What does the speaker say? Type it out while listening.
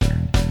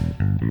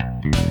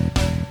Hey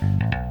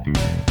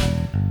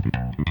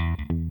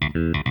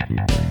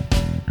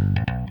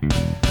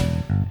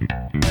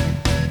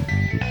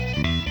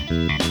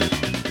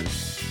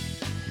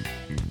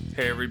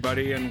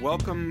everybody, and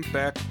welcome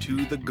back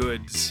to The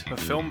Goods, a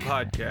film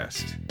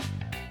podcast.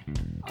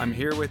 I'm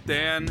here with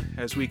Dan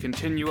as we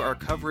continue our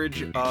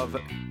coverage of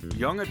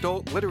Young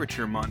Adult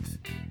Literature Month.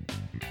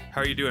 How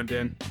are you doing,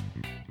 Dan?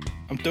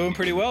 I'm doing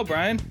pretty well,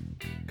 Brian.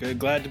 Good,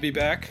 glad to be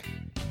back.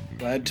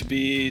 Glad to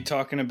be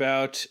talking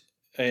about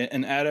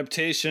an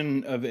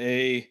adaptation of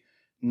a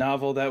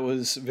novel that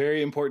was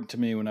very important to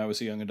me when I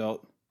was a young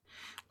adult.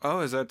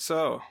 Oh, is that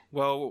so?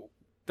 Well,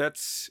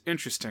 that's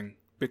interesting.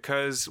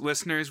 Because,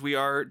 listeners, we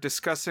are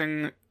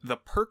discussing The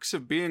Perks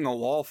of Being a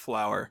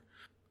Wallflower,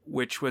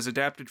 which was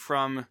adapted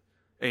from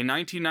a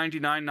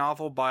 1999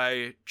 novel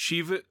by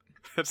Chivit.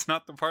 That's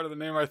not the part of the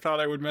name I thought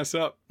I would mess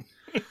up.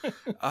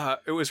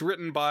 It was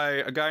written by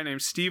a guy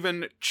named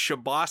Stephen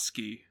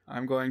Chbosky.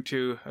 I'm going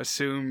to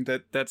assume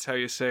that that's how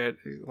you say it,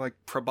 like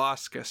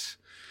proboscis.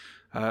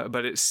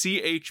 But it's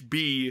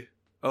Chbosky.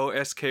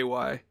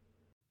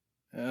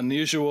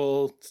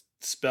 Unusual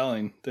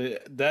spelling.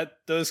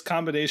 Those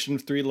combination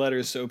of three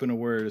letters to open a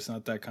word is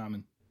not that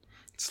common.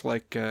 It's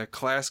like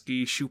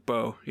Klasky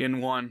Shupo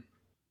in one.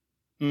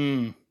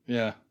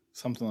 Yeah,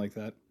 something like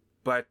that.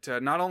 But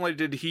not only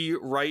did he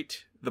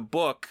write the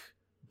book,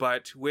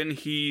 but when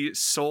he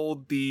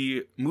sold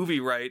the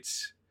movie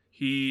rights,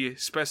 he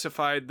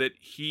specified that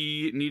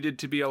he needed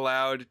to be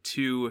allowed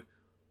to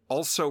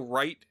also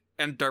write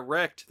and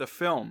direct the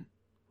film,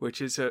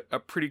 which is a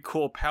pretty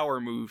cool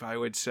power move, I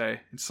would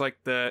say. It's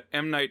like the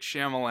M. Night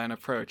Shyamalan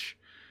approach.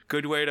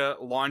 Good way to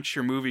launch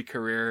your movie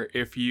career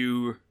if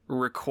you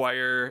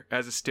require,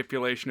 as a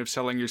stipulation of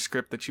selling your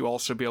script, that you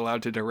also be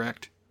allowed to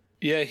direct.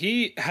 Yeah,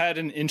 he had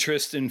an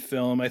interest in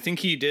film. I think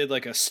he did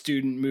like a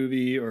student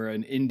movie or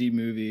an indie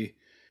movie,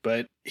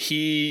 but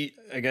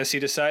I guess he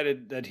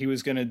decided that he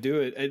was going to do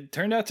it. It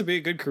turned out to be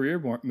a good career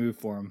move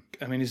for him.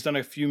 I mean, he's done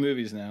a few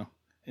movies now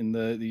in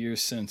the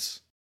years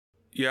since.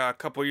 Yeah, a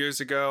couple years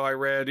ago I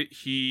read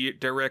he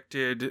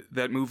directed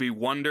that movie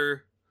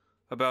Wonder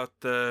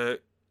about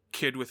the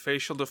kid with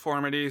facial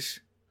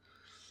deformities.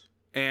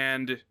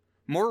 And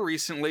more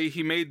recently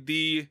he made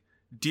the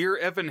Dear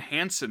Evan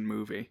Hansen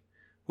movie,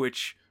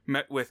 which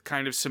met with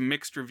kind of some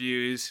mixed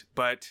reviews,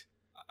 but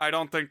I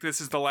don't think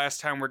this is the last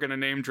time we're going to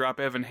name drop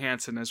Evan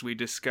Hansen as we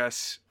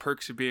discuss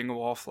Perks of Being a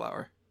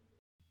Wallflower.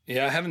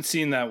 Yeah, I haven't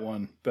seen that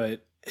one,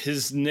 but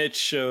his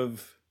niche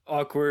of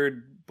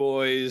awkward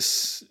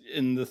boys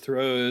in the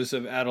throes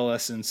of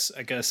adolescence,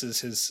 I guess,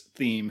 is his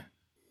theme.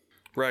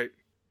 Right.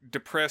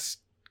 Depressed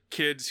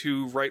kids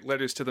who write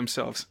letters to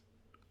themselves.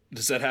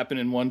 Does that happen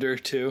in Wonder,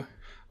 too?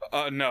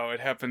 No,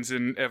 it happens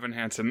in Evan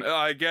Hansen.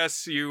 I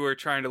guess you were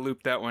trying to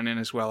loop that one in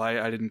as well.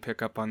 I didn't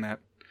pick up on that.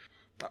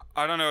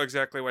 I don't know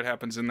exactly what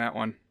happens in that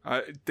one.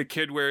 The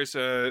kid wears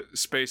a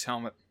space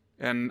helmet,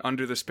 and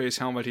under the space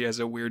helmet he has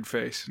a weird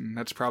face, and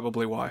that's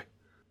probably why.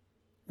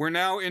 We're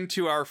now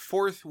into our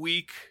fourth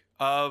week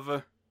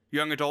of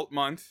Young Adult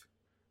Month,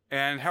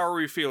 and how are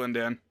we feeling,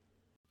 Dan?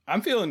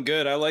 I'm feeling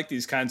good. I like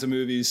these kinds of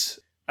movies.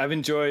 I've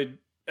enjoyed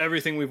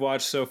everything we've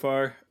watched so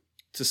far,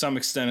 to some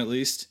extent at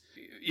least,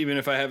 even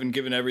if I haven't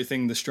given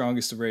everything the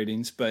strongest of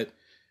ratings. But,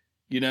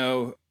 you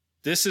know,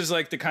 this is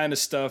like the kind of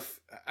stuff,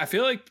 I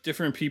feel like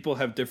different people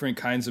have different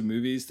kinds of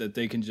movies that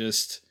they can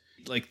just,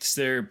 like, it's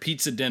their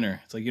pizza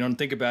dinner. It's like you don't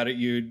think about it,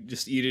 you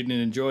just eat it and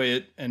enjoy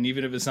it, and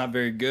even if it's not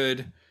very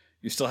good,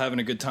 you're still having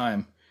a good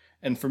time.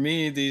 And for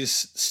me, these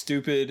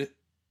stupid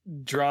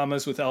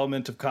dramas with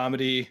element of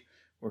comedy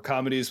or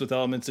comedies with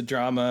elements of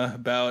drama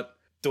about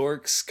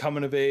dorks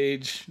coming of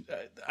age,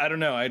 I don't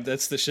know.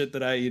 That's the shit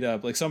that I eat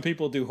up. Like, some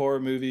people do horror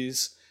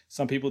movies.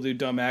 Some people do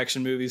dumb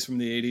action movies from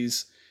the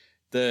 80s.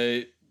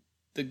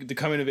 The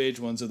coming of age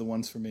ones are the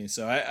ones for me.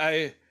 So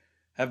I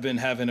have been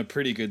having a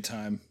pretty good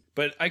time.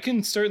 But I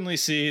can certainly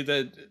see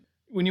that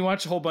when you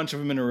watch a whole bunch of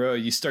them in a row,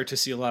 you start to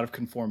see a lot of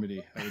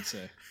conformity, I would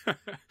say.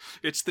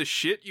 It's the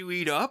shit you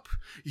eat up?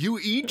 You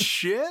eat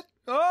shit?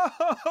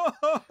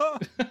 Oh!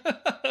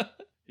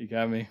 You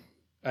got me.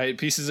 I ate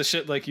pieces of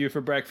shit like you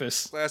for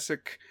breakfast.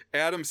 Classic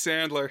Adam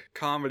Sandler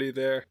comedy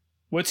there.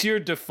 What's your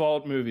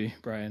default movie,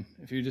 Brian?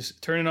 If you're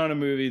just turning on a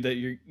movie that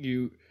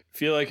you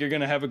feel like you're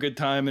going to have a good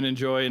time and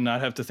enjoy and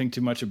not have to think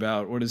too much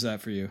about, what is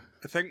that for you?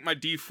 I think my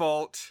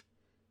default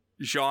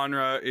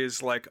genre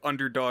is like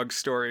underdog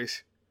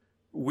stories.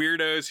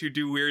 Weirdos who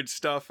do weird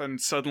stuff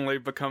and suddenly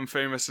become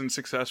famous and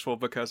successful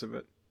because of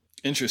it.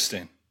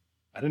 Interesting.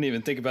 I didn't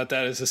even think about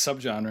that as a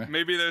subgenre.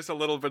 Maybe there's a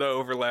little bit of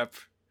overlap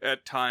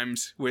at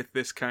times with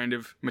this kind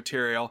of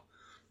material.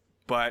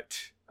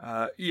 But,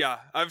 yeah,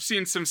 I've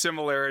seen some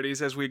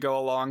similarities as we go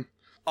along.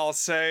 I'll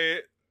say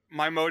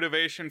my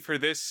motivation for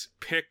this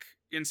pick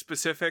in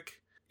specific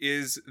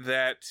is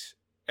that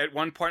at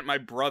one point my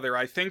brother,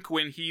 I think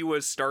when he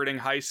was starting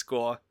high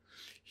school,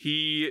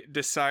 he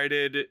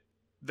decided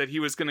that he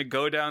was going to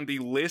go down the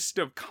list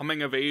of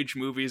coming-of-age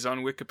movies on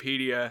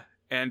Wikipedia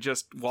and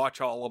just watch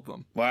all of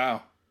them.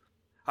 Wow.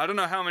 I don't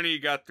know how many he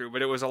got through,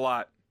 but it was a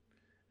lot.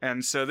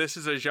 And so this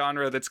is a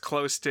genre that's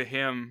close to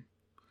him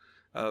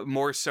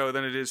more so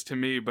than it is to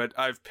me, but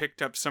I've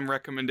picked up some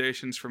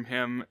recommendations from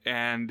him,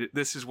 and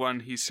this is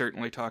one he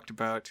certainly talked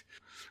about.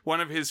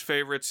 One of his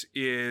favorites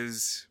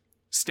is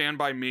Stand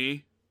By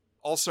Me,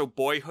 also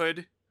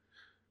Boyhood.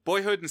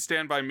 Boyhood and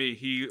Stand By Me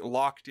he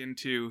locked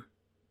into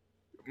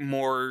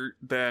more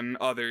than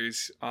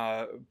others,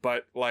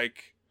 but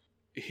like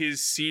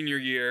his senior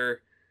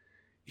year,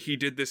 he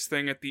did this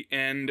thing at the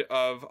end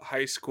of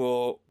high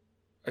school.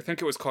 I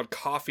think it was called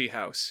Coffee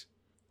House.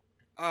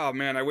 Oh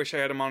man, I wish I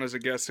had him on as a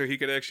guest so he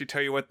could actually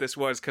tell you what this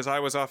was, because I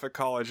was off at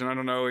college and I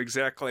don't know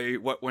exactly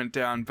what went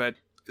down, but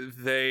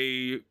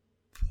they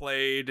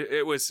played,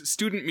 it was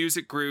student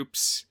music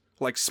groups,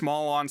 like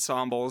small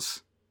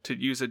ensembles, to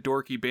use a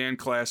dorky band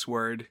class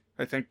word.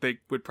 I think they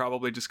would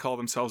probably just call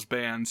themselves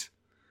bands.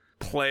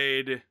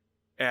 Played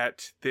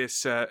at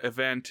this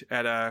event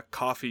at a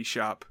coffee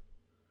shop.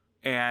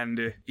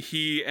 And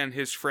he and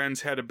his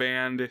friends had a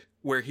band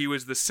where he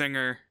was the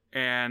singer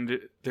and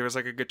there was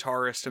like a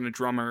guitarist and a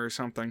drummer or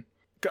something.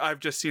 I've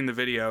just seen the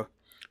video.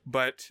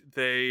 But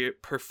they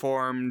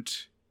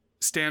performed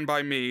Stand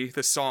By Me,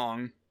 the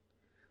song,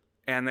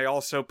 and they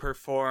also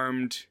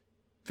performed,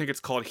 I think it's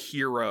called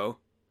Hero,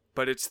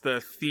 but it's the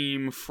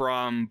theme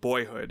from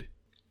Boyhood.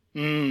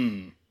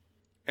 And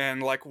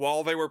like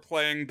while they were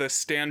playing the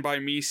Stand By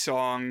Me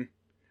song,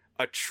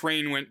 a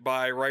train went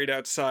by right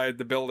outside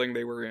the building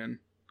they were in.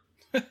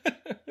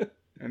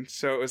 And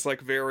so it was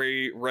like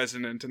very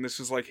resonant, and this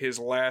was like his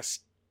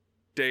last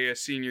day of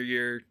senior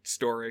year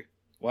story.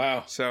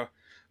 Wow. So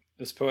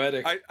it's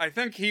poetic. I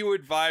think he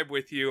would vibe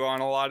with you on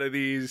a lot of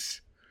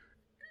these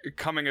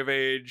coming of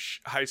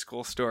age high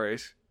school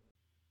stories.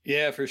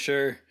 Yeah, for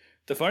sure.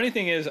 The funny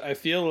thing is, I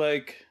feel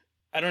like,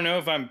 I don't know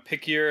if I'm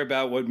pickier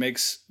about what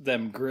makes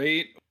them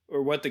great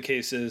or what the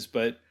case is,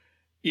 but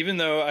even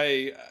though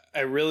I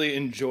really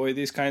enjoy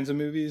these kinds of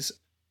movies,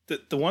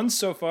 the ones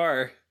so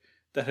far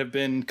that have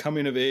been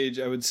coming of age,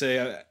 I would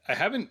say I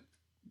haven't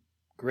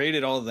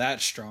graded all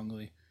that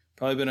strongly.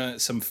 Probably been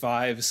at some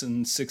 5s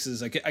and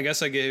 6s. I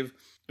guess I gave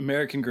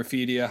American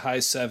Graffiti a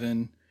high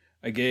 7.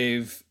 I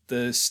gave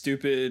the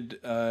stupid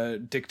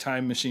Dick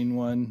Time Machine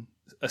one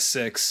a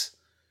 6.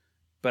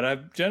 But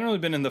I've generally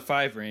been in the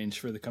 5 range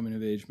for the coming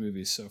of age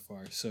movies so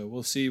far. So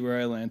we'll see where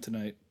I land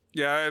tonight.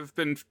 Yeah, I've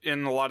been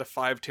in a lot of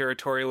 5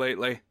 territory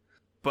lately.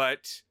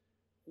 But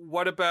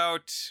what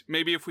about,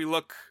 maybe if we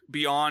look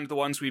beyond the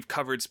ones we've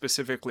covered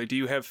specifically, do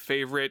you have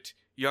favorite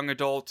young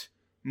adult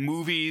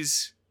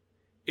movies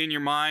in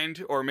your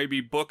mind, or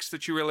maybe books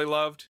that you really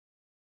loved?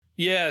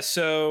 Yeah,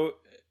 so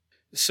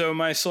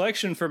my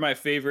selection for my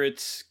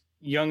favorite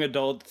young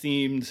adult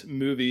themed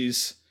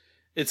movies,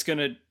 it's going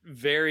to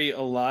vary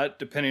a lot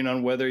depending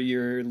on whether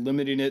you're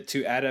limiting it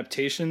to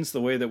adaptations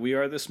the way that we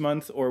are this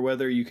month, or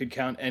whether you could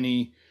count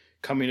any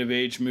coming of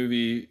age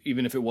movie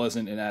even if it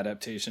wasn't an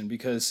adaptation,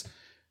 because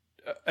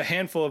a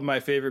handful of my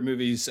favorite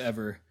movies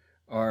ever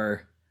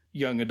are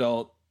young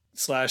adult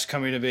 /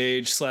 coming of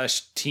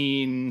 /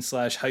 teen /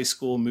 high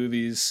school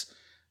movies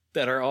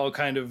that are all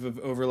kind of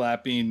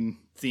overlapping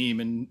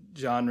theme and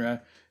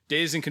genre.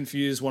 Dazed and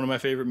Confused, one of my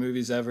favorite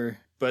movies ever,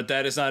 but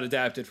that is not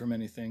adapted from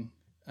anything.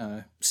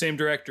 Same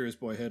director as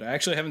Boyhood. I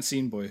actually haven't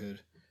seen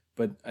Boyhood,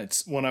 but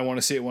it's one I want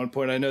to see at one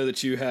point. I know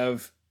that you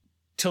have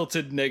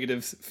tilted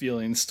negative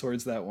feelings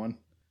towards that one.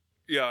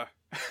 Yeah.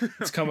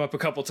 It's come up a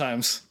couple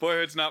times.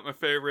 Boyhood's not my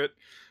favorite.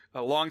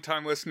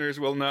 Longtime listeners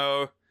will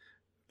know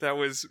that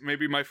was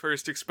maybe my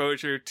first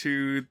exposure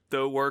to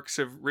the works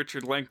of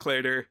Richard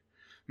Linklater,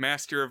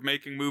 master of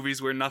making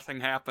movies where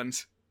nothing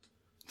happens.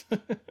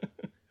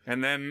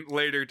 And then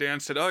later Dan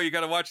said, oh, you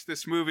gotta watch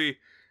this movie.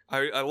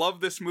 I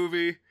love this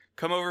movie.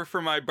 Come over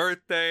for my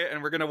birthday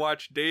and we're gonna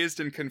watch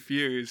Dazed and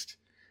Confused.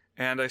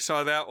 And I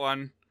saw that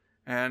one,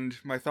 and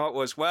my thought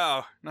was,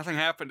 wow, nothing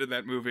happened in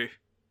that movie.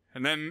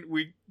 And then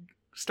we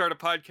start a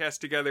podcast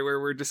together where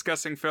we're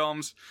discussing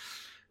films.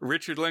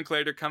 Richard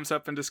Linklater comes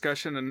up in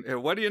discussion,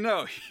 and what do you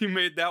know? He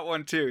made that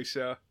one too,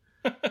 so.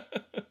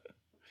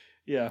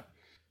 Yeah.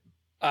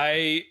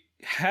 I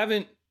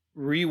haven't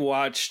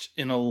rewatched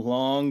in a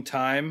long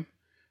time,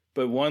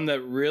 but one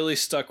that really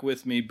stuck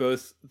with me,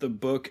 both the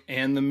book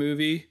and the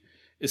movie,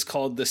 is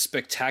called The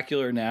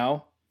Spectacular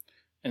Now.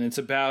 And it's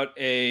about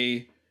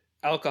a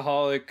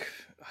alcoholic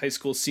high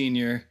school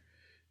senior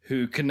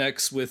who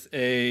connects with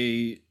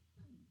a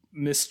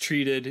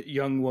mistreated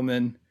young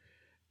woman,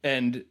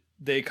 and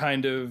they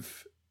kind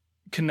of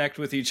connect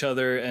with each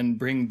other and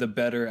bring the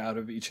better out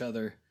of each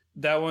other.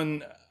 That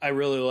one I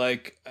really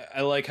like.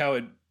 I like how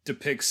it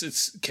depicts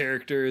its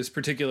characters,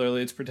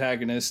 particularly its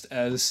protagonist,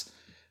 as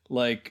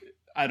like,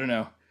 I don't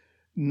know,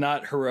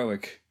 not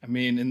heroic. I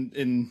mean,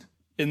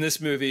 in this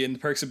movie, in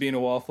Perks of Being a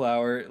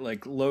Wallflower,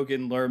 like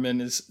Logan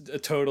Lerman is a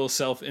total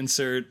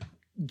self-insert,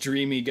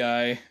 dreamy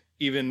guy,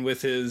 even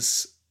with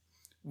his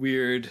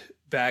weird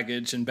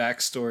baggage and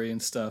backstory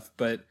and stuff.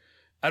 But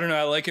I don't know,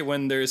 I like it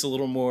when there's a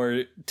little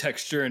more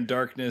texture and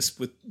darkness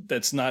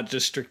that's not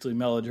just strictly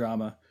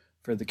melodrama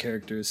for the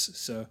characters.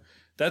 So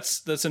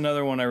that's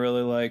another one I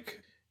really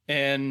like.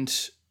 And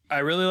I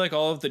really like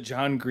all of the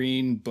John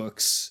Green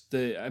books.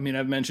 I've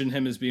mentioned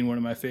him as being one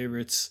of my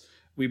favorites.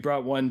 we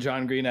brought one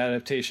John Green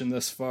adaptation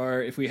thus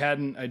far. If we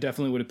hadn't, I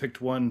definitely would have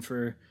picked one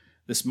for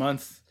this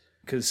month,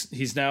 because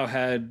he's now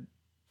had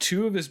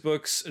 2 of his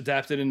books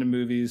adapted into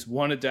movies,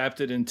 1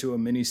 adapted into a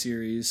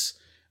miniseries,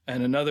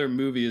 and another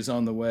movie is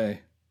on the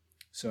way.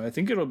 So I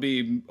think it'll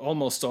be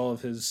almost all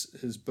of his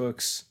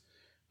books.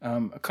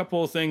 A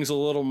couple of things a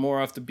little more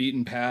off the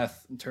beaten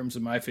path in terms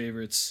of my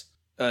favorites.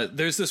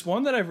 There's this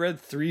one that I've read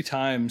 3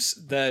 times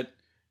that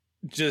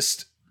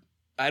just,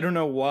 I don't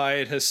know why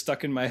it has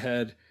stuck in my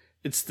head.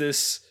 It's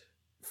this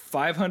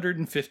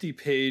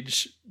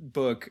 550-page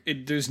book.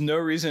 There's no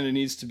reason it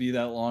needs to be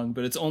that long,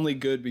 but it's only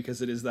good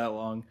because it is that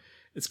long.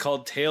 It's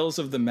called Tales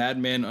of the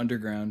Madman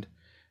Underground.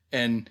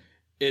 And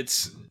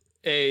it's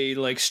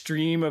a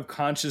stream of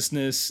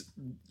consciousness.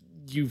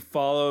 You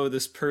follow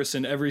this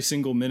person every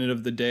single minute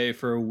of the day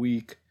for a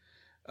week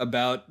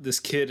about this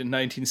kid in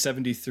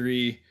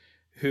 1973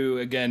 who,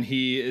 again,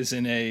 he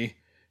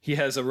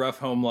has a rough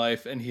home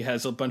life, and he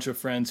has a bunch of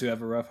friends who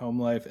have a rough home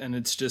life. And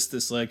it's just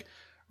this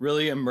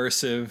really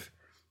immersive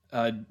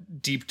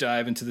deep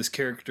dive into this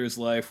character's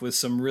life with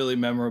some really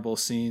memorable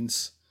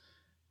scenes.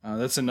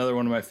 That's another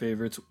one of my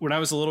favorites. When I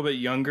was a little bit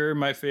younger,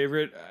 my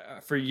favorite,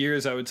 for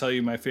years I would tell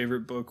you my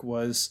favorite book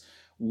was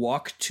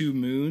Walk Two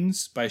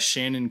Moons by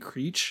Shannon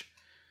Creech.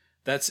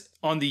 That's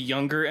on the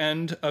younger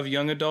end of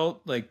young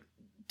adult.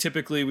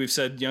 Typically we've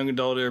said young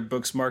adult are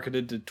books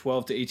marketed to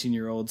 12 to 18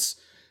 year olds.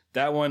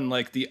 That one,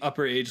 the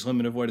upper age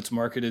limit of what it's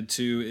marketed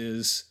to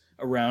is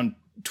around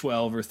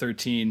 12 or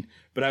 13.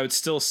 But I would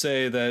still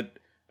say that,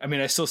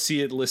 I still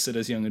see it listed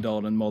as young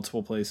adult in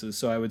multiple places.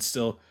 So I would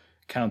still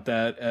count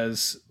that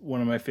as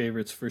one of my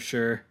favorites for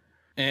sure.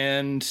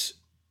 And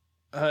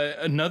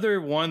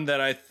another one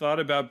that I thought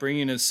about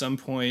bringing at some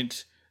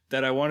point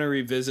that I want to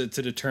revisit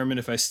to determine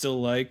if I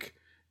still like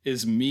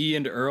is Me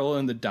and Earl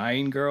and the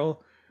Dying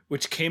Girl,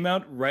 which came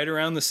out right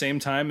around the same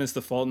time as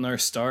The Fault in Our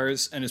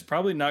Stars, and is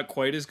probably not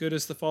quite as good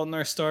as The Fault in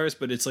Our Stars,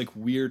 but it's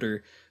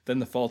weirder than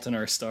The Fault in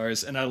Our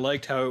Stars. And I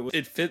liked how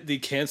it fit the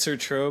cancer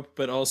trope,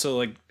 but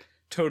also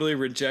totally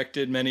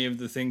rejected many of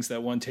the things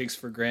that one takes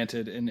for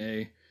granted in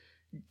a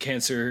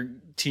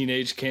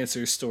teenage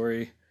cancer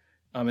story.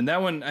 And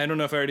that one, I don't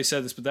know if I already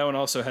said this, but that one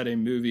also had a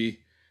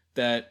movie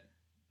that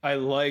I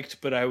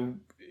liked, but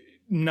I'm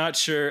not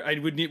sure I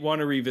would want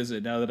to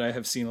revisit now that I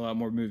have seen a lot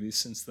more movies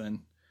since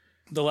then.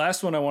 The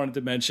last one I wanted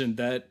to mention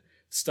that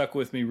stuck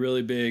with me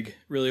really big,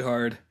 really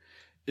hard,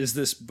 is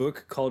this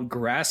book called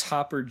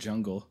Grasshopper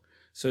Jungle.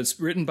 So it's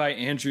written by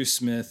Andrew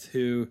Smith,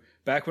 who,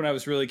 back when I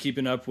was really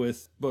keeping up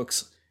with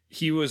books,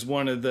 he was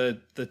one of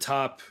the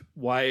top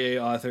YA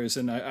authors,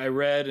 and I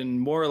read and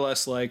more or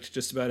less liked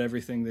just about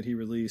everything that he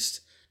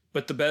released.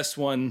 But the best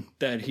one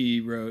that he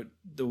wrote,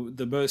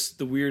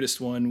 the weirdest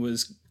one,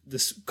 was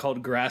this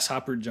called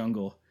Grasshopper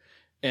Jungle.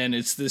 And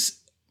it's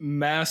this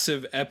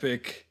massive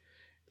epic,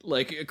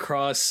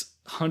 across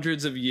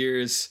hundreds of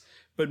years,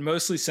 but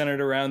mostly centered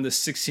around this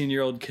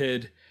 16-year-old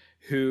kid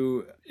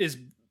who is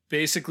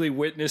basically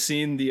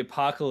witnessing the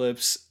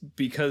apocalypse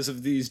because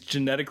of these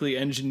genetically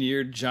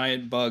engineered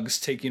giant bugs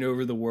taking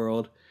over the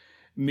world.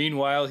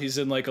 Meanwhile, he's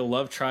in a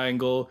love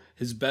triangle.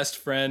 His best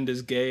friend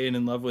is gay and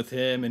in love with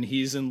him, and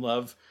he's in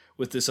love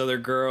with this other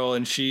girl,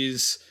 and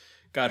she's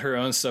got her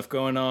own stuff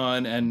going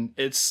on, and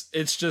it's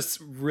just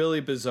really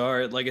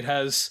bizarre. It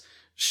has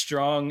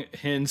strong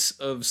hints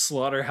of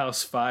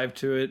Slaughterhouse-Five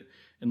to it,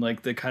 and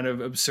the kind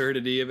of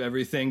absurdity of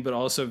everything, but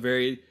also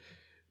very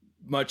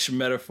much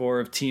metaphor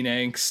of teen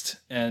angst,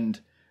 and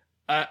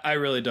I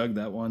really dug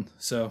that one.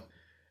 So,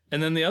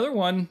 and then the other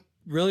one,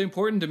 really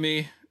important to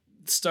me,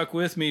 stuck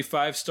with me,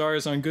 5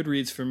 stars on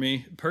Goodreads for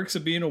me, Perks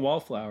of Being a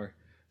Wallflower.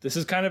 This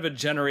is kind of a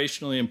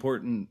generationally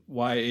important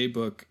YA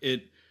book.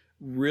 It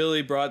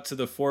really brought to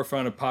the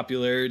forefront of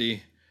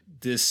popularity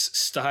this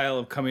style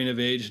of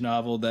coming-of-age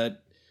novel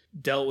that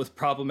dealt with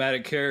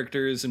problematic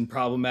characters and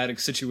problematic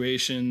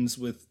situations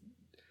with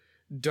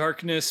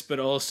darkness, but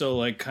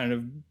also kind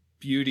of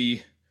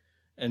beauty,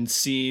 and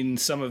seeing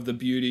some of the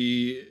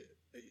beauty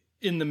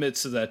in the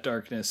midst of that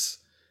darkness,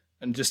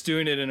 and just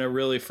doing it in a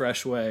really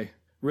fresh way.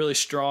 Really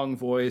strong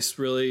voice,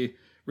 really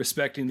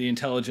respecting the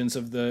intelligence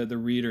of the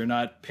reader,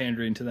 not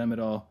pandering to them at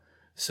all.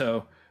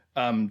 So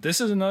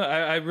this is another,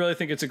 I really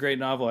think it's a great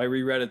novel. I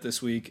reread it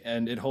this week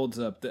and it holds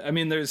up.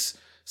 There's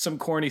some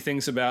corny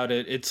things about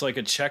it. It's like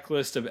a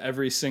checklist of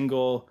every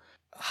single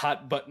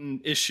hot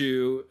button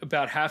issue,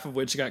 about half of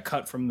which got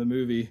cut from the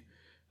movie.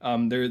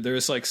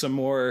 There's some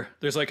more,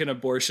 there's an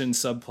abortion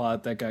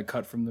subplot that got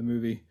cut from the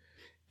movie.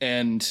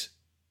 And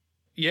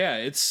yeah,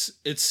 it's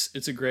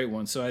a great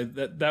one. So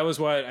that was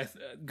why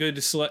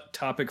good select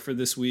topic for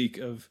this week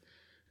of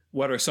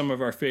what are some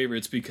of our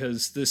favorites,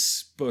 because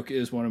this book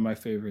is one of my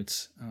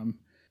favorites.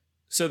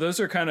 So those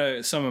are kind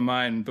of some of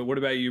mine, but what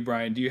about you,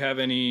 Brian? Do you have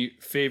any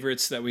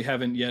favorites that we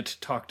haven't yet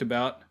talked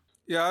about?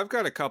 Yeah, I've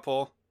got a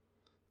couple.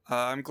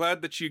 I'm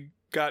glad that you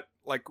got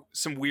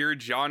some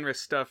weird genre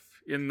stuff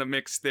in the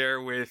mix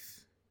there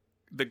with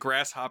the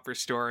grasshopper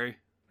story.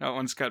 That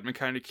one's got me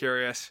kind of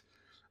curious.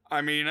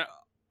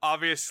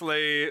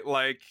 Obviously,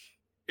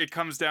 it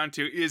comes down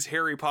to, is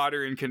Harry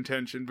Potter in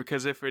contention?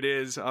 Because if it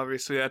is,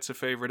 obviously that's a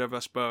favorite of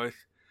us both.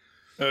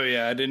 Oh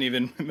yeah, I didn't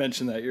even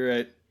mention that. You're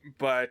right.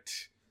 But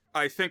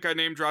I think I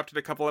name dropped it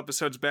a couple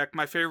episodes back.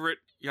 My favorite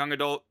young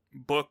adult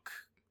book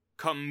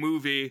come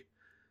movie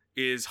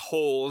is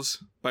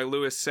Holes by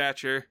Louis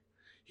Satcher.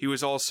 He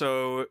was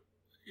also,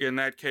 in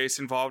that case,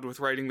 involved with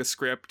writing the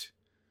script.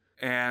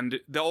 And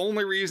the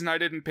only reason I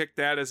didn't pick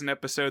that as an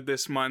episode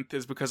this month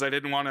is because I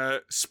didn't want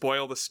to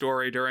spoil the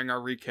story during our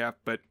recap,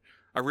 but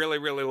I really,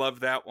 really love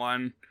that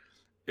one.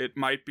 It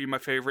might be my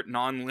favorite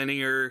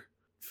non-linear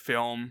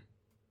film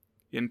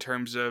in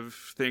terms of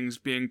things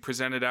being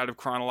presented out of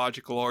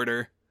chronological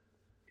order.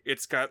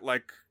 It's got,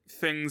 like,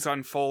 things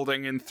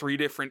unfolding in 3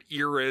 different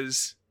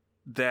eras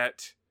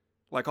that,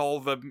 like, all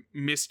the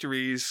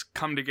mysteries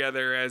come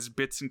together as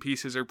bits and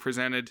pieces are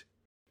presented.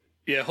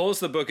 Yeah, Holes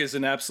the book is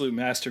an absolute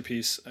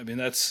masterpiece. I mean,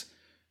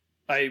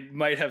 I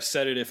might have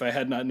said it if I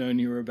had not known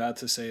you were about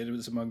to say it. It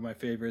was among my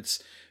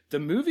favorites. The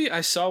movie I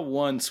saw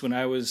once when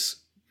I was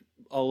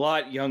a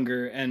lot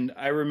younger, and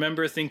I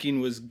remember thinking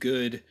was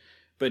good,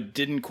 but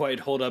didn't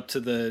quite hold up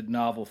to the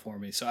novel for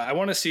me. So I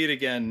want to see it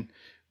again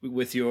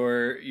with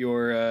your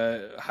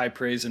high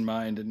praise in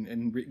mind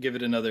and give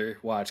it another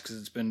watch, because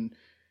it's been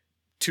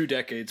 2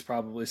 decades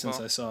probably since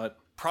I saw it.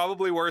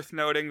 Probably worth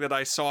noting that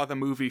I saw the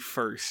movie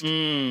first.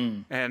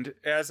 And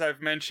as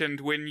I've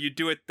mentioned, when you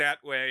do it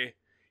that way,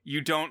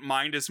 you don't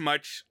mind as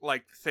much,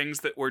 like, things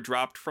that were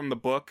dropped from the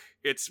book.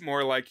 It's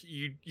more like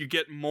you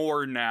get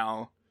more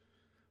now,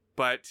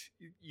 but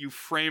you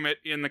frame it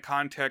in the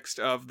context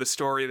of the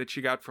story that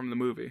you got from the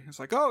movie. It's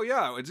like, oh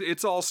yeah,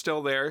 it's all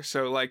still there,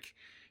 so, like,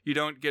 you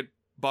don't get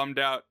bummed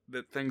out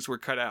that things were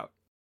cut out.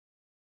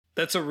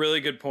 That's a really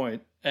good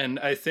point. And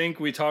I think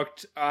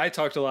I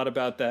talked a lot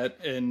about that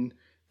in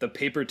the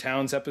Paper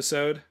Towns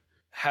episode,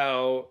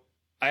 how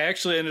I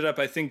actually ended up,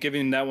 I think,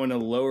 giving that one a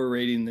lower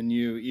rating than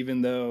you,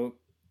 even though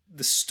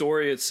the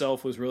story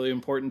itself was really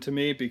important to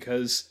me,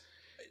 because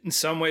in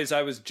some ways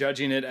I was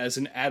judging it as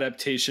an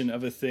adaptation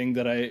of a thing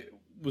that I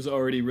was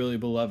already really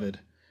beloved.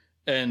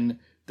 And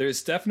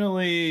there's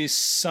definitely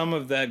some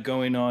of that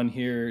going on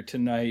here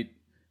tonight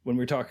when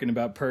we're talking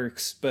about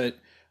Perks, but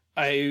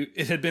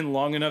it had been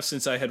long enough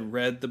since I had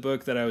read the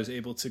book that I was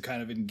able to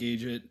kind of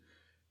engage it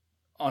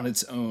on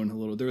its own a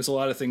little. There was a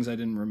lot of things I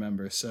didn't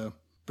remember. So,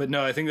 but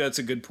no, I think that's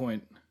a good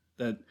point,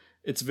 that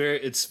it's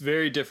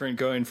very different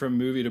going from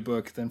movie to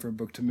book than from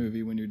book to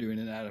movie when you're doing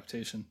an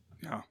adaptation.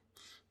 Yeah.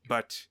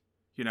 But,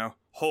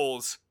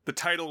 Holes, the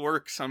title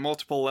works on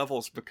multiple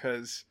levels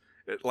because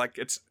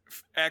it's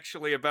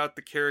actually about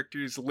the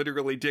characters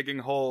literally digging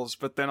holes,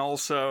 but then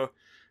also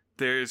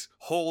there's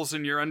holes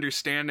in your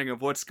understanding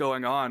of what's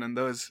going on, and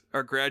those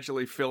are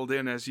gradually filled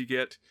in as you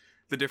get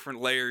the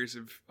different layers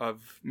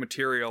of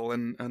material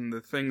and the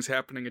things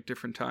happening at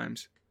different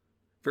times.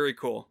 Very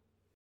cool.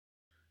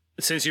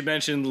 Since you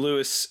mentioned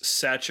Louis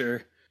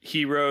Satcher,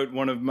 he wrote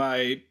one of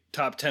my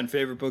top 10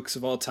 favorite books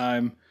of all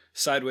time,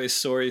 Sideways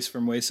Stories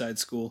from Wayside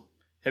School.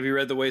 Have you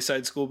read the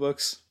Wayside School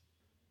books?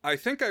 I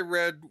think I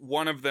read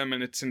one of them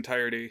in its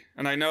entirety,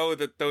 and I know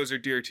that those are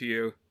dear to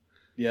you.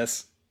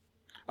 Yes.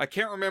 I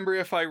can't remember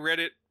if I read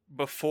it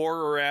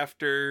before or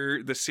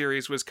after the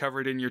series was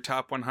covered in your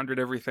Top 100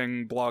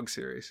 Everything blog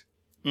series.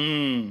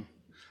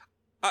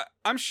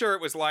 I'm sure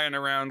it was lying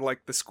around,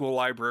 like, the school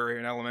library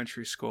in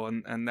elementary school,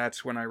 and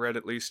that's when I read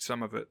at least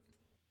some of it.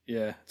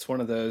 Yeah, it's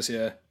one of those,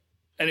 yeah.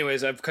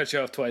 Anyways, I've cut you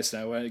off twice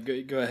now.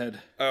 Go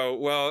ahead. Oh,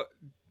 well,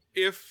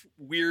 if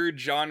weird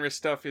genre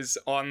stuff is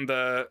on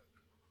the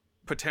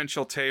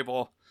potential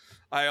table,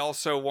 I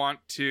also want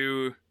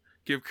to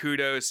give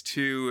kudos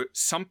to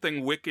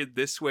Something Wicked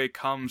This Way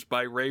Comes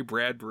by Ray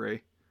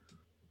Bradbury.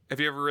 Have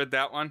you ever read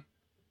that one?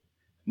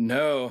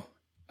 No.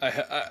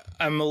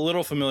 I'm a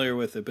little familiar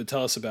with it, but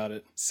tell us about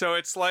it. So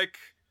it's like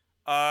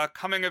a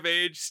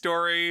coming-of-age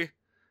story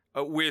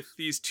with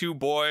these 2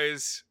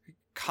 boys,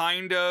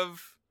 kind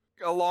of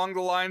along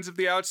the lines of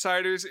The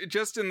Outsiders,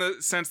 just in the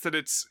sense that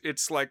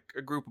it's like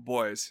a group of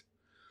boys,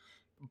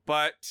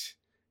 but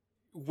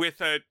with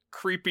a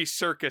creepy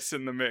circus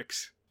in the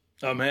mix.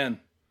 Oh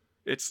man.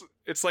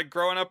 It's like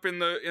growing up in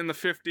the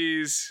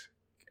 50s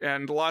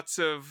and lots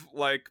of,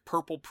 like,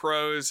 purple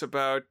prose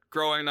about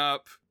growing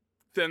up,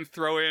 then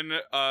throw in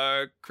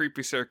a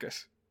creepy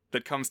circus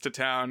that comes to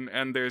town,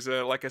 and there's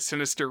a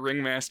sinister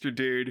ringmaster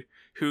dude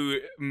who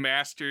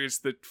masters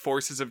the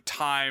forces of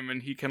time,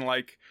 and he can,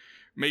 like,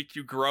 make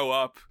you grow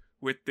up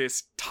with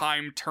this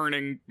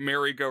time-turning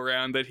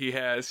merry-go-round that he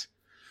has.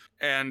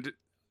 And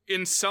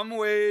in some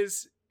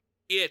ways,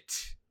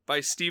 It by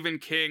Stephen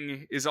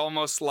King is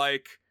almost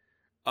like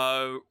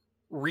a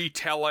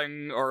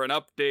retelling or an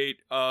update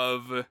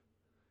of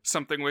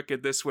Something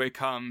Wicked This Way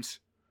Comes.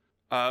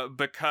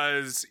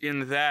 Because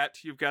in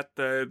that, you've got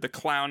the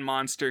clown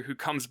monster who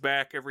comes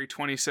back every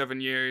 27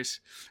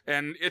 years.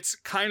 And it's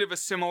kind of a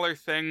similar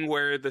thing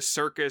where the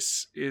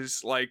circus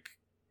is like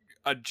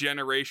a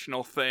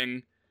generational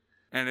thing,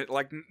 and it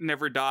like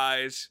never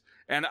dies.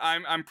 And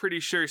I'm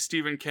pretty sure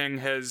Stephen King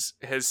has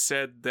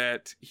said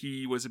that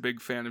he was a big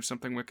fan of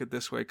Something Wicked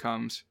This Way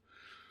Comes.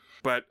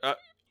 But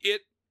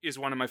It is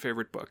one of my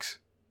favorite books.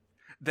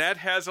 That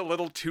has a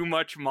little too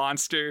much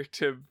monster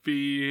to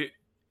be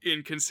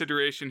in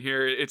consideration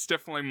here. It's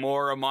definitely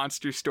more a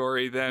monster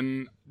story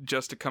than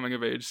just a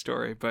coming-of-age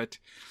story, but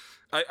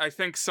I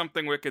think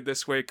Something Wicked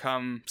This Way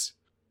Comes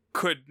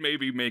could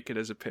maybe make it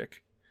as a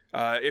pick.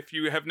 If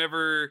you have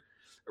never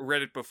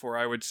read it before,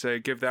 I would say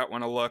give that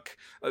one a look.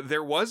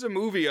 There was a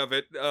movie of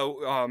it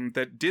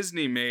that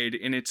Disney made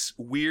in its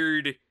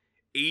weird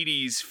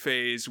 80s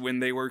phase when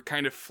they were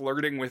kind of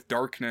flirting with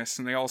darkness,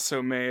 and they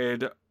also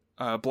made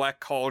Black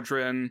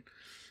Cauldron,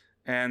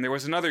 and there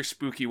was another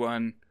spooky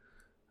one,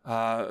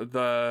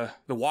 the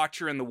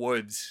Watcher in the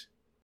Woods.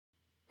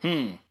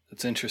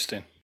 That's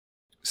interesting.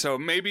 So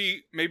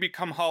maybe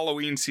come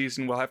Halloween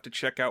season, we'll have to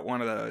check out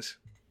one of those.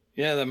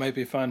 Yeah, that might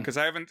be fun. Because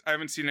I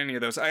haven't seen any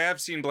of those. I have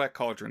seen Black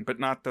Cauldron, but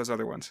not those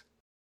other ones.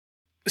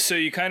 So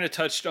you kind of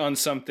touched on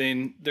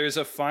something. There's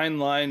a fine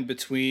line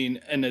between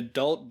an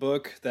adult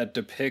book that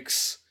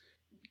depicts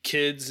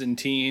kids and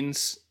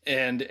teens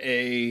and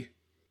a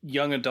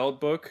young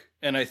adult book.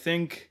 And I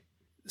think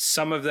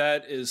some of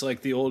that is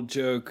like the old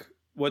joke,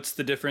 what's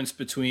the difference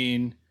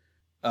between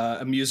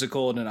a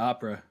musical and an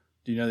opera?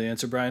 Do you know the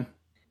answer, Brian?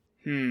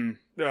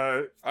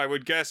 I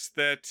would guess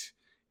that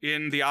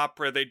in the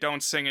opera they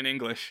don't sing in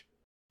English.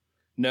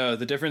 No,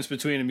 the difference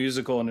between a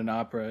musical and an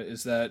opera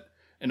is that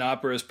an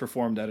opera is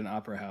performed at an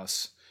opera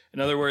house. In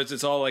other words,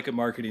 it's all like a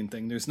marketing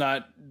thing. There's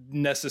not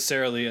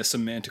necessarily a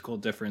semantical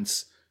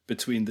difference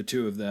between the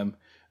two of them.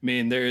 I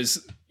mean,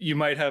 you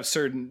might have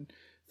certain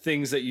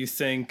things that you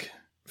think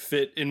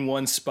fit in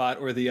one spot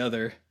or the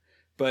other,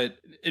 but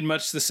in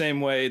much the same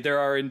way, there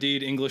are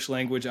indeed English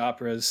language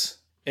operas,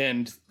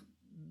 and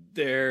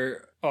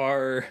there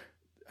are,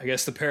 I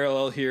guess the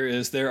parallel here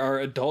is there are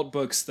adult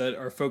books that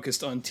are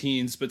focused on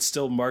teens but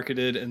still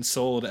marketed and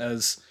sold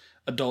as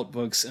adult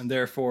books and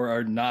therefore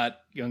are not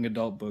young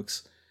adult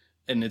books.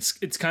 And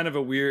it's kind of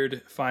a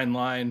weird fine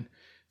line.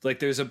 Like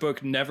there's a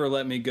book, Never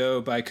Let Me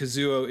Go by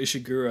Kazuo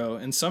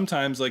Ishiguro. And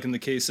sometimes, like in the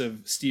case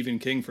of Stephen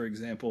King, for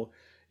example,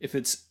 if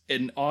it's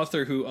an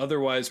author who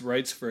otherwise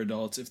writes for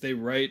adults, if they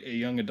write a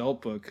young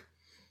adult book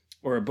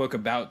or a book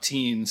about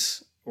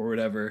teens or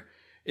whatever,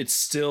 it's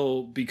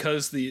still,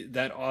 because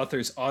that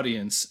author's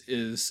audience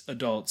is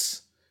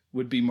adults,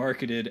 would be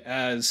marketed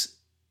as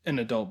an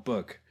adult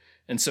book.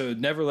 And so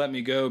Never Let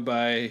Me Go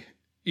by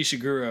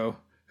Ishiguro,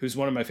 who's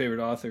one of my favorite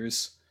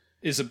authors,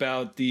 is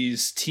about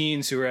these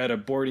teens who are at a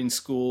boarding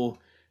school,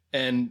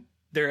 and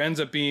there ends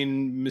up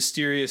being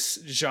mysterious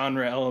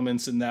genre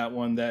elements in that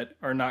one that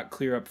are not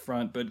clear up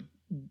front, but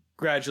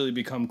gradually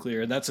become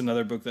clear. That's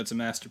another book that's a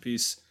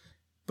masterpiece.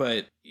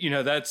 But,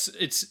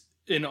 it's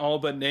in all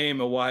but name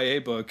a YA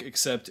book,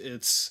 except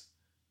it's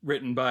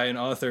written by an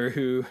author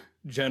who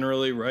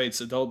generally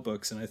writes adult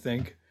books. And I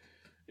think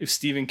if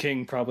Stephen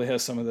King probably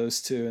has some of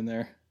those too in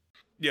there.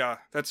 Yeah,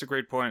 that's a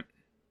great point.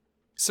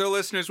 So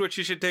listeners, what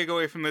you should take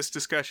away from this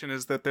discussion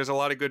is that there's a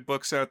lot of good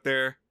books out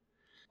there.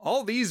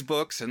 All these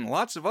books, and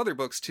lots of other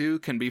books too,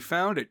 can be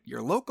found at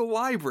your local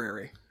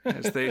library,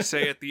 as they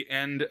say at the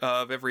end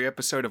of every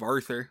episode of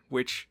Arthur,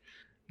 which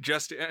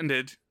just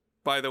ended,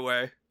 by the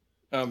way.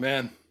 Oh,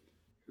 man.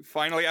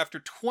 Finally, after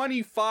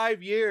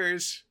 25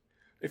 years,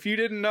 if you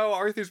didn't know,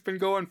 Arthur's been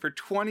going for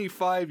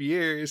 25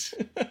 years.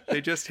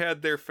 They just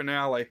had their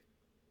finale.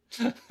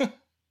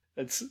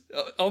 It's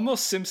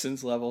almost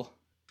Simpsons level.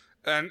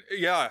 And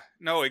yeah,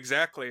 no,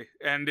 exactly.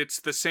 And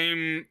it's the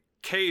same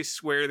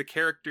case where the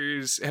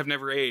characters have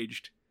never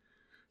aged.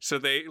 So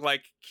they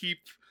keep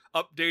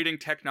updating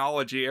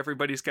technology.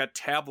 Everybody's got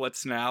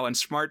tablets now and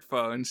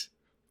smartphones,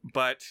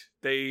 but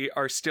they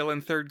are still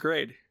in third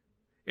grade.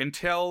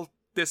 Until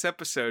this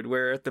episode,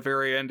 where at the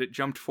very end it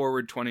jumped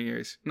forward 20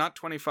 years. Not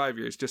 25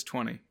 years, just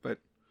 20. But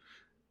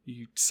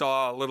you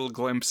saw a little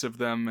glimpse of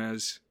them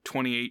as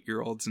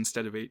 28-year-olds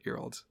instead of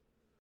 8-year-olds.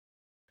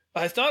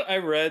 I thought I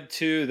read,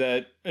 too,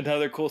 that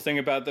another cool thing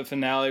about the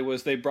finale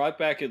was they brought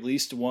back at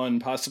least one,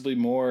 possibly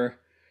more,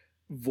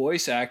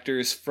 voice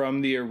actors from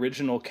the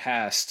original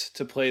cast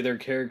to play their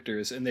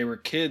characters. And they were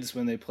kids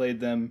when they played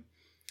them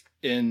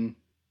in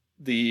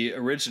the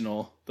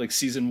original, like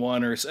season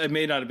 1, or it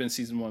may not have been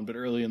season 1, but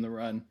early in the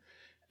run.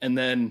 And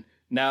then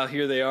now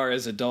here they are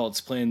as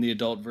adults playing the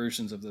adult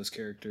versions of those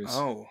characters.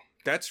 Oh,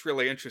 that's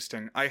really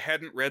interesting. I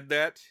hadn't read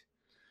that.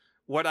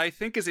 What I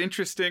think is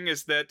interesting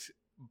is that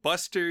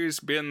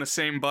Buster's been the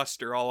same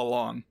Buster all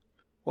along.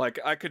 Like,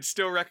 I could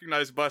still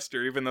recognize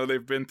Buster even though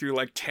they've been through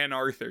like 10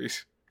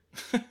 Arthurs.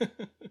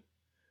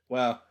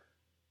 Wow.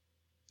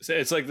 So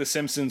it's like The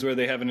Simpsons where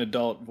they have an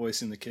adult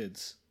voicing the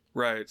kids.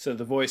 Right. So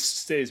the voice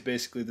stays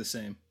basically the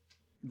same.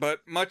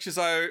 But much as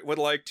I would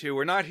like to,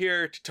 we're not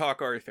here to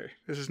talk Arthur.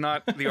 This is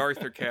not the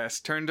Arthur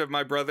cast. Turn to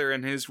my brother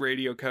and his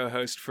radio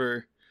co-host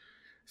for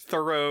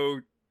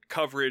thorough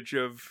coverage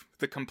of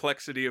the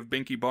complexity of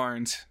Binky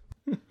Barnes.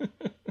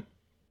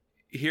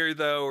 Here,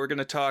 though, we're going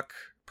to talk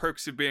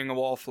Perks of Being a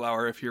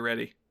Wallflower, if you're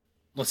ready.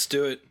 Let's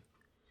do it.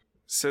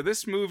 So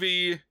this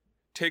movie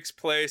takes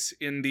place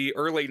in the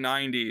early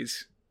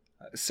 90s.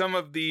 Some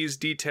of these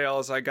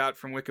details I got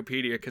from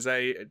Wikipedia because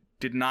I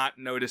did not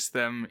notice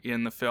them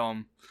in the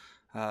film.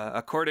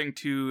 According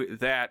to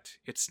that,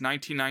 it's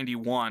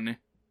 1991.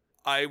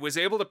 I was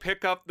able to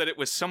pick up that it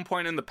was some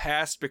point in the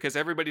past because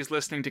everybody's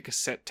listening to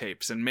cassette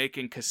tapes and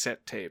making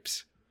cassette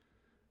tapes.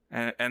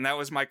 And that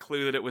was my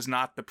clue that it was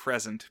not the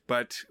present.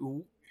 But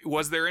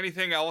was there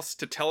anything else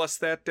to tell us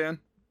that, Dan?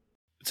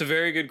 It's a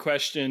very good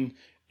question.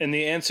 And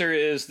the answer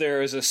is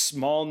there is a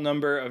small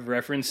number of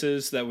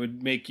references that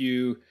would make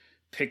you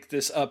pick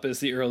this up as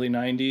the early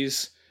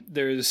 90s.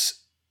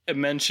 There's a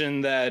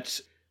mention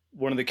that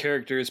one of the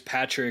characters,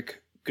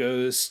 Patrick,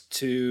 goes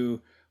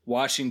to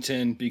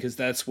Washington because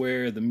that's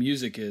where the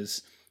music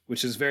is,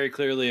 which is very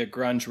clearly a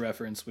grunge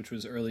reference, which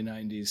was early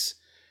 90s.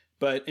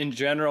 But in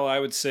general, I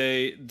would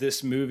say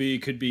this movie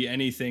could be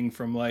anything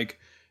from like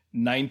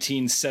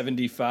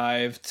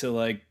 1975 to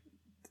like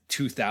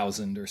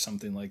 2000 or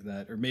something like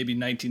that, or maybe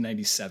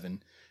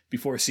 1997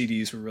 before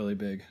CDs were really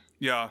big.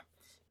 Yeah.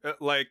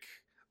 Like,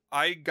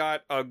 I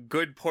got a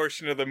good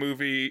portion of the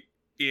movie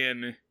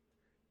in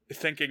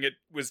thinking it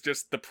was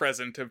just the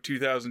present of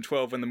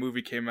 2012 when the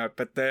movie came out,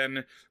 but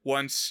then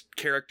once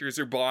characters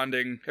are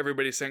bonding,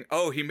 everybody's saying,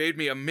 oh, he made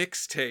me a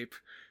mixtape.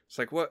 It's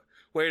like, what?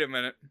 Wait a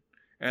minute.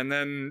 And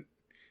then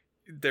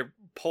they're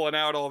pulling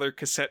out all their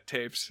cassette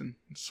tapes, and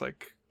it's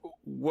like,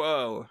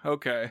 whoa,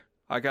 okay.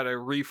 I gotta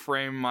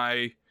reframe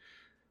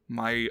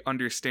my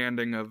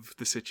understanding of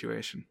the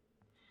situation.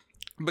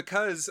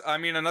 Because, I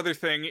mean, another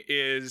thing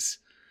is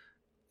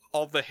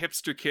all the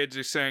hipster kids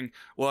are saying,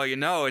 well, you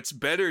know, it's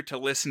better to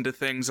listen to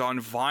things on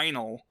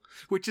vinyl,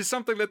 which is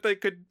something that they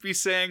could be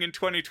saying in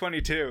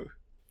 2022.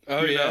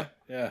 Oh, yeah.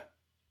 Yeah.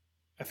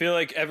 I feel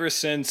like ever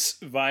since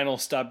vinyl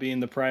stopped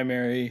being the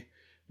primary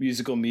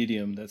musical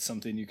medium, that's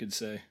something you could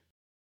say.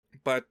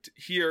 But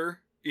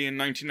here in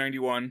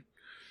 1991,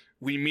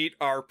 we meet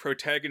our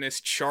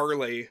protagonist,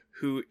 Charlie,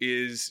 who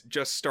is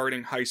just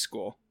starting high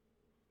school.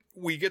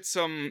 We get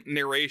some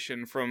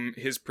narration from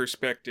his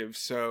perspective,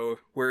 so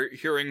we're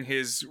hearing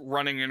his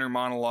running inner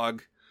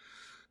monologue.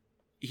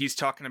 He's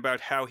talking about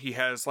how he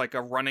has like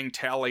a running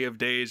tally of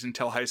days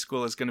until high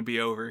school is going to be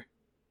over.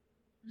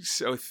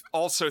 So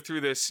also through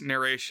this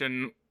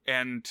narration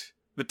and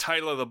the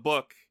title of the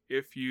book,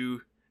 if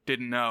you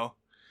didn't know,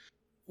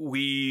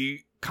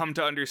 we come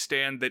to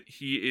understand that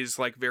he is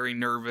like very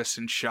nervous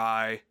and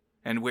shy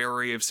and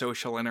wary of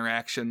social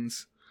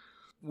interactions.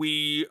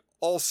 We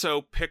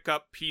also pick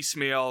up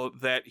piecemeal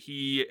that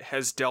he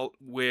has dealt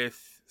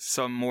with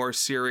some more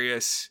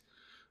serious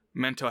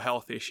mental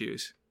health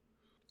issues.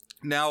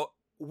 Now,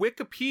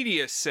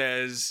 Wikipedia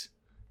says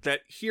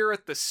that here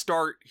at the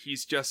start,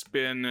 he's just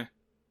been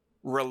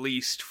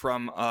released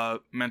from a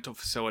mental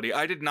facility.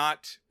 I did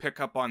not pick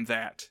up on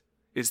that.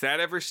 Is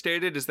that ever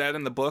stated? Is that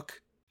in the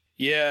book?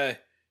 Yeah,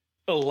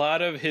 a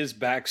lot of his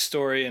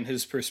backstory and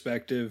his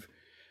perspective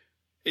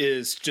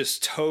is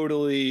just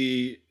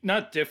totally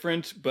not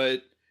different,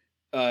 but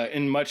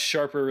in much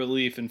sharper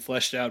relief and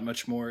fleshed out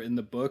much more in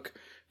the book,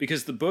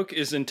 because the book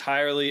is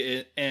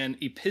entirely an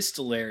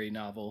epistolary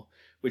novel,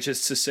 which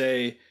is to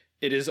say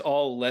it is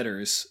all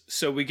letters.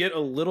 So we get a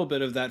little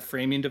bit of that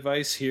framing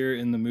device here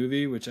in the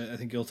movie, which I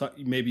think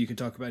maybe you can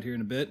talk about here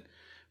in a bit.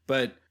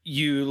 But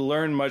you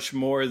learn much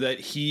more that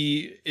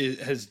he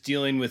has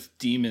dealing with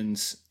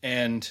demons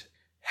and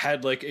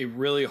had like a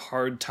really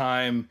hard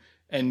time,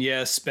 and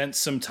spent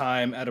some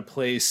time at a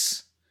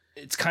place.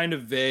 It's kind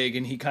of vague,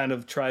 and he kind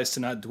of tries to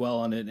not dwell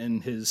on it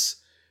in his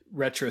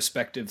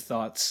retrospective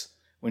thoughts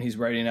when he's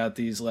writing out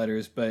these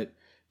letters, but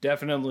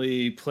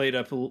definitely played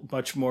up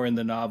much more in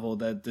the novel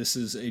that this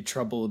is a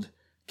troubled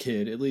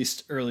kid, at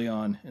least early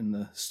on in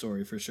the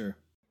story for sure.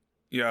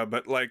 Yeah,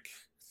 but like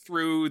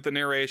through the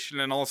narration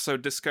and also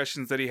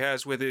discussions that he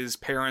has with his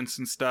parents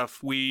and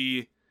stuff,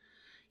 we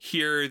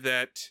hear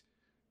that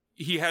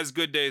he has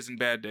good days and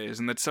bad days,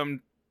 and that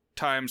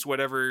sometimes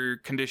whatever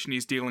condition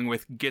he's dealing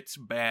with gets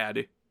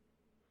bad.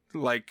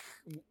 Like,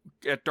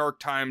 at dark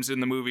times in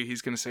the movie,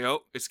 he's going to say, oh,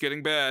 it's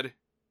getting bad.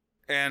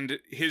 And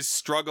his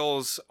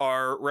struggles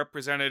are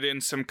represented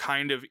in some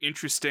kind of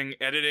interesting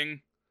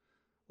editing.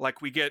 Like,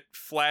 we get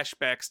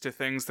flashbacks to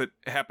things that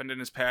happened in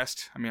his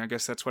past. I mean, I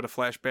guess that's what a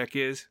flashback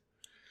is.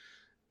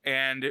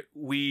 And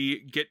we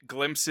get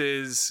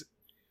glimpses,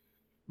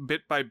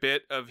 bit by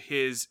bit, of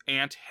his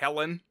Aunt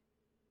Helen.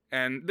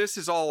 And this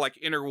is all, like,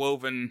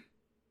 interwoven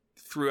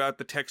throughout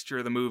the texture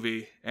of the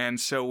movie, and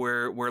so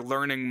we're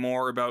learning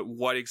more about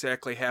what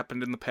exactly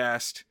happened in the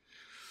past.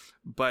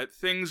 But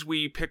things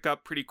we pick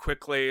up pretty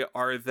quickly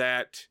are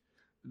that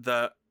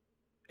the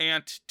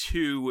Aunt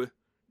 2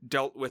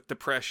 dealt with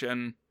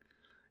depression,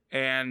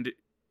 and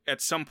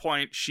at some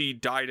point she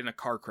died in a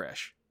car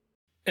crash.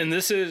 And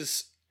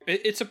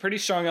it's a pretty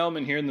strong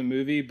element here in the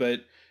movie,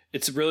 but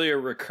it's really a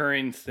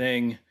recurring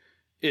thing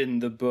in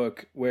the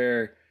book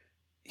where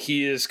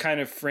he is kind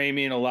of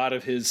framing a lot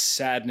of his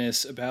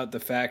sadness about the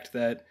fact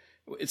that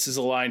this is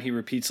a line he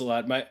repeats a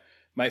lot.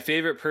 My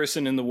favorite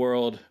person in the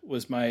world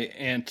was my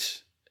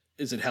aunt.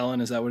 Is it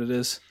Helen? Is that what it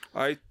is?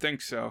 I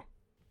think so.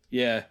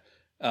 Yeah.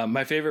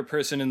 My favorite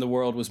person in the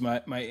world was my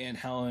Aunt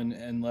Helen,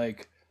 and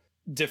like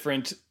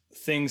different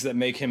things that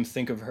make him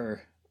think of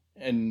her,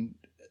 and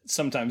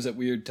sometimes at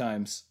weird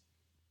times.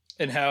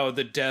 and how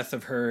the death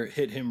of her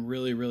hit him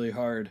really, really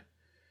hard.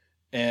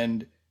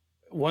 And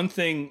one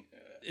thing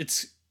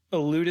it's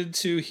alluded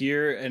to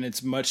here, and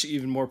it's much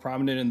even more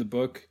prominent in the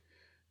book,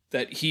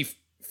 that he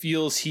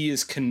feels he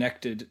is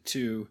connected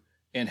to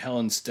Aunt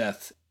Helen's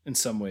death in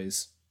some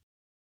ways.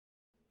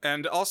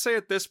 And I'll say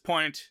at this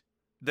point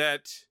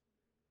that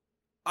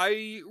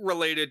I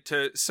related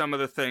to some of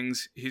the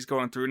things he's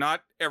going through,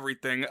 not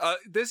everything.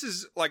 This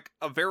is like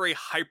a very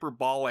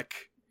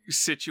hyperbolic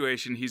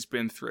situation he's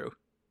been through.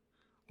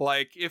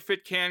 Like, if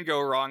it can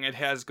go wrong, it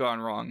has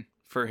gone wrong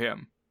for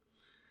him.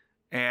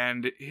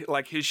 And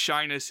like, his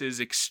shyness is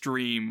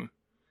extreme.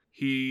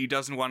 He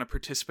doesn't want to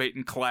participate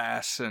in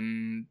class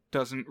and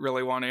doesn't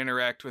really want to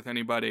interact with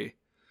anybody,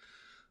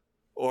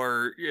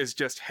 or is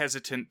just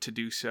hesitant to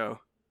do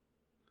so.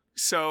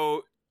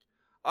 So,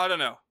 I don't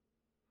know.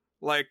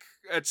 Like,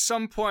 at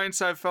some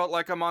points I've felt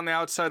like I'm on the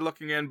outside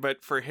looking in,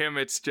 but for him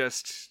it's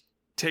just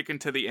taken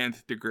to the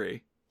nth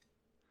degree.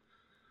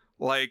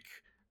 Like,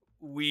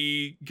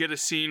 we get a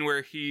scene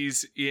where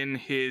he's in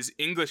his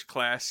English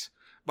class.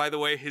 By the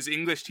way, his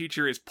English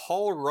teacher is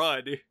Paul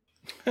Rudd,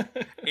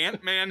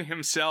 Ant-Man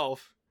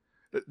himself.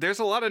 There's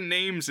a lot of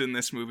names in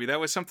this movie.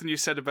 That was something you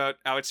said about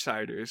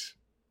Outsiders,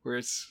 where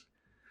it's...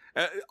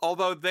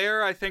 although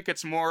there, I think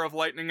it's more of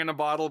lightning in a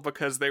bottle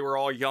because they were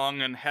all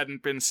young and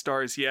hadn't been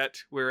stars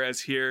yet,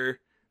 whereas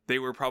here, they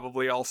were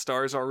probably all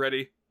stars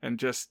already and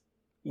just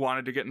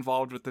wanted to get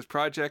involved with this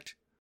project.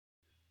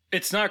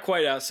 It's not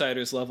quite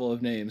Outsiders level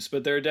of names,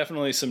 but there are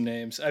definitely some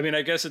names. I mean,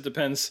 I guess it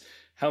depends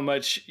how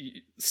much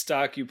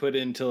stock you put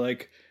into,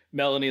 like,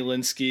 Melanie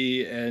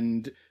Linsky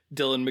and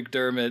Dylan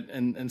McDermott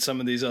and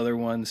some of these other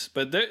ones.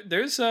 But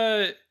there's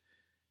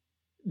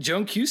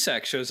Joan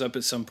Cusack shows up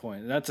at some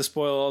point. Not to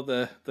spoil all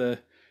the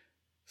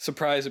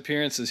surprise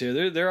appearances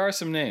here. There are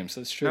some names.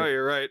 That's true. No,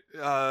 you're right.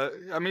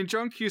 I mean,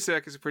 Joan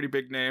Cusack is a pretty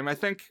big name. I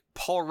think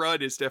Paul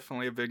Rudd is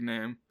definitely a big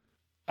name.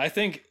 I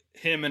think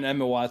him and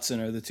Emma Watson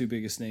are the two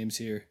biggest names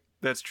here.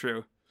 That's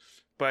true.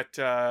 But,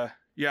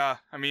 yeah,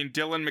 I mean,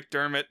 Dylan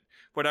McDermott,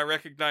 what I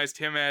recognized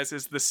him as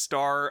is the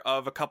star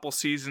of a couple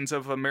seasons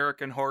of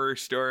American Horror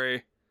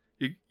Story.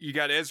 You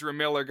got Ezra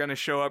Miller going to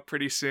show up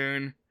pretty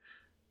soon.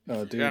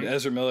 Oh, dude, and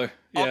Ezra Miller.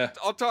 Yeah.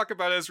 I'll talk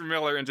about Ezra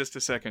Miller in just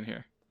a second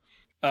here.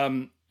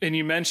 And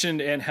you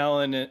mentioned Aunt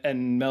Helen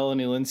and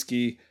Melanie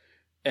Linsky,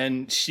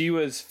 and she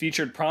was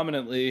featured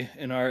prominently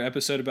in our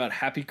episode about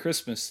Happy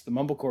Christmas, the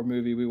Mumblecore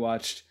movie we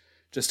watched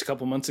just a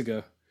couple months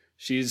ago.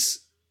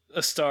 She's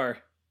a star.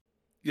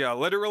 Yeah,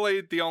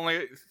 literally the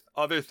only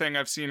other thing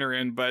I've seen her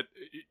in, but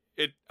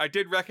I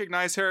did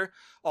recognize her,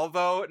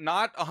 although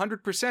not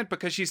 100%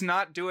 because she's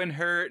not doing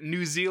her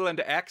New Zealand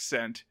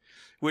accent,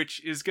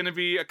 which is going to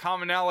be a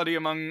commonality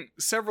among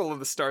several of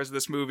the stars of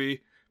this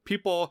movie,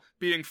 people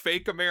being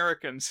fake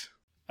Americans.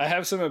 I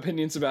have some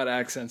opinions about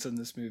accents in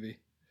this movie,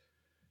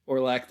 or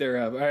lack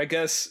thereof. I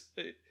guess,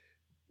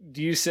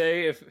 do you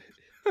say if...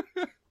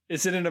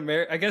 Is it an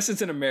I guess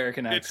it's an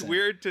American accent. It's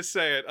weird to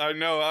say it. I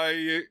know,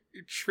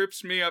 it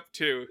trips me up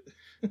too,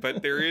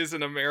 but there is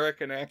an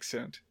American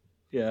accent.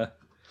 Yeah.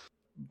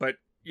 But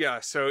yeah,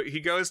 so he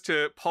goes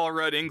to Paul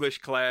Rudd English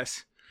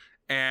class,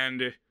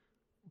 and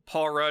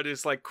Paul Rudd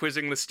is like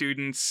quizzing the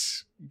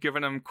students,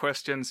 giving them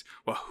questions.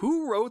 Well,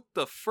 who wrote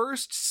the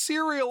first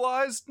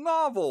serialized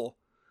novel?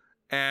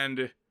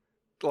 And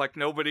like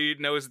nobody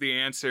knows the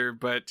answer,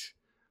 but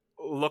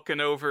looking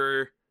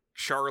over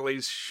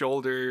Charlie's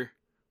shoulder,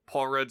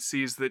 Paul Rudd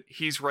sees that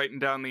he's writing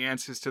down the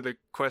answers to the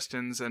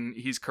questions and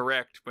he's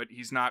correct, but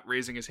he's not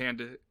raising his hand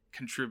to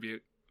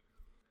contribute.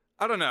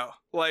 I don't know.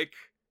 Like,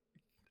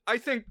 I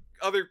think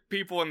other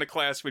people in the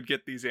class would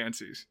get these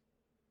answers.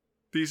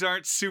 These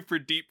aren't super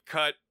deep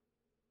cut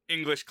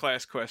English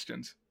class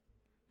questions.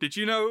 Did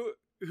you know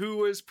who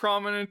was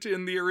prominent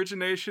in the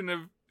origination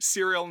of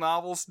serial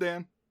novels,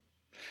 Dan?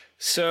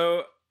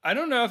 So I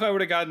don't know if I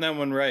would have gotten that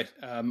one right.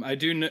 I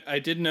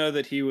did know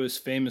that he was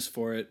famous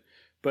for it,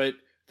 but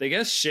they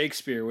guessed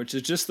Shakespeare, which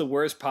is just the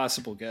worst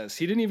possible guess.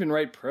 He didn't even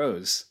write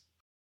prose.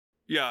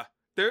 Yeah,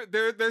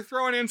 they're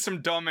throwing in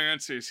some dumb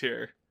answers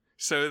here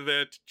so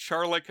that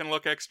Charlie can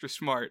look extra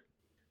smart.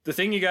 The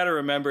thing you got to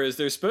remember is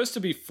they're supposed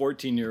to be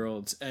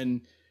 14-year-olds,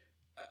 and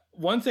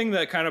one thing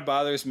that kind of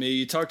bothers me,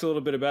 you talked a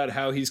little bit about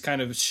how he's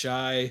kind of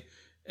shy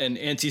and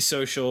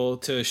antisocial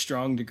to a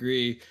strong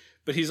degree,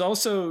 but he's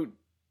also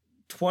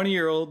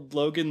 20-year-old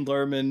Logan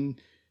Lerman.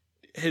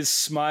 His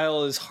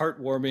smile is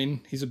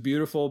heartwarming. He's a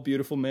beautiful,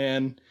 beautiful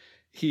man.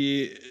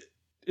 He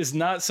is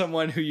not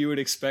someone who you would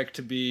expect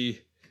to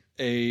be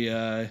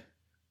a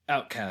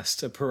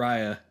outcast, a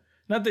pariah.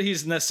 Not that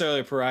he's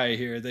necessarily a pariah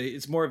here.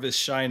 It's more of his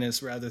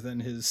shyness rather than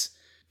his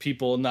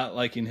people not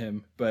liking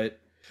him. But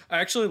I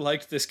actually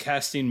liked this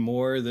casting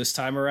more this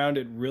time around.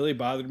 It really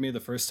bothered me the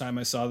first time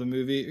I saw the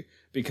movie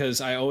because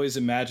I always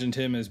imagined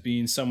him as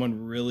being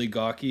someone really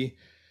gawky.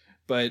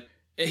 But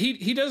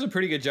he does a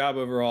pretty good job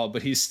overall,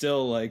 but he's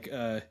still like,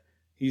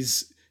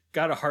 he's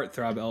got a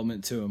heartthrob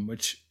element to him,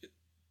 which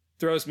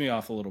throws me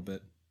off a little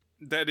bit.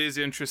 That is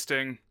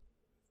interesting.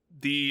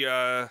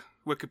 The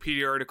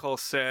Wikipedia article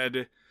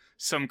said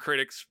some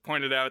critics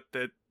pointed out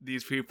that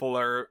these people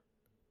are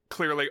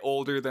clearly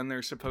older than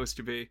they're supposed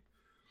to be.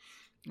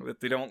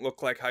 That they don't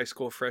look like high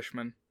school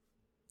freshmen.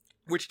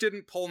 Which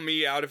didn't pull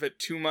me out of it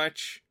too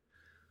much.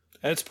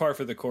 That's par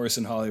for the course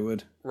in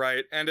Hollywood.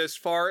 Right, and as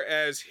far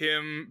as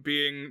him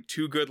being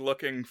too good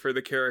looking for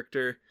the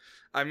character,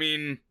 I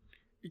mean,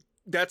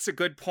 that's a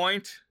good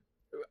point.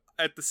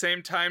 At the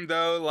same time,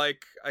 though,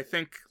 like, I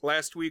think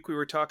last week we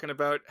were talking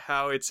about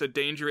how it's a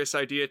dangerous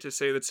idea to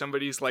say that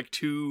somebody's, like,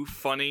 too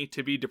funny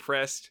to be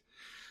depressed.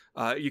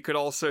 You could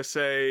also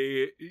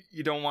say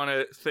you don't want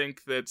to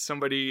think that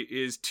somebody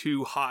is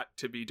too hot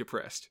to be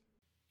depressed.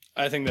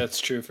 I think that's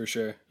true for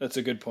sure. That's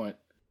a good point.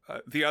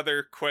 The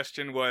other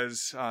question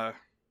was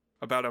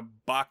about a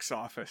box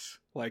office.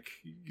 Like,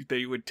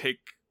 they would take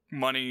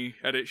money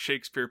at a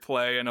Shakespeare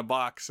play in a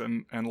box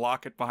and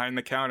lock it behind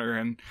the counter,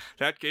 and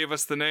that gave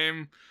us the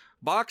name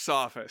Box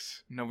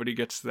Office. Nobody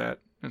gets that.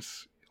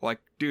 It's like,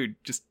 dude,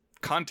 just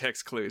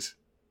context clues.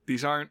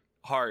 These aren't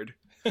hard.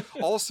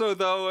 Also,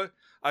 though,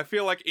 I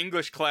feel like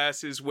English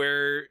class is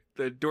where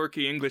the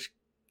dorky English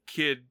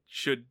kid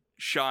should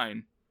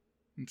shine.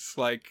 It's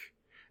like,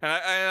 and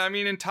I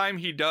mean, in time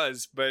he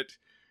does, but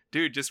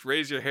dude, just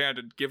raise your hand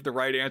and give the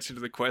right answer to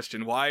the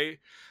question. Why?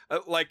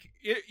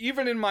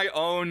 Even in my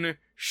own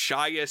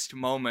shyest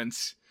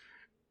moments,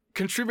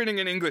 contributing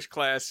in English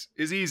class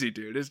is easy,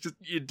 dude. It's just,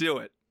 you do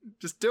it.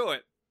 Just do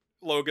it,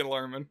 Logan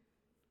Lerman.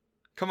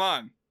 Come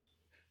on.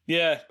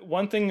 Yeah,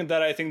 one thing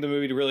that I think the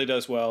movie really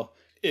does well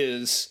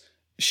is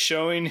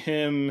showing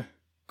him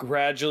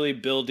gradually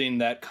building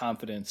that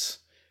confidence.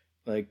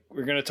 Like,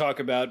 we're going to talk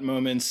about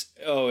moments,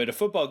 at a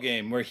football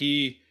game where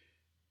he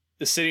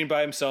is sitting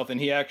by himself and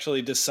he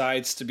actually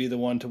decides to be the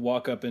one to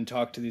walk up and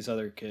talk to these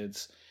other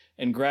kids,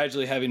 and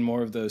gradually having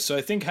more of those. So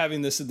I think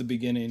having this at the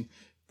beginning,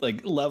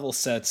 like, level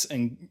sets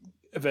and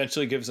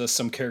eventually gives us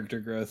some character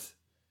growth.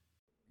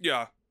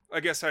 Yeah, I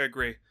guess I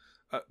agree.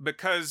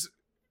 Because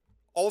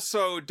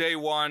also day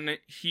one,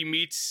 he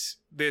meets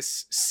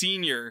this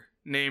senior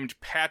named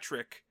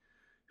Patrick,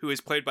 who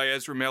is played by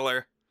Ezra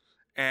Miller,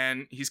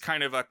 and he's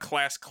kind of a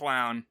class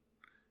clown.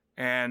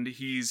 And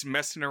he's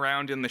messing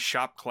around in the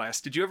shop class.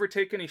 Did you ever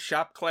take any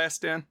shop class,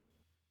 Dan?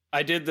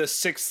 I did the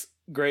 6th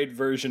grade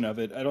version of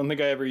it. I don't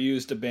think I ever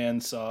used a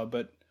bandsaw,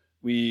 but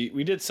we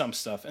did some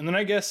stuff. And then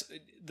I guess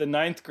the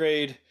 9th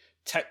grade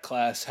tech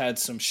class had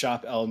some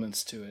shop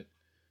elements to it.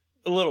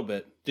 A little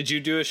bit. Did you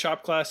do a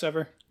shop class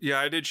ever? Yeah,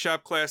 I did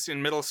shop class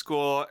in middle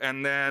school,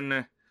 and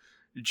then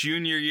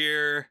junior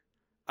year,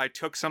 I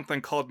took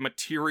something called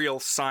material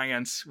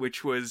science,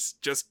 which was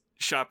just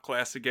shop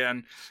class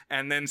again.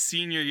 And then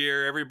senior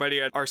year,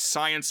 everybody at our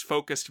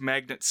science-focused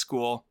magnet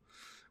school,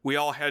 we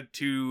all had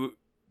to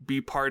be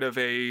part of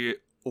a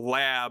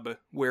lab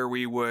where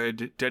we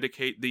would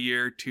dedicate the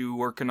year to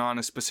working on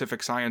a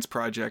specific science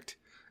project.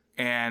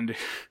 And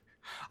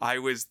I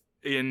was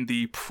in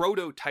the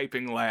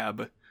prototyping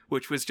lab,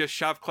 which was just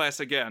shop class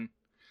again.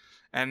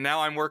 And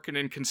now I'm working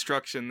in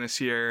construction this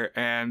year,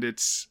 and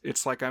it's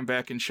like I'm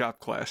back in shop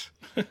class.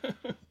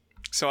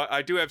 So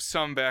I do have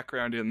some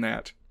background in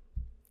that.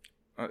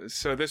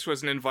 So this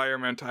was an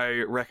environment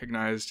I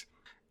recognized.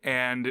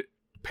 And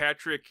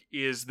Patrick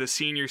is the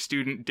senior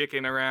student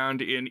dicking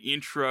around in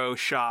intro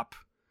shop.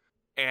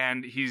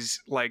 And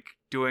he's like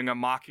doing a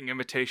mocking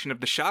imitation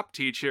of the shop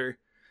teacher.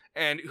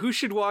 And who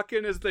should walk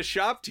in as the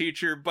shop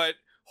teacher but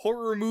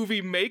horror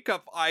movie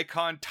makeup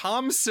icon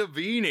Tom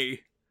Savini?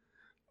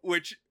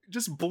 Which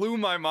just blew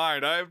my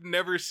mind. I've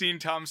never seen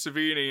Tom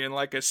Savini in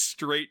like a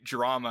straight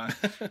drama.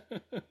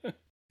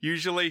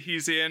 Usually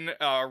he's in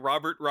a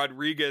Robert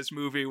Rodriguez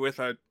movie with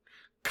a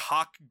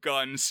cock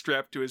gun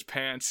strapped to his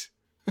pants.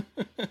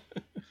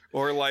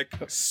 Or like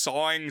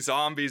sawing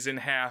zombies in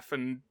half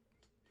and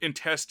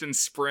intestines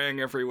spraying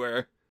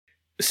everywhere.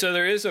 So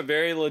there is a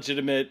very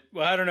legitimate,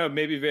 well, I don't know,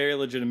 maybe very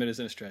legitimate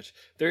isn't a stretch.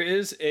 There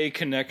is a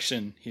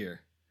connection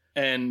here.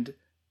 And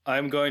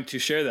I'm going to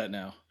share that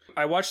now.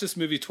 I watched this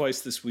movie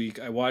twice this week.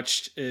 I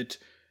watched it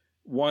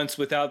once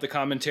without the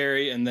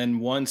commentary and then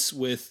once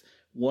with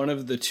one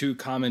of the 2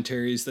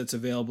 commentaries that's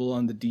available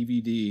on the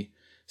DVD.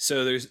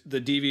 So there's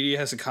the DVD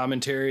has a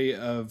commentary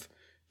of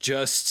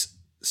just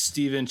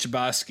Steven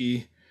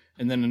Chbosky,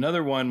 and then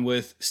another one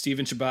with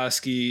Steven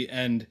Chbosky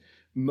and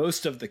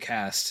most of the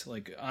cast.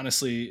 Like,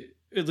 honestly,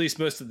 at least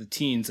most of the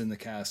teens in the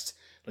cast,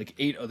 like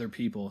 8 other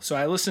people. So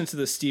I listened to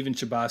the Steven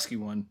Chbosky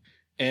one,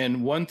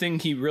 and one thing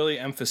he really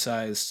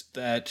emphasized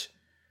that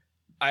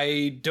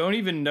I don't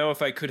even know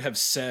if I could have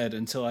said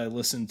until I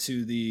listened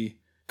to the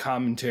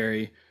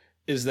commentary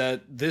is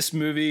that this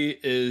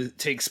movie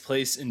takes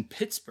place in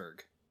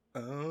Pittsburgh.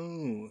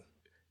 Oh.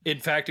 In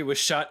fact, it was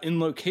shot in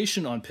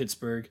location on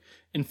Pittsburgh.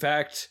 In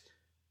fact,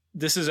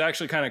 this is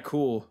actually kind of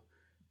cool.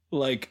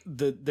 Like,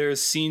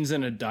 there's scenes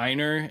in a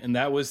diner, and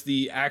that was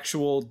the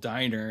actual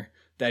diner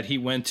that he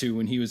went to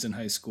when he was in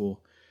high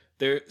school.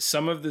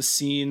 Some of the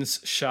scenes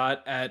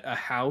shot at a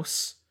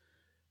house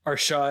are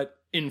shot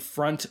in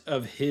front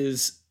of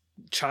his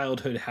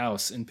childhood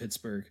house in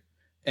Pittsburgh.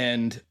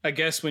 And I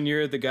guess when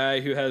you're the guy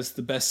who has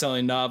the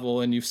best-selling novel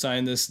and you've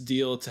signed this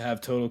deal to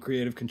have total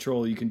creative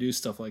control, you can do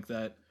stuff like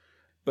that.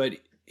 But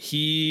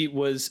he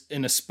was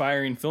an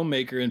aspiring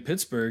filmmaker in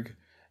Pittsburgh.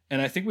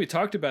 And I think we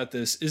talked about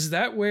this. Is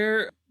that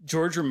where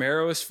George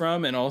Romero is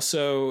from, and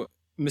also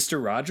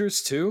Mr.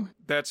 Rogers too?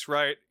 That's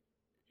right.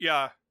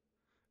 Yeah.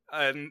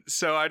 And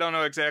so I don't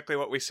know exactly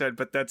what we said,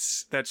 but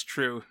that's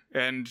true.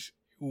 And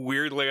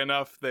weirdly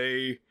enough,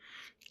 they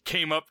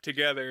came up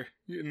together.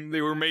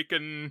 They were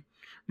making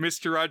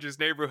Mr. Rogers'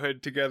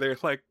 Neighborhood together.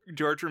 Like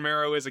George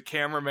Romero is a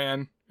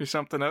cameraman or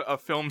something, a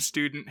film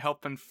student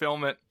helping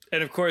film it.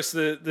 And of course,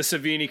 the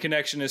Savini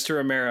connection is to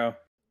Romero.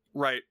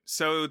 Right.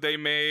 So they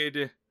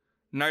made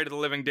Night of the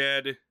Living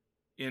Dead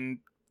in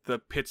the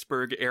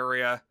Pittsburgh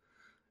area.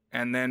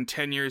 And then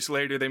 10 years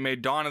later, they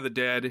made Dawn of the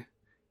Dead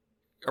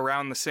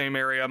around the same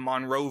area,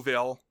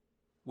 Monroeville,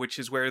 which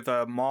is where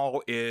the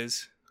mall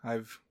is.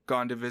 I've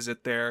gone to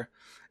visit there.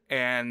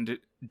 And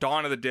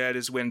Dawn of the Dead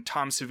is when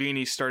Tom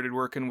Savini started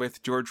working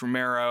with George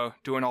Romero,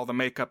 doing all the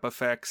makeup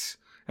effects.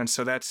 And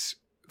so that's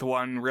the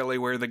one really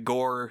where the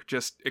gore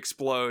just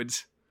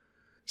explodes.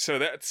 So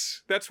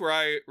that's where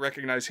I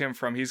recognize him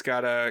from. He's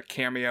got a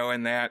cameo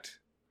in that.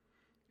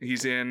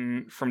 He's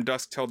in From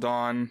Dusk Till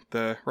Dawn,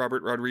 the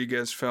Robert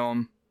Rodriguez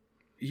film.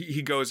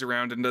 He goes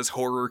around and does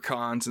horror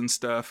cons and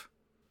stuff.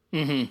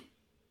 Mm-hmm.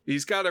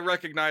 He's got a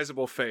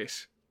recognizable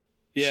face.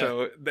 Yeah.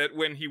 So that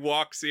when he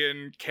walks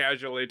in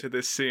casually to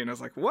this scene, I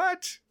was like,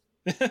 what?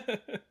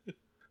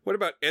 What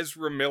about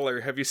Ezra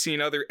Miller? Have you seen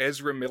other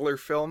Ezra Miller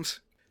films?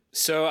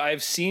 So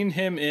I've seen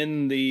him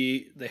in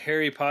the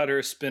Harry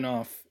Potter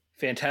spin-off,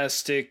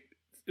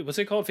 what's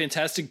it called?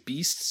 Fantastic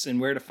Beasts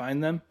and Where to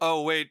Find Them?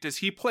 Oh, wait, does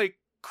he play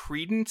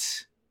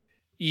Credence?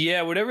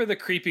 Yeah, whatever the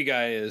creepy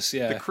guy is,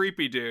 yeah. The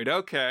creepy dude,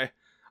 okay.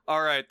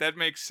 All right, that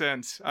makes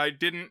sense. I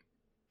didn't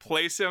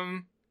place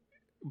him,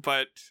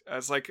 but I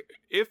was like,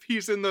 if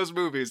he's in those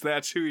movies,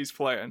 that's who he's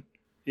playing.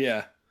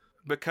 Yeah.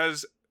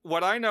 Because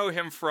what I know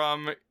him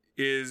from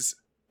is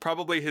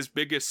probably his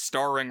biggest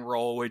starring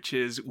role, which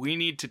is We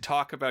Need to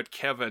Talk About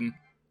Kevin,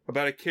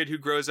 about a kid who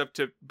grows up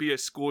to be a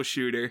school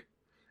shooter.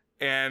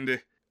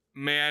 And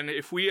man,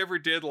 if we ever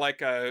did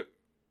like a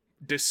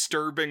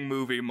disturbing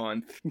movie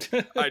month,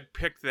 I'd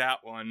pick that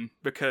one,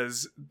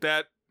 because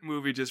that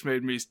movie just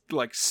made me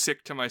like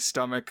sick to my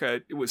stomach.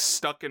 It was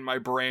stuck in my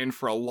brain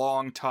for a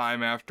long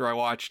time after I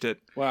watched it.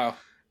 Wow.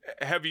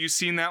 Have you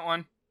seen that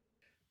one?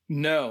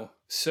 No.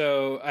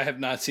 So I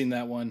have not seen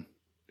that one.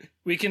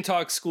 We can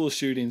talk school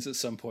shootings at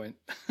some point.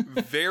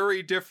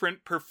 Very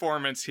different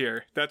performance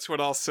here. That's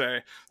what I'll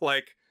say.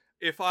 Like,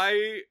 if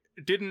I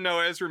didn't know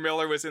Ezra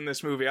Miller was in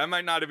this movie, I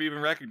might not have even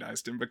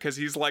recognized him, because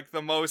he's like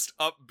the most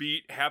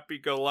upbeat,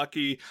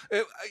 happy-go-lucky.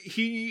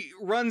 He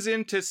runs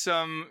into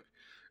some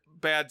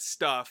bad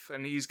stuff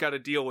and he's got to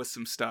deal with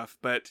some stuff,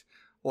 but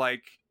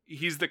like,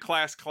 he's the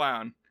class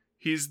clown.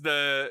 He's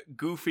the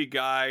goofy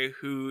guy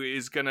who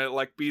is gonna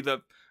like be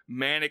the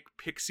manic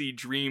pixie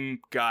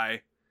dream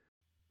guy.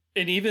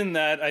 And even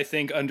that, I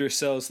think,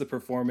 undersells the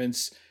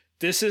performance.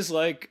 This is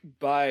like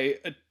by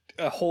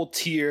a whole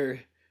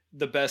tier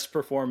the best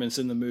performance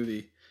in the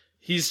movie.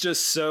 He's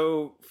just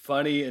so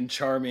funny and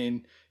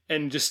charming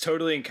and just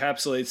totally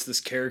encapsulates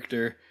this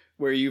character,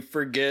 where you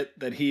forget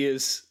that he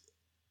is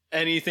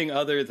anything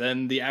other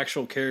than the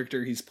actual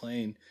character he's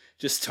playing.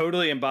 Just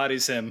totally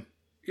embodies him.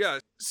 Yeah,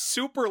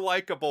 super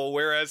likable,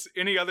 whereas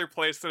any other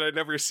place that I'd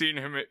ever seen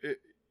him,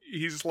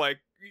 he's like,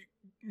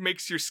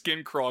 makes your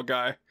skin crawl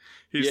guy.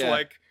 He's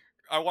like,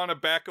 I want to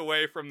back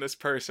away from this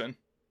person.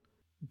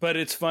 But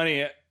it's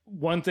funny,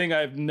 one thing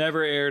I've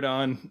never aired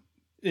on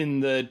in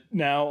the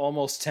now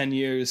almost 10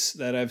 years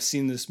that I've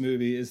seen this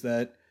movie is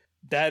that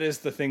is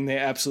the thing they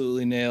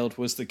absolutely nailed,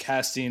 was the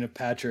casting of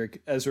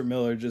Patrick, Ezra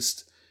Miller,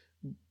 just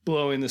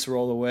blowing this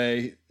role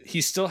away. He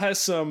still has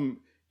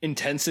some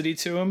intensity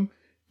to him,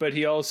 but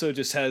he also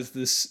just has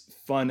this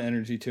fun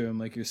energy to him,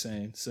 like you're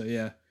saying. So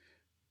yeah,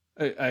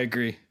 I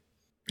agree.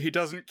 He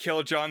doesn't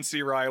kill John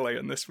C. Reilly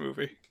in this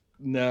movie.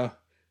 No,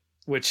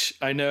 which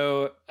I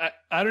know,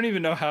 I don't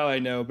even know how I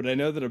know, but I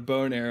know that a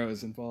bow and arrow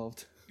is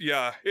involved.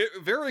 Yeah,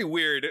 very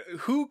weird.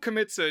 Who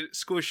commits a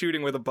school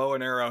shooting with a bow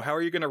and arrow? How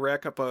are you going to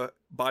rack up a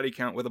body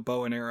count with a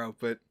bow and arrow?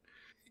 But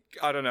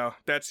I don't know.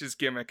 That's his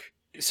gimmick.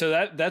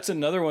 So that's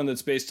another one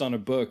that's based on a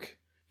book.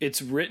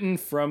 It's written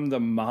from the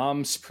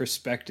mom's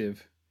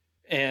perspective.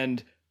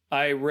 And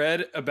I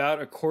read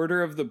about a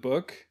quarter of the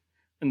book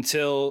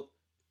until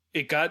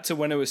it got to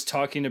when it was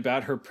talking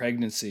about her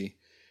pregnancy.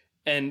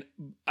 And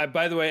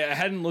by the way, I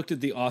hadn't looked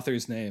at the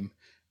author's name,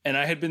 and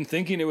I had been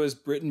thinking it was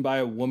written by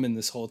a woman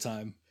this whole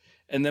time.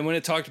 And then when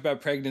it talked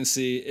about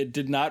pregnancy, it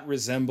did not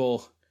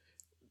resemble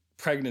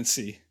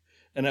pregnancy.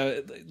 And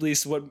at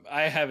least what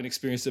I haven't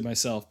experienced it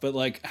myself, but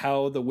like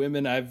how the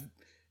women I've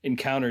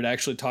encountered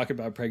actually talk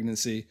about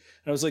pregnancy.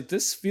 And I was like,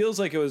 this feels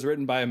like it was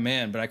written by a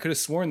man, but I could have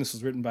sworn this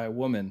was written by a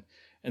woman.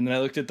 And then I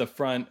looked at the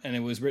front and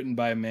it was written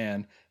by a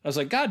man. I was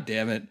like, God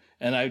damn it.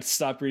 And I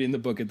stopped reading the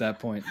book at that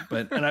point.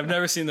 And I've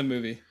never seen the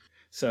movie.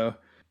 So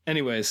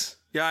anyways.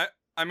 Yeah,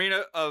 I mean,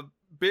 a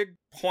big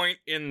point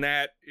in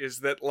that is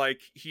that,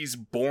 like, he's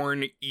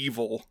born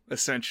evil,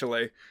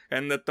 essentially,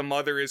 and that the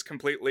mother is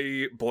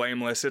completely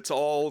blameless. It's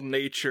all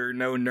nature,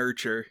 no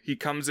nurture. He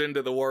comes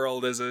into the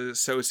world as a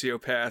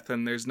sociopath,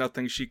 and there's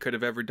nothing she could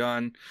have ever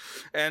done.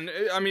 And,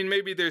 I mean,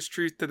 maybe there's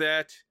truth to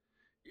that.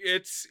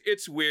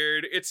 It's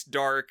weird. It's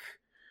dark.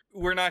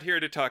 We're not here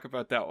to talk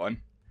about that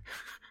one.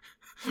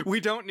 We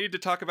don't need to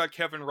talk about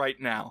Kevin right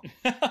now.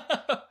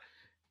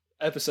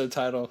 Episode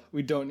title,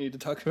 we don't need to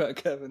talk about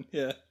Kevin.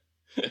 Yeah.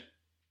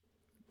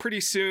 Pretty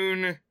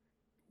soon,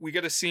 we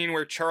get a scene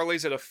where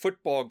Charlie's at a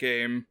football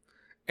game,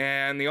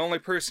 and the only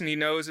person he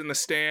knows in the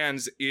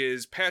stands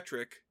is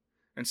Patrick,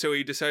 and so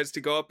he decides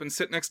to go up and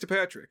sit next to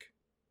Patrick.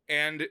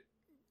 And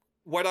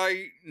what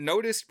I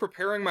noticed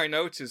preparing my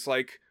notes is,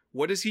 like,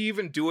 what is he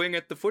even doing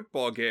at the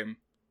football game?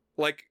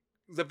 Like,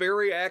 the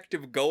very act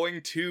of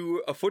going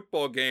to a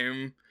football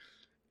game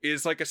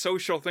is, like, a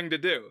social thing to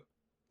do.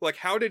 Like,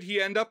 how did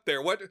he end up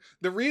there?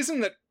 The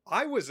reason that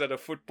I was at a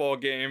football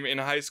game in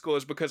high school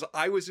is because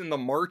I was in the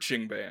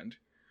marching band,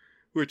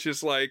 which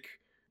is, like,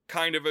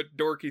 kind of a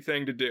dorky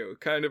thing to do.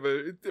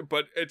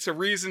 But it's a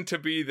reason to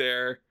be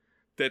there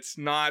that's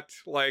not,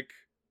 like,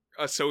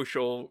 a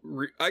social...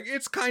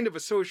 it's kind of a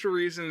social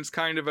reason. It's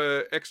kind of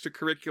a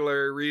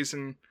extracurricular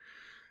reason.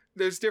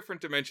 There's different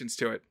dimensions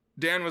to it.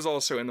 Dan was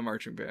also in the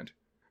marching band.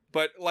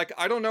 But, like,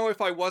 I don't know if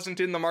I wasn't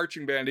in the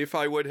marching band if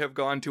I would have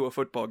gone to a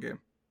football game.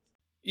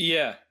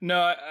 Yeah,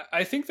 no,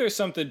 I think there's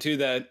something to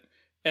that.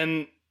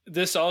 And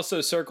this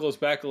also circles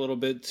back a little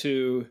bit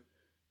to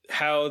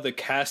how the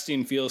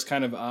casting feels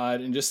kind of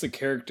odd and just the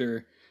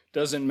character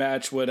doesn't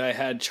match what I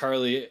had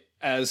Charlie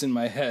as in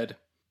my head.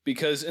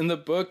 Because in the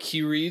book,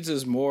 he reads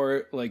as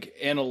more like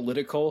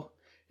analytical.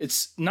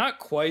 It's not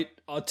quite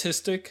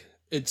autistic.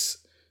 It's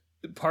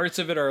parts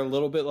of it are a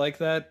little bit like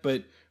that,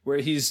 but where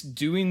he's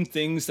doing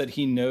things that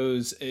he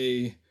knows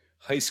a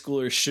high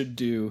schooler should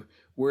do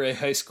were a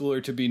high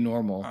schooler to be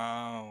normal.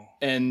 Oh.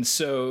 And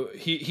so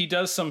he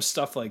does some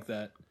stuff like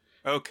that.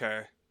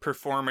 Okay.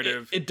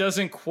 Performative. It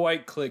doesn't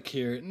quite click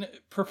here.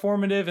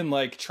 Performative and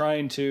like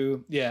trying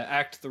to,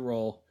 act the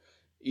role,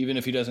 even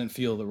if he doesn't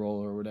feel the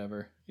role or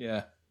whatever.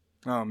 Yeah.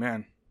 Oh,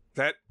 man.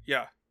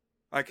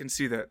 I can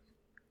see that.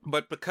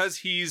 But because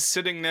he's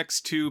sitting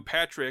next to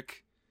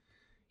Patrick,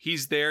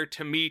 he's there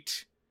to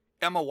meet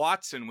Emma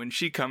Watson when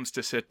she comes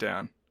to sit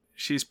down.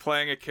 She's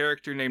playing a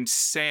character named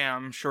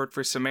Sam, short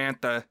for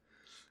Samantha,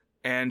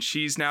 and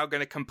she's now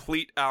going to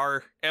complete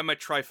our Emma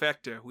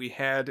trifecta. We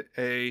had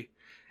a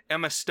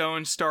Emma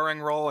Stone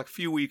starring role a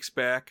few weeks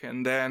back,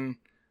 and then,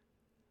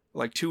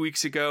 like 2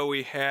 weeks ago,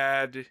 we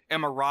had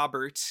Emma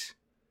Roberts.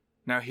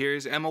 Now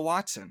here's Emma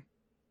Watson.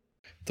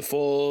 The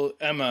full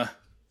Emma.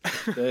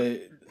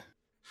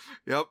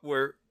 Yep,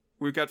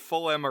 we've got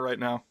full Emma right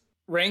now.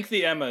 Rank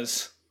the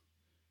Emmas.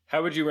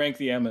 How would you rank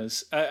the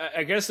Emmas?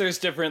 I guess there's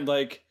different,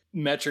 like,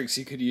 metrics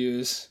you could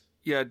use.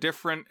 Yeah,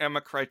 different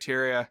Emma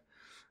criteria.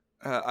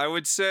 I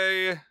would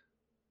say...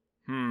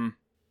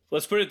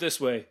 Let's put it this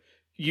way.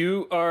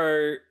 You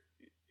are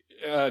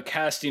a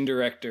casting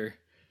director,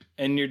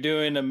 and you're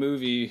doing a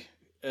movie,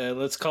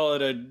 let's call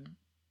it a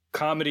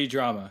comedy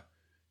drama,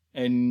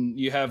 and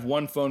you have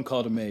one phone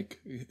call to make.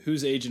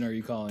 Whose agent are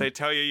you calling? They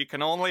tell you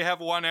can only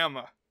have one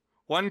Emma.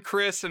 One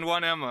Chris and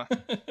one Emma.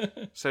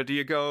 So do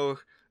you go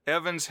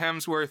Evans,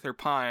 Hemsworth, or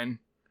Pine?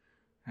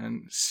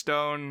 And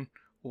Stone,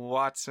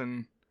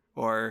 Watson,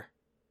 or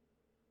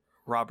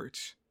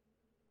Roberts?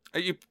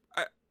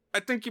 I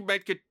think you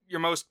might get your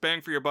most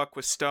bang for your buck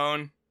with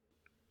Stone.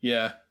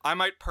 Yeah. I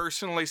might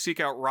personally seek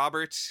out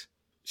Roberts.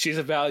 She's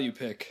a value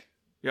pick.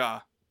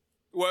 Yeah.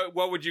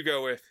 What would you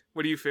go with?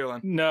 What are you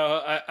feeling?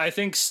 No, I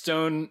think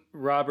Stone,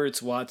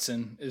 Roberts,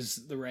 Watson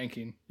is the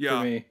ranking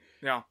for me.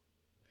 Yeah.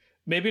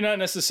 Maybe not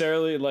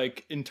necessarily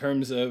like in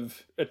terms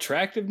of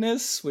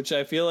attractiveness, which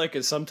I feel like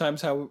is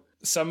sometimes how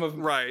some of...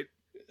 Right.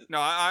 No,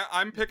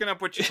 I'm picking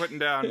up what you're putting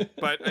down,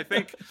 but I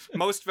think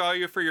most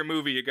value for your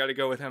movie, you got to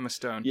go with Emma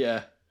Stone.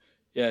 Yeah.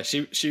 Yeah,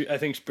 she I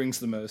think she brings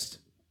the most.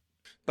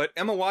 But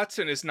Emma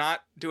Watson is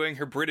not doing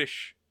her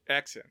British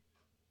accent.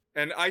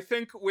 And I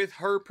think with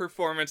her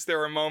performance,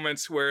 there are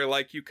moments where,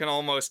 like, you can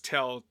almost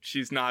tell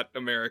she's not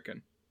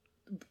American.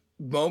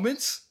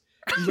 Moments?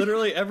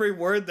 Literally every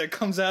word that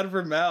comes out of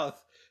her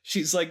mouth,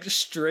 she's, like,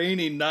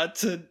 straining not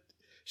to...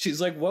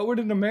 She's like, what would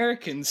an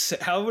American say?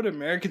 How would an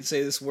American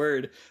say this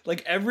word?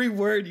 Like, every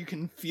word you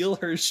can feel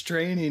her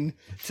straining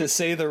to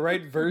say the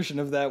right version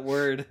of that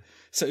word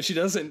so she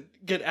doesn't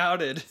get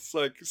outed. It's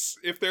like,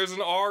 if there's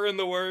an R in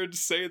the word,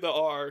 say the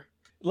R.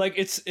 Like,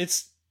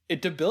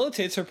 it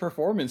debilitates her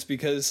performance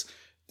because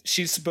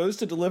she's supposed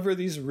to deliver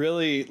these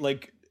really,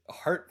 like,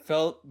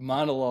 heartfelt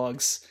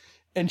monologues,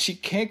 and she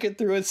can't get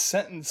through a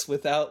sentence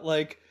without,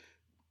 like,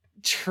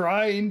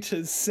 trying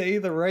to say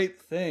the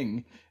right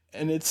thing.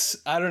 And it's,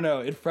 I don't know,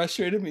 it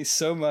frustrated me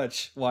so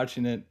much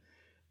watching it.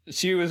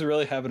 She was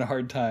really having a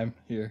hard time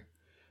here.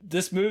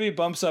 This movie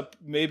bumps up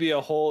maybe a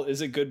whole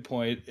is a good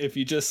point if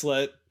you just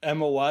let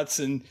Emma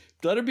Watson,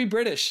 let her be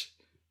British.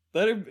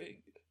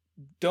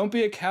 Don't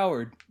be a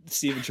coward,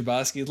 Stephen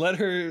Chbosky. Let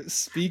her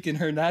speak in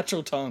her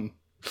natural tongue.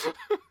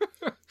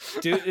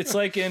 Dude, it's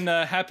like in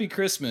Happy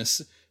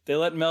Christmas. They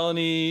let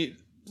Melanie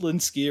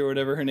Linsky, or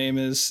whatever her name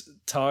is,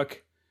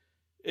 talk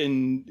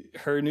in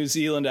her New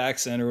Zealand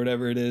accent or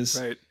whatever it is.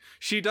 Right.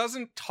 She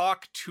doesn't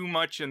talk too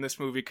much in this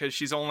movie because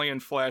she's only in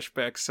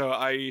flashbacks, so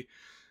I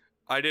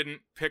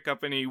didn't pick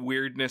up any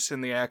weirdness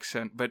in the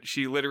accent, but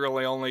she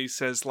literally only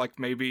says like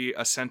maybe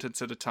a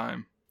sentence at a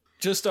time.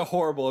 Just a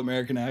horrible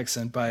American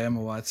accent by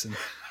Emma Watson.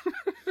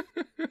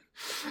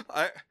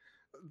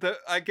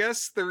 I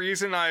guess the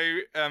reason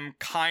I am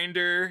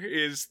kinder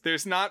is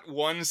there's not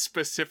one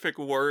specific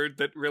word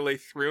that really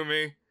threw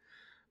me.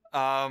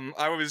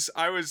 I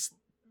was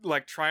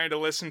like trying to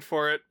listen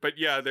for it, but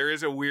yeah, there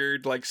is a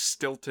weird like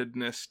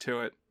stiltedness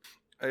to it.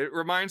 It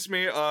reminds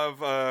me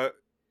of a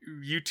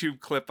YouTube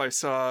clip I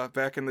saw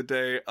back in the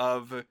day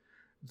of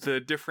the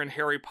different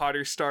Harry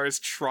Potter stars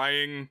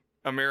trying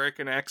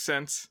American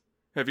accents.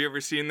 Have you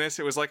ever seen this?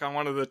 It was like on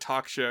one of the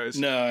talk shows.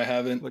 No, I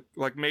haven't.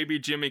 Like maybe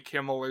Jimmy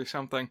Kimmel or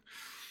something.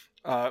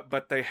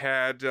 But they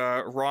had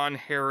Ron,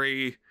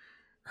 Harry,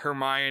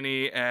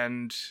 Hermione,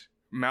 and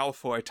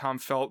Malfoy, Tom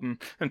Felton.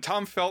 And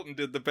Tom Felton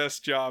did the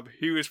best job.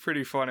 He was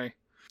pretty funny.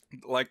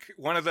 Like,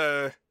 one of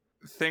the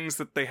things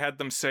that they had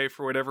them say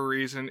for whatever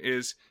reason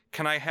is,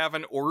 "Can I have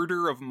an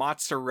order of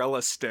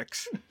mozzarella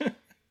sticks?"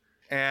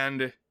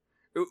 And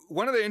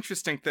one of the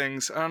interesting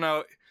things, I don't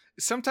know,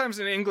 sometimes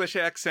in English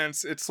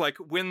accents, it's like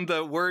when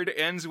the word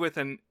ends with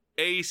an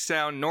A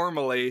sound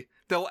normally,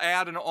 they'll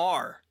add an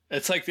R.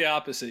 It's like the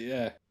opposite,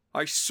 yeah.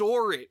 I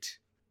saw it.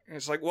 And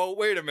it's like, well,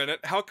 wait a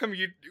minute. How come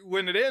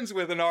when it ends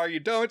with an R, you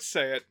don't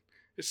say it?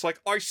 It's like,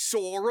 I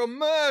saw a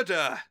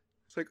murder.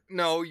 It's like,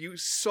 no, you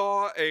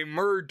saw a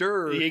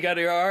murder. You got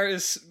your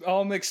R's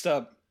all mixed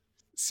up.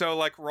 So,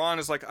 like, Ron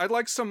is like, I'd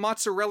like some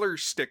mozzarella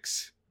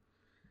sticks.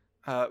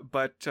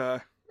 But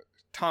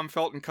Tom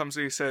Felton comes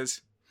and he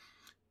says,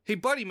 "Hey,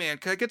 buddy, man,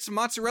 can I get some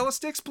mozzarella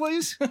sticks,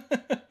 please?"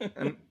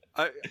 And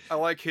I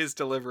like his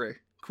delivery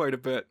quite a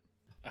bit.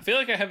 I feel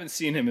like I haven't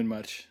seen him in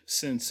much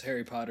since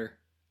Harry Potter.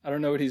 I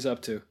don't know what he's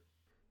up to.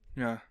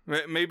 Yeah,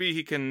 maybe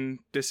he can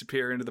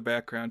disappear into the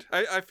background.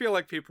 I feel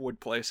like people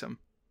would place him.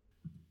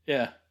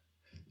 Yeah.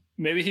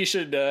 Maybe he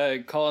should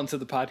call into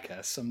the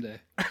podcast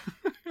someday.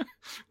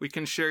 We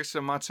can share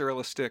some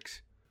mozzarella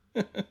sticks.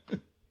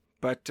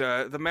 But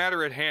the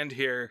matter at hand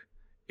here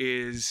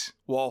is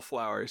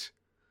Wallflowers.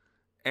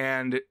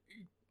 And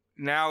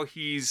now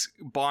he's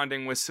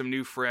bonding with some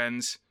new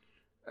friends,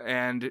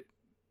 and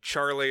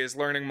Charlie is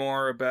learning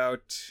more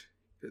about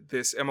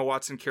this Emma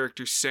Watson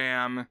character,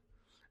 Sam,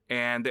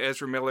 and the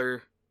Ezra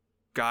Miller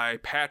guy,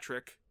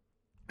 Patrick.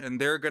 And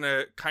they're going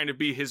to kind of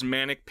be his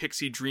manic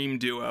pixie dream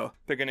duo.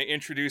 They're going to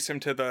introduce him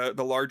to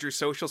the larger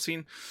social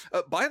scene.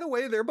 By the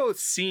way, they're both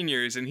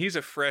seniors, and he's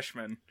a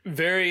freshman.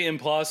 Very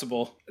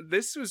implausible.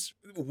 This was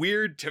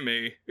weird to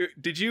me.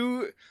 Did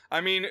you... I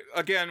mean,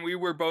 again, we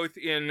were both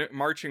in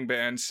marching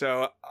band,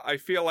 so I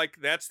feel like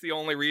that's the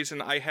only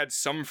reason I had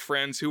some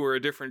friends who were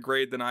a different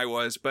grade than I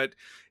was. But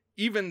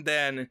even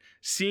then,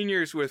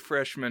 seniors with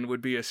freshmen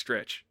would be a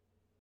stretch.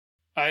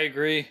 I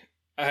agree.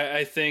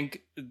 I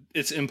think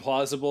it's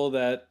implausible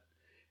that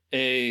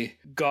a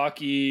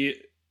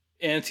gawky,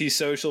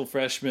 antisocial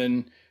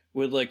freshman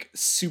would like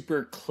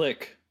super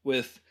click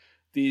with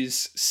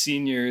these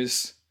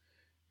seniors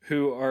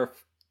who are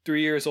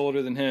 3 years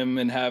older than him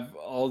and have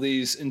all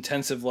these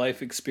intensive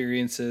life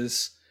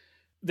experiences.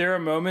 There are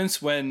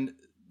moments when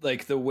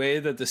like the way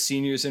that the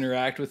seniors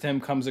interact with him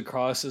comes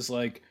across as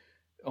like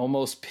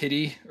almost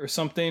pity or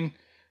something.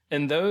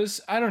 And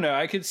those, I don't know,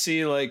 I could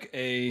see like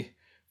a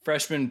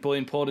freshman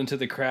being pulled into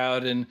the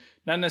crowd and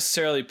not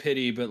necessarily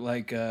pity, but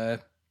like,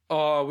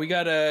 oh, we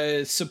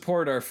gotta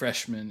support our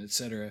freshmen,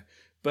 etc.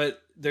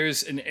 But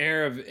there's an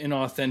air of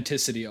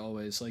inauthenticity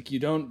always. Like, you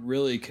don't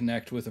really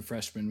connect with a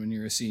freshman when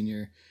you're a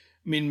senior.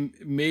 I mean,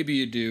 maybe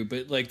you do,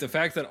 but like the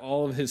fact that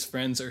all of his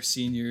friends are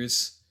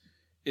seniors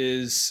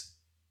is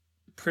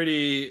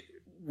pretty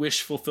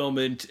wish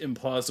fulfillment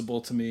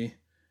implausible to me.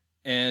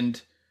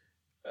 And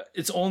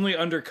it's only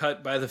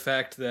undercut by the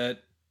fact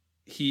that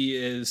he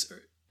is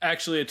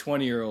actually a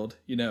 20-year-old,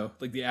 you know,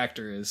 like the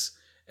actor is.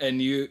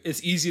 And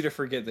it's easy to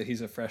forget that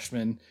he's a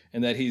freshman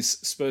and that he's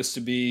supposed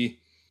to be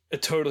a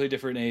totally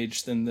different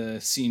age than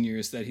the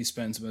seniors that he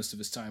spends most of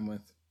his time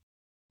with.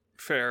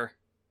 Fair.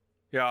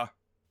 Yeah.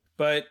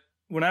 But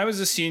when I was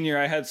a senior,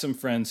 I had some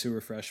friends who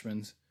were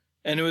freshmen,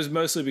 and it was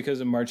mostly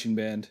because of marching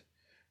band.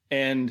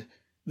 And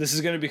this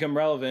is going to become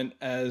relevant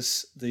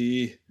as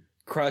the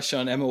crush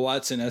on Emma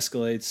Watson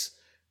escalates.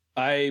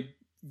 I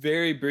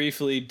very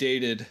briefly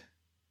dated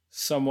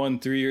someone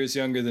 3 years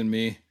younger than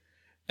me,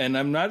 and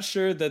I'm not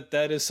sure that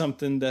that is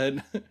something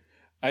that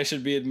I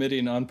should be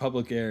admitting on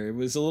public air. It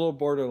was a little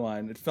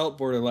borderline. It felt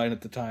borderline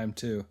at the time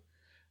too.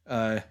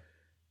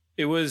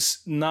 It was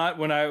not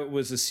when I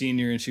was a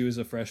senior and she was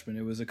a freshman.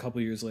 It was a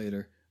couple years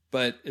later,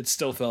 but it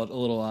still felt a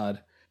little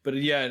odd. But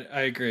yeah,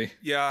 I agree.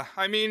 Yeah,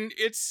 I mean,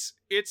 it's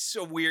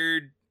a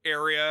weird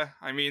area.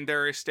 I mean,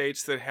 there are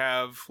states that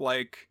have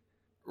like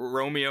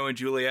Romeo and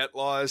Juliet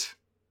laws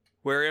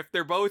where if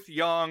they're both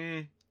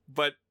young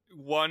but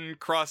one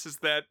crosses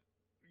that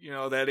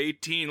that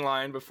 18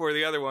 line before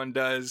the other one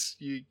does,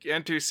 you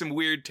enter some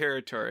weird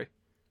territory.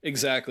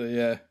 Exactly,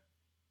 yeah.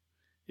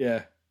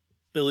 Yeah.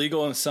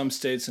 Illegal in some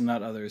states and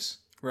not others.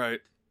 Right.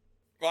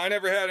 Well, I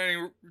never had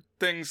any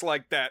things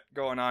like that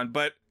going on,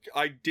 but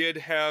I did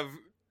have,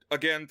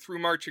 again, through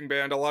marching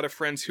band, a lot of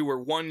friends who were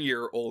 1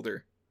 year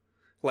older.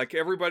 Like,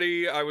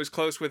 everybody I was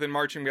close with in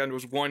marching band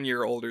was 1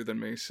 year older than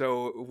me.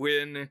 So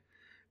when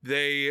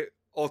they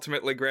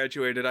ultimately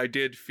graduated, I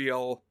did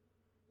feel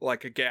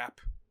like a gap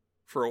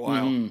for a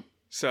while. Mm-hmm.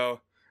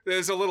 So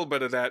there's a little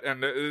bit of that,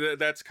 and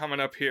that's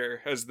coming up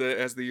here as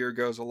the year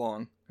goes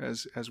along,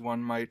 as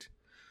one might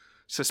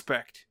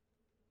suspect.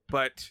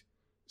 But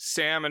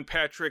Sam and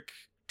Patrick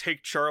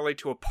take Charlie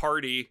to a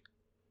party.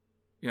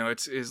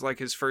 It's like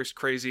his first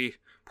crazy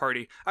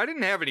party. I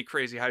didn't have any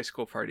crazy high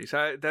school parties.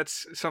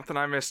 That's something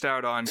I missed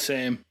out on.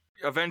 Same.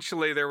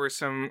 Eventually there were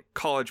some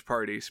college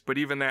parties, but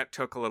even that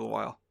took a little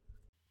while.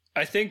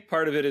 I think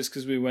part of it is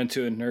because we went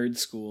to a nerd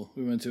school.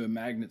 We went to a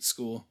magnet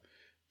school.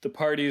 The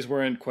parties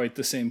weren't quite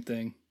the same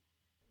thing.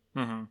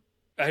 Mm-hmm.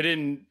 I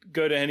didn't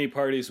go to any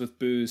parties with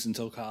booze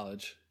until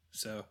college,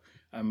 so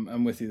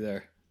I'm with you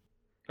there.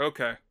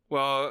 Okay.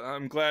 Well,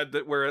 I'm glad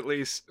that we're at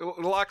least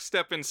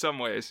lockstep in some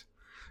ways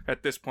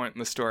at this point in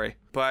the story.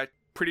 But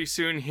pretty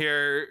soon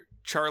here,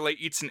 Charlie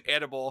eats an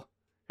edible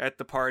at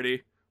the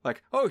party.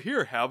 Like, oh,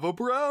 here, have a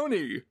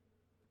brownie.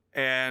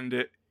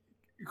 And,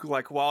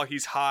 like, while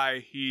he's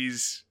high,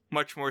 he's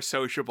much more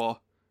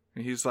sociable.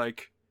 And he's,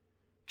 like,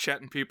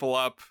 chatting people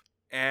up.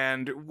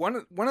 And one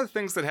of the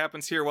things that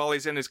happens here while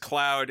he's in his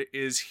cloud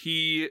is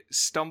he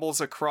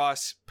stumbles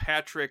across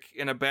Patrick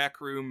in a back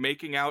room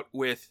making out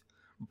with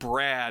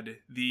Brad,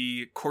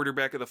 the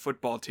quarterback of the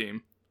football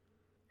team,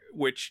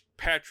 which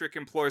Patrick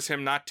implores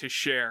him not to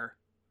share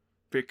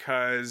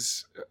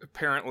because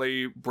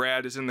apparently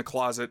Brad is in the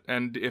closet,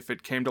 and if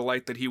it came to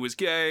light that he was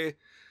gay,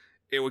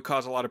 it would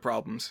cause a lot of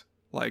problems.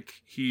 Like,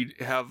 he'd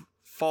have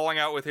falling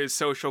out with his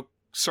social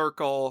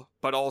circle,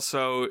 but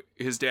also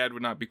his dad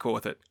would not be cool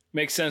with it.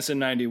 Makes sense in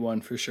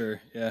 91 for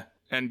sure, yeah.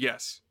 And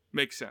yes,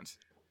 makes sense.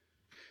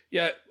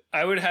 Yeah,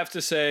 I would have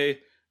to say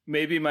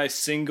maybe my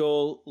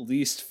single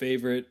least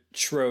favorite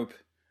trope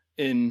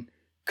in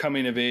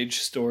coming-of-age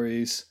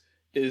stories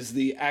is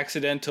the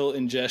accidental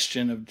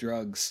ingestion of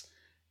drugs.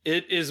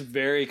 It is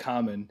very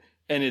common,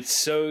 and it's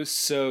so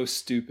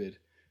stupid.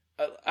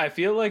 I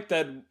feel like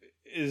that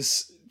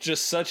is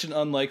just such an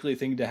unlikely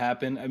thing to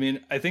happen. I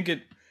mean, I think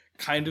it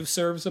kind of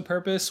serves a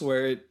purpose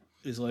where it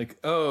is like,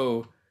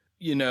 oh,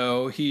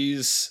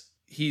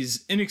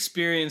 he's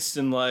inexperienced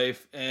in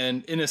life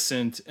and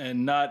innocent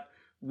and not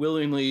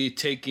willingly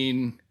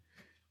taking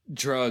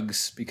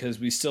drugs because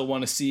we still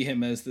want to see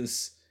him as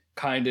this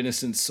kind,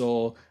 innocent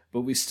soul,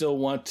 but we still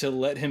want to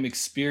let him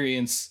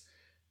experience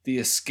the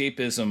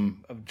escapism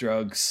of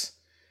drugs.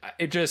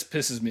 It just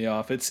pisses me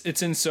off.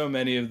 It's in so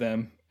many of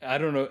them. I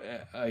don't know.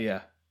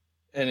 Yeah.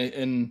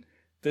 And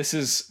this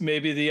is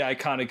maybe the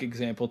iconic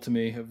example to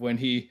me of when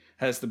he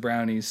has the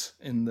brownies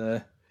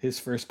in his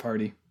first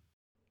party.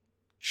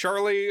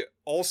 Charlie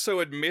also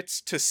admits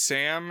to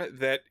Sam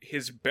that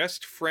his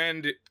best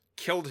friend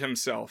killed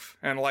himself,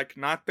 and like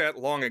not that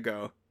long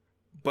ago.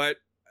 But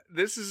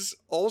this is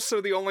also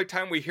the only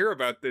time we hear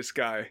about this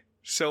guy.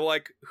 So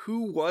like,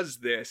 who was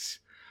this?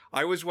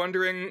 I was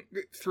wondering,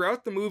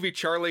 throughout the movie,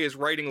 Charlie is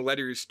writing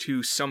letters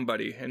to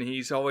somebody, and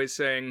he's always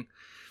saying,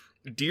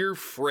 "Dear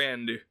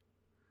friend,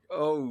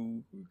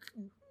 oh,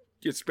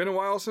 it's been a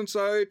while since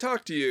I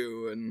talked to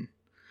you." And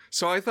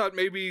so I thought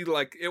maybe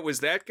like it was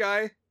that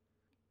guy,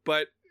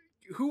 but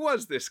who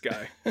was this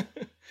guy?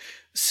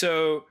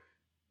 So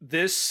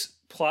this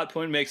plot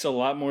point makes a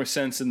lot more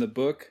sense in the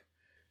book.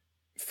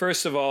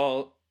 First of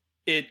all,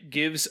 it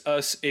gives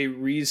us a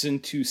reason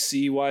to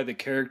see why the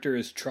character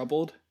is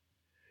troubled.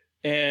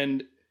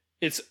 And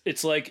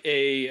it's like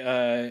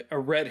a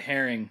red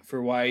herring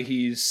for why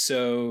he's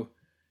so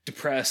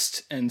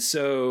depressed and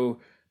so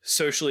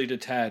socially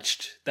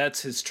detached.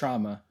 That's his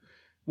trauma.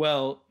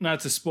 Well, not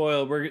to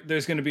spoil,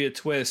 there's going to be a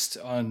twist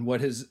on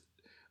what his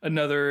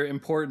another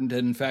important,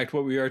 and in fact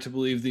what we are to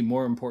believe the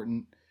more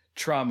important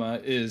trauma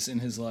is in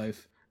his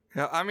life.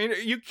 Yeah, I mean,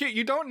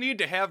 you don't need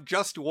to have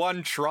just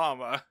one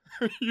trauma.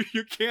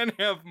 you can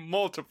have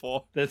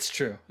multiple. That's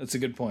true. That's a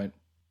good point.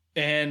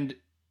 And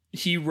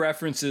he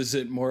references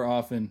it more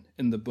often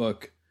in the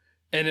book.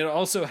 And it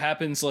also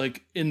happens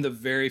like in the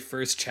very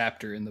first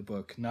chapter in the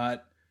book,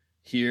 not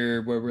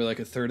here where we're like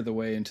a third of the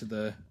way into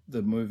the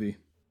movie.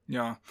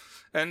 Yeah.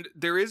 And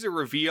there is a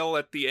reveal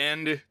at the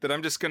end that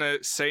I'm just going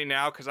to say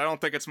now because I don't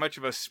think it's much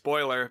of a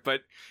spoiler,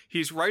 but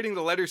he's writing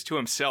the letters to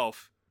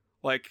himself.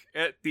 Like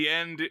at the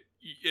end,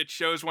 it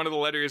shows one of the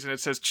letters and it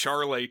says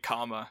Charlie,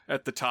 comma,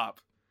 at the top.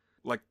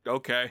 Like,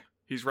 okay,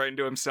 he's writing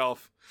to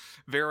himself.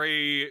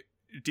 Very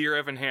Dear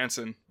Evan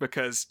Hansen,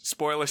 because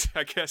spoilers,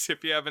 I guess,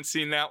 if you haven't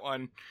seen that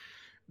one,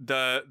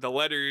 the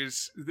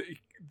letters,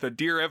 the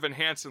Dear Evan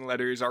Hansen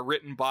letters are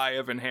written by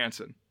Evan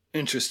Hansen.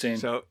 Interesting.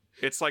 So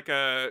it's like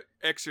a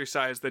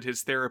exercise that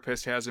his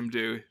therapist has him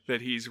do,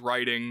 that he's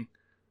writing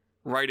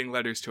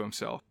letters to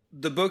himself.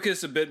 The book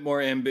is a bit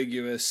more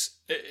ambiguous,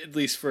 at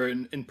least for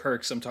in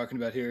Perks I'm talking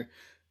about here.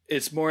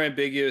 It's more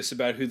ambiguous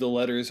about who the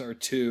letters are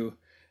to,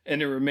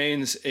 and it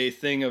remains a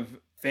thing of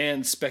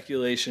fan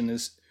speculation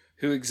as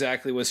who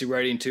exactly was he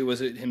writing to?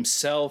 Was it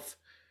himself?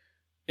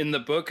 In the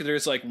book,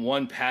 there's like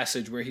one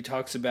passage where he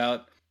talks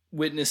about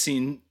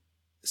witnessing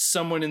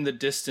someone in the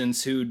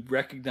distance who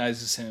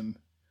recognizes him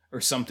or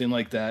something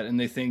like that, and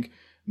they think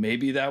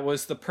maybe that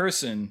was the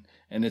person,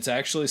 and it's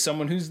actually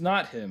someone who's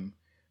not him.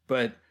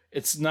 But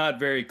it's not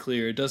very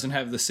clear. It doesn't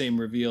have the same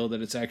reveal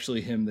that it's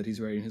actually him that he's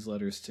writing his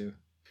letters to.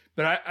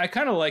 But I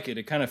kind of like it.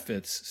 It kind of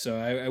fits. So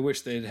I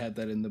wish they'd had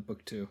that in the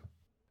book too.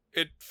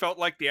 It felt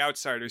like The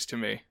Outsiders to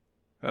me,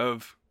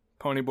 of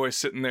Ponyboy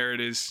sitting there at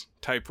his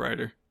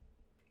typewriter.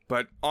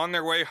 But on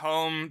their way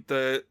home,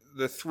 the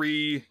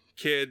three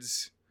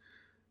kids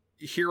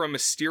hear a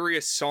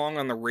mysterious song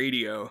on the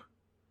radio.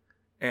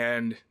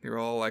 And they're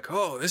all like,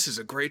 oh, this is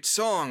a great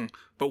song.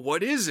 But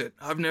what is it?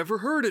 I've never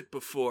heard it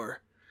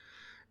before.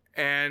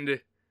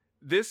 And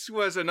this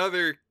was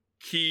another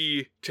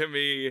key to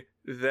me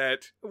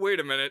that,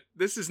 wait a minute,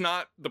 this is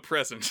not the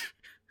present.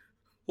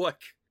 Like,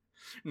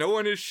 no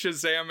one is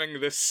Shazamming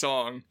this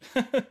song.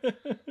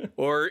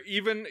 Or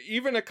even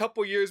a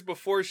couple years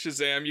before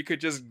Shazam, you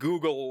could just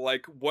Google,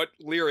 like, what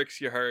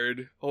lyrics you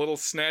heard, a little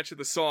snatch of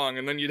the song,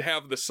 and then you'd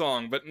have the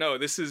song. But no,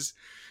 this is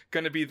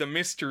going to be the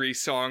mystery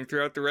song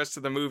throughout the rest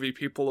of the movie.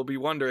 People will be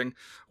wondering,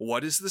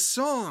 what is the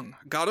song?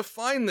 Gotta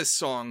find this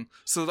song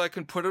so that I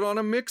can put it on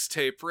a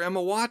mixtape for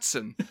Emma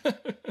Watson.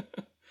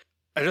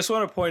 I just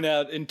want to point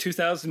out, in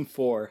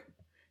 2004,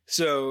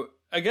 so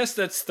I guess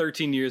that's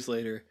 13 years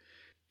later,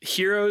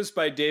 Heroes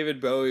by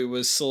David Bowie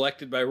was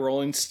selected by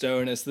Rolling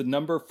Stone as the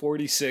number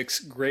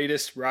 46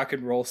 greatest rock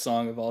and roll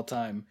song of all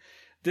time.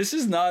 This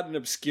is not an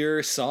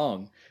obscure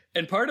song.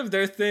 And part of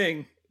their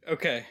thing...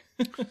 Okay.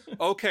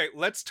 Okay,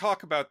 let's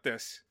talk about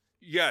this.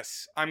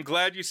 Yes, I'm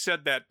glad you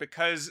said that,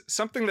 because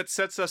something that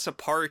sets us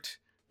apart,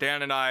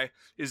 Dan and I,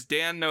 is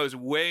Dan knows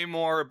way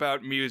more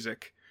about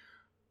music.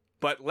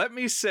 But let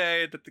me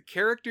say that the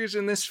characters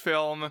in this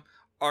film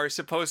are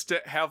supposed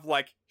to have,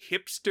 like,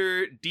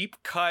 hipster,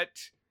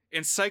 deep-cut,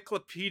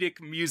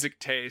 encyclopedic music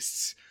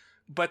tastes,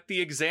 but the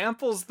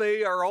examples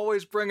they are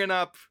always bringing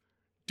up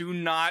do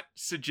not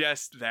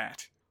suggest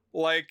that.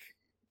 Like,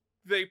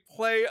 they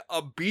play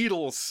a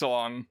Beatles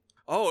song.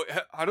 Oh,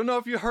 I don't know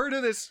if you heard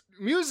of this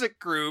music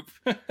group.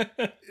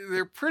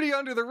 They're pretty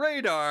under the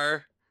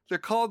radar. They're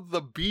called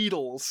the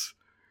Beatles.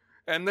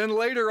 And then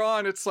later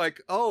on, it's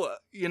like, oh,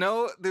 you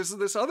know, there's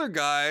this other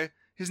guy.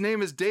 His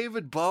name is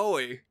David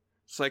Bowie.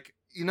 It's like,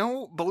 you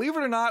know, believe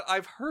it or not,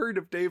 I've heard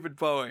of David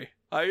Bowie.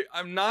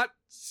 I'm not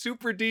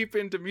super deep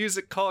into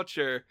music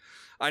culture.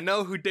 I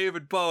know who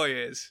David Bowie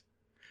is.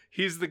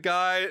 He's the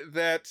guy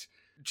that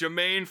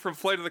Jermaine from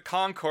Flight of the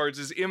Conchords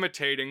is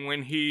imitating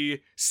when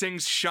he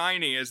sings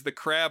Shiny as the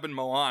crab in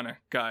Moana,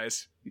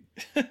 guys.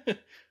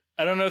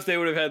 I don't know if they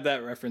would have had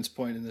that reference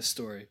point in this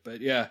story,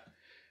 but yeah.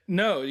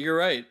 No, you're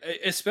right.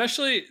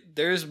 Especially,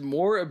 there's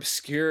more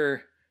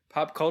obscure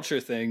pop culture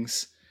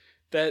things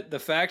that the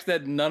fact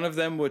that none of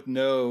them would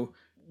know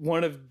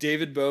one of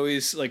David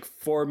Bowie's like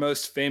four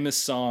most famous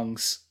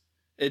songs,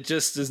 it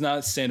just does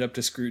not stand up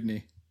to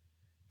scrutiny.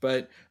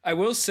 But I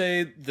will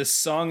say the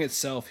song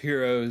itself,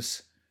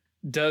 Heroes,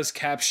 does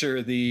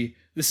capture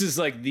this is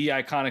like the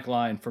iconic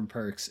line from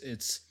Perks.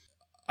 It's,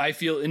 I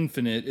feel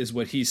infinite is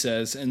what he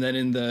says. And then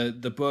in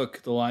the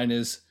book, the line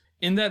is,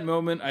 in that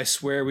moment, I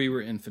swear we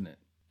were infinite.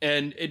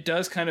 And it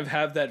does kind of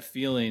have that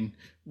feeling.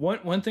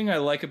 One thing I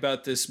like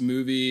about this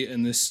movie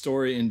and this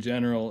story in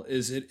general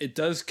is it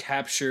does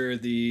capture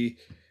the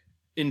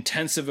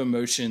intensive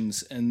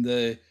emotions and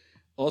the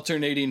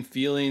alternating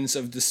feelings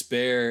of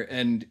despair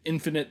and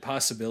infinite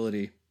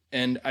possibility.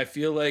 And I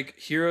feel like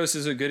Heroes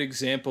is a good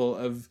example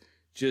of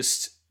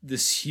just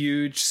this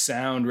huge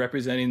sound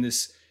representing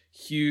this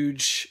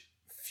huge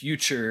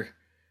future,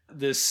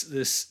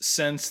 this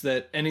sense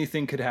that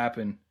anything could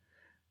happen.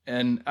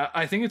 And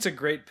I think it's a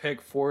great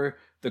pick for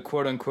the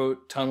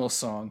quote-unquote tunnel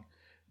song,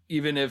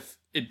 even if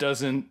it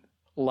doesn't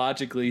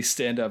logically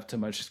stand up to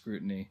much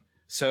scrutiny.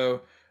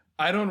 So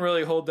I don't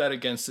really hold that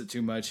against it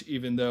too much,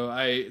 even though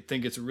I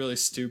think it's really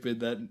stupid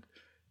that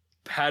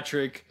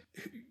Patrick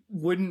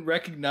wouldn't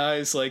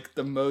recognize like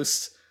the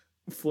most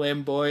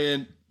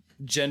flamboyant,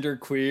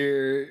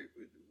 genderqueer,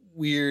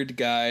 weird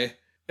guy,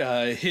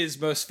 his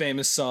most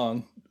famous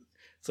song.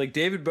 It's like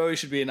David Bowie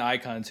should be an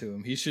icon to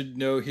him. He should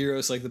know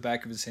Heroes like the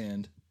back of his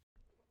hand.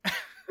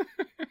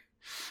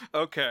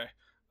 Okay.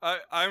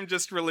 I'm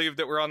just relieved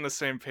that we're on the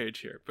same page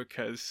here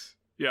because,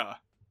 yeah,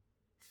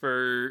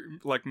 for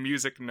like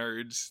music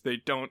nerds, they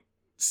don't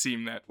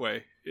seem that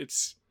way.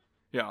 It's,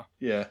 yeah.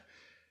 Yeah.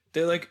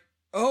 They're like,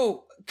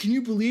 oh, can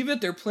you believe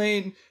it? They're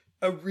playing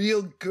a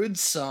real good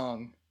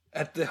song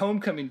at the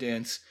homecoming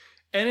dance.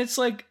 And it's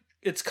like,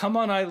 it's Come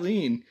On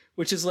Eileen,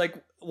 which is like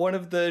one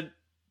of the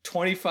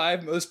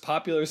 25 most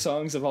popular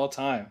songs of all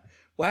time.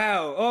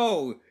 Wow.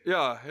 Oh.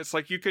 Yeah, it's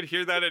like you could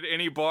hear that at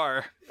any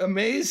bar.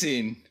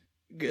 Amazing.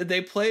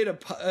 They played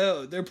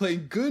they're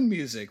playing good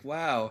music.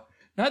 Wow.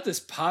 not this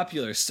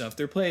popular stuff.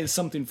 They're playing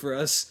something for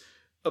us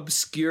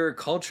obscure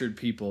cultured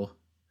people.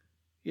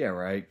 Yeah,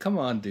 right. Come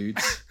on,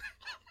 dudes.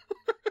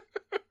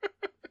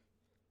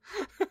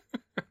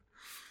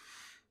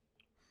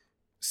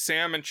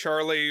 Sam and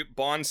Charlie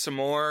bond some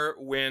more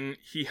when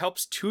he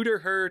helps tutor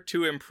her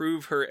to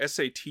improve her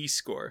SAT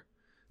score.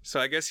 So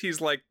I guess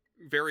he's like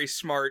very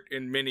smart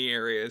in many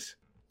areas.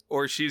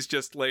 Or she's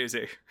just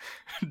lazy.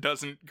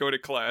 Doesn't go to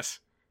class.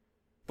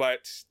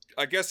 But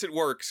I guess it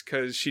works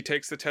because she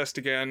takes the test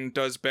again,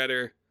 does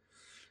better.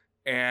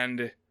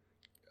 And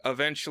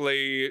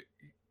eventually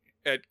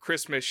at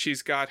Christmas,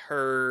 she's got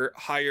her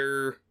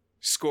higher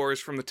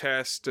scores from the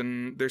test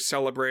and they're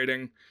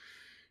celebrating.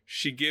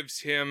 She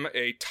gives him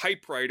a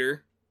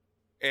typewriter,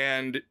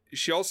 and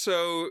she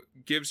also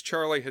gives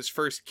Charlie his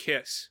first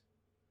kiss.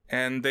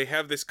 And they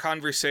have this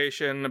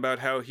conversation about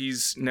how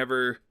he's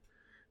never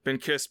been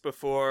kissed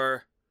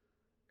before,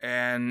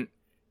 and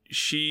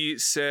she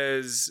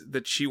says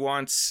that she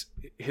wants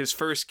his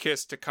first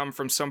kiss to come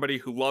from somebody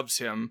who loves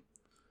him,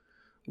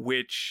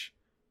 which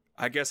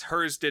I guess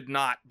hers did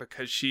not,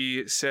 because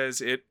she says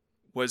it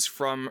was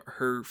from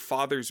her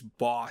father's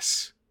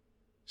boss.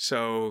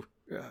 So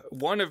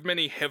one of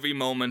many heavy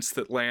moments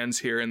that lands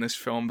here in this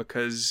film,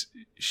 because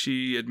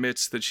she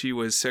admits that she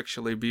was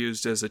sexually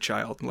abused as a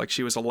child, like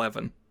she was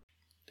 11.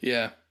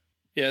 Yeah,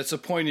 it's a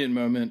poignant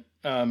moment.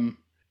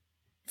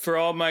 For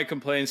all my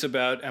complaints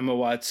about Emma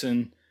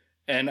Watson,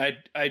 and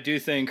I do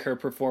think her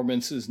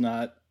performance is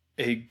not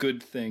a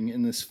good thing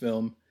in this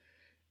film,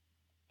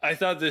 I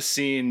thought this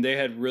scene, they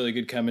had really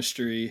good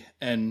chemistry,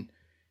 and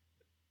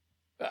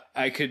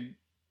I could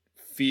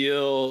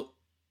feel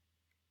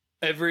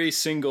every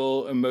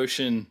single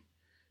emotion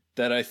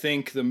that I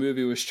think the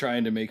movie was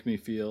trying to make me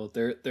feel.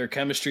 Their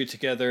chemistry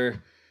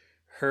together,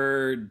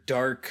 her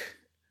dark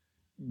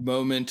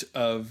moment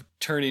of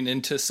turning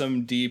into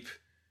some deep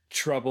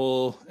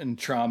trouble and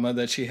trauma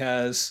that she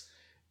has,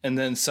 and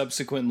then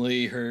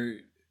subsequently her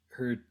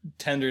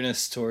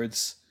tenderness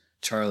towards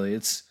Charlie.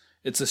 It's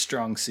a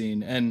strong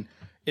scene. And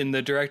in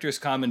the director's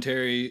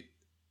commentary,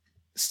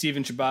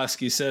 Stephen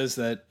Chbosky says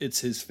that it's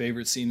his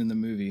favorite scene in the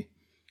movie.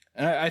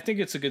 And I think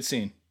it's a good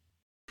scene.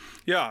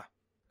 Yeah.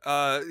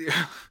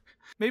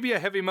 Maybe a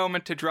heavy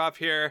moment to drop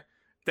here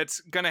that's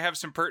going to have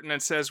some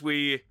pertinence as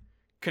we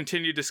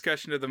continue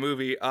discussion of the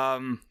movie.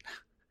 I've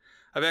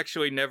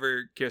actually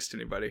never kissed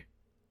anybody.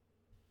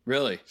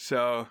 Really?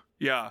 So,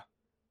 yeah.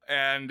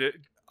 And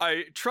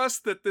I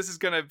trust that this is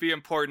going to be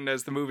important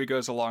as the movie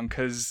goes along,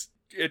 because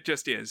it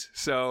just is.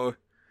 So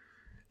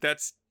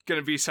that's going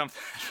to be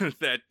something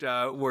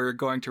that we're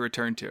going to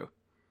return to.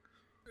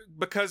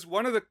 Because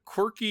one of the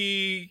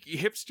quirky,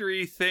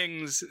 hipstery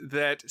things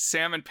that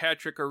Sam and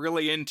Patrick are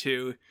really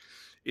into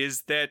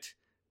is that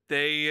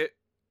they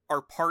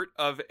are part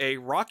of a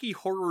Rocky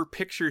Horror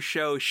Picture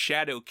Show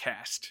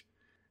Shadowcast.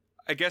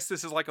 I guess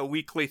this is like a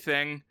weekly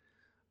thing.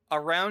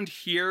 Around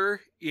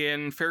here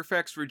in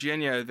Fairfax,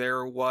 Virginia,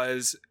 there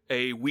was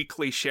a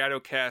weekly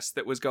Shadowcast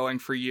that was going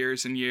for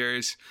years and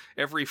years.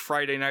 Every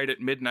Friday night at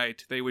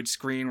midnight, they would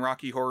screen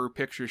Rocky Horror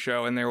Picture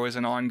Show, and there was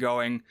an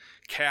ongoing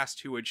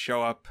cast who would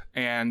show up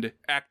and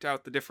act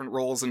out the different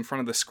roles in front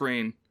of the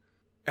screen.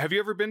 Have you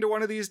ever been to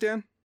one of these,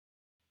 Dan?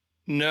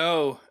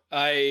 No,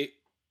 I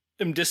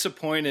am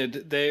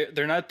disappointed.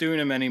 They're not doing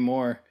them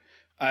anymore.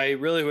 I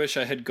really wish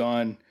I had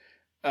gone.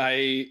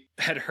 I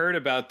had heard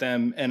about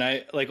them, and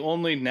I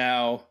only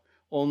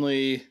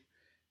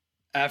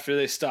after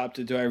they stopped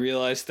it do I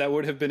realize that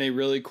would have been a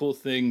really cool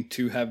thing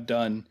to have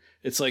done.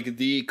 It's like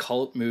the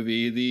cult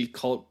movie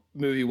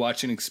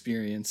watching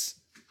experience,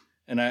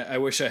 and I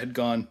wish I had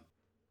gone.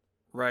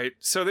 Right.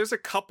 So there's a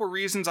couple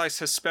reasons I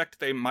suspect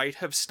they might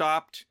have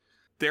stopped.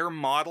 Their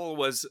model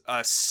was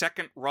a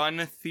second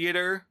run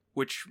theater,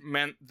 which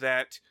meant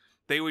that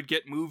they would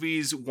get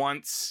movies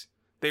once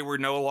they were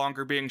no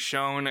longer being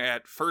shown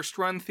at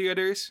first-run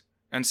theaters,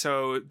 and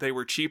so they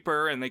were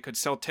cheaper and they could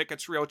sell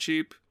tickets real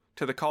cheap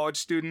to the college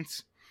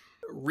students.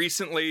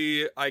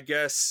 Recently, I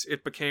guess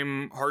it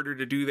became harder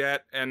to do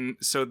that, and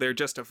so they're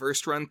just a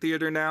first-run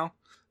theater now.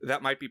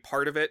 That might be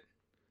part of it.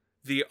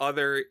 The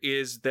other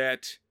is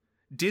that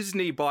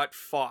Disney bought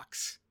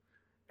Fox,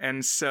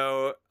 and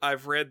so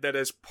I've read that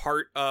as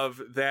part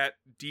of that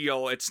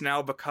deal, it's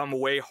now become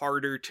way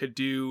harder to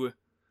do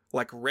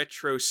like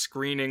retro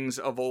screenings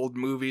of old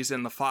movies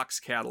in the Fox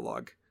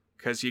catalog,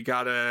 because you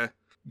gotta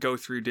go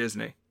through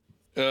Disney.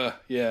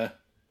 Yeah.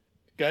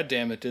 God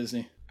damn it,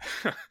 Disney.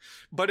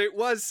 But it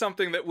was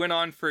something that went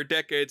on for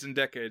decades and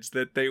decades,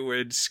 that they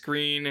would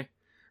screen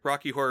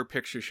Rocky Horror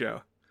Picture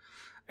Show.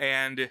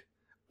 And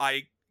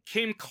I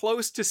came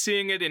close to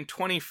seeing it in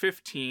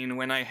 2015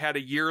 when I had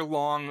a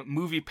year-long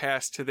movie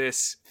pass to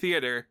this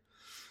theater.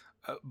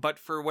 But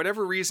for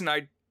whatever reason,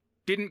 I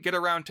didn't get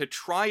around to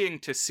trying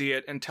to see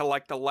it until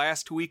like the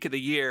last week of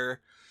the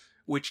year,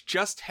 which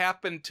just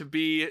happened to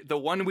be the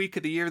 1 week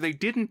of the year they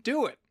didn't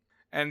do it.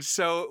 And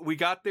so we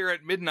got there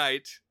at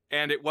midnight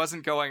and it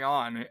wasn't going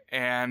on.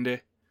 And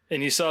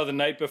you saw the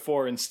night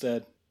before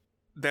instead.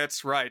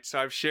 That's right. So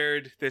I've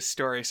shared this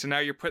story. So now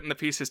you're putting the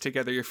pieces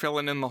together. You're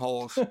filling in the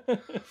holes.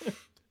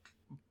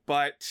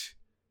 But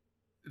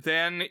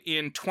then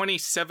in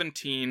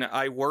 2017,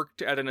 I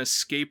worked at an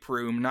escape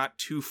room not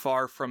too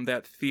far from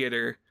that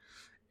theater,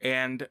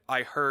 and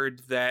I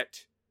heard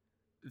that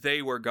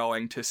they were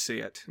going to see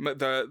it.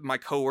 My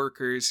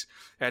coworkers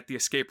at the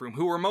escape room,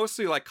 who were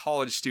mostly like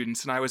college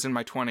students, and I was in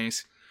my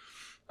 20s.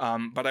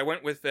 But I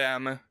went with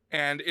them,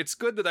 and it's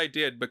good that I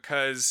did,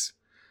 because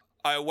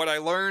what I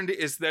learned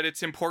is that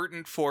it's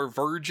important for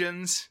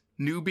virgins,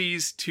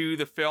 newbies to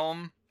the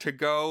film, to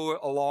go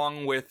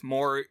along with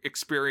more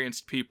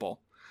experienced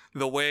people,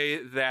 the way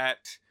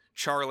that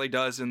Charlie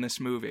does in this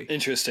movie.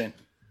 Interesting.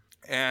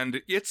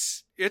 And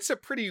it's a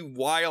pretty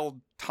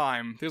wild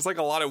time. There's like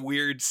a lot of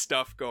weird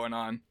stuff going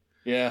on.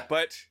 Yeah.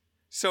 But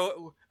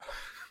so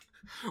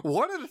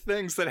one of the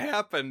things that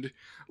happened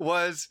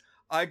was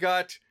I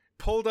got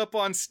pulled up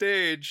on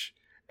stage,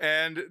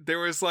 and there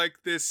was like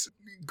this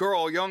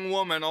young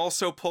woman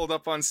also pulled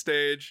up on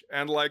stage,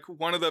 and like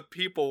one of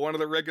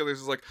the regulars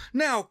was like,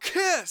 "Now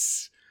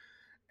kiss!"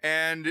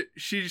 And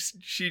she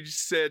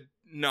said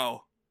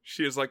no.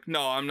 She was like,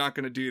 "No, I'm not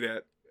going to do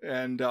that."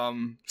 And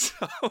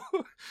so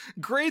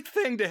great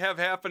thing to have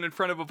happen in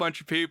front of a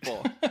bunch of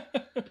people.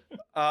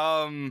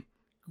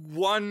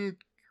 One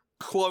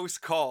close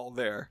call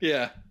there.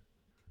 Yeah.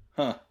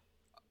 Huh.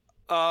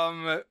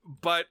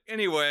 But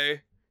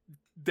anyway,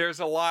 there's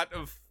a lot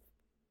of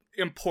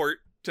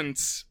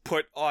importance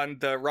put on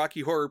the Rocky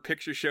Horror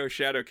Picture Show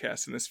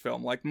shadowcast in this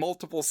film. Like,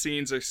 multiple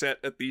scenes are set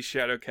at these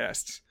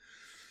shadowcasts.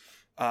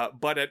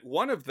 But at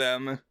one of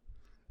them,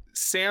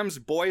 Sam's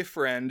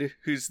boyfriend,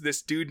 who's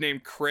this dude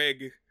named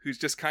Craig, who's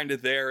just kind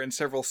of there in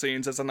several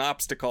scenes as an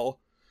obstacle.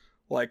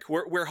 Like,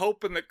 we're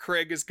hoping that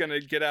Craig is going to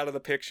get out of the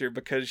picture,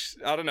 because,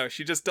 I don't know,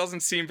 she just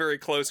doesn't seem very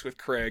close with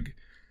Craig.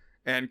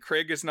 And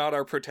Craig is not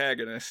our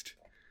protagonist.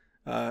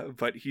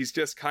 But he's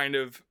just kind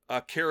of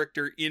a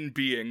character in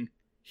being.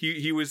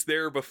 He was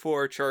there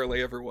before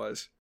Charlie ever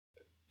was.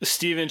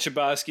 Steven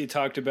Chbosky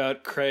talked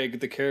about Craig,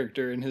 the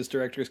character, in his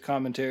director's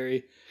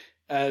commentary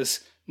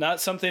as not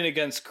something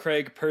against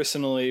Craig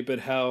personally, but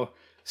how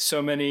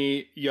so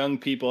many young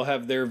people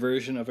have their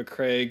version of a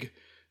Craig,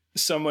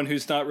 someone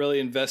who's not really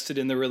invested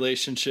in the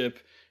relationship,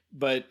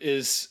 but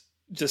is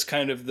just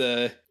kind of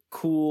the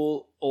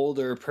cool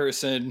older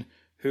person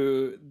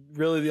who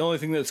really the only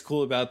thing that's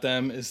cool about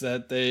them is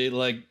that they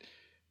like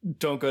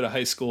don't go to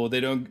high school. They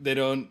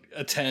don't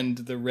attend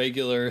the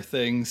regular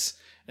things.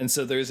 And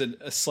so there's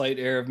a slight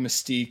air of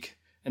mystique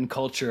and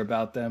culture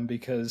about them,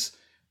 because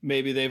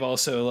maybe they've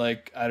also,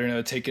 like, I don't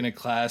know, taken a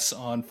class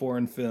on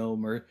foreign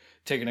film or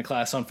taken a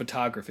class on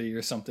photography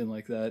or something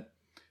like that.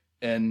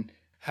 And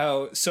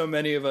how so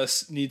many of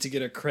us need to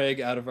get a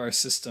Craig out of our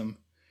system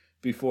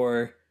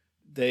before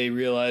they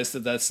realize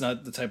that that's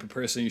not the type of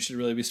person you should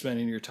really be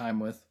spending your time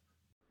with.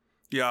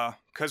 Yeah,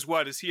 because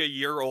what, is he a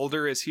year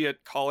older? Is he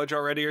at college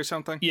already or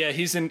something? Yeah,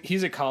 he's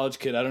a college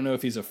kid. I don't know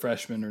if he's a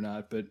freshman or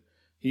not, but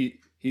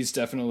he's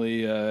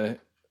definitely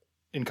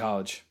in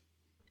college.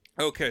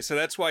 Okay, so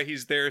that's why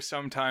he's there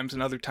sometimes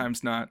and other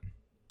times not.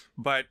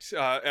 But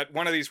at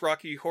one of these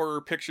Rocky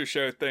Horror Picture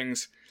Show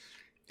things,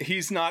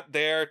 he's not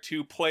there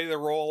to play the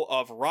role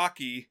of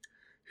Rocky,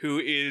 who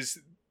is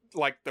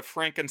like the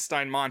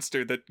Frankenstein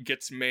monster that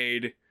gets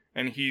made,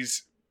 and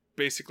he's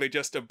basically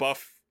just a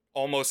buff,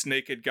 almost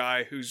naked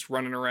guy who's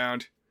running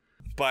around.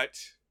 But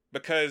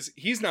because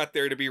he's not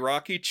there to be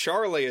Rocky,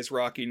 Charlie is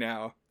Rocky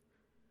now.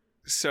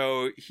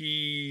 So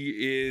he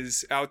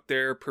is out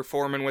there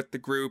performing with the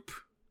group,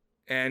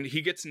 and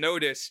he gets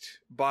noticed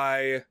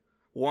by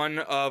one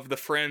of the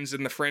friends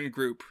in the friend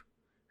group,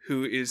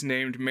 who is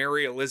named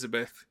Mary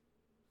Elizabeth.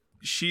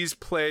 She's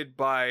played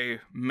by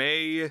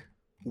Mae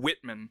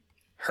Whitman.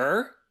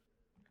 Her?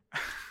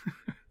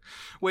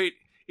 Wait,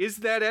 is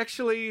that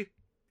actually...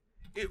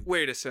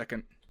 Wait a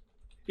second.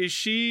 Is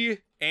she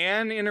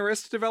Anne in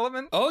Arrested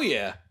Development? Oh,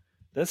 yeah.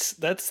 That's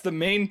the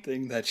main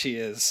thing that she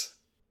is.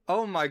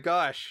 Oh my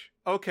gosh.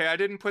 Okay, I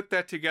didn't put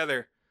that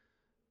together.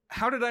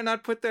 How did I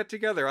not put that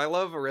together? I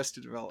love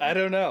Arrested Development. I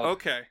don't know.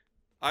 Okay.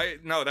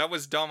 No, that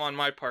was dumb on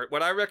my part.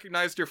 What I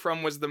recognized her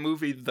from was the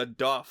movie The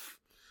Duff,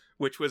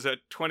 which was a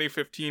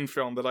 2015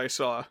 film that I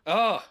saw.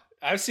 Oh,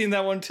 I've seen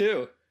that one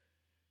too.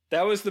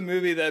 That was the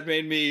movie that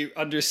made me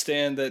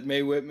understand that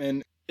Mae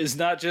Whitman is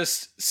not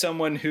just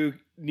someone who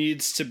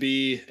needs to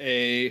be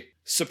a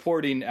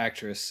supporting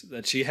actress,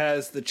 that she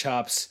has the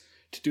chops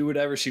to do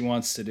whatever she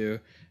wants to do.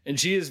 And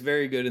she is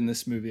very good in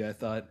this movie, I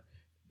thought,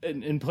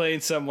 in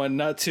playing someone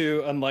not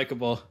too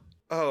unlikable.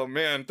 Oh,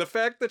 man. The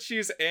fact that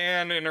she's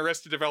Anne in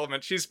Arrested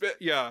Development,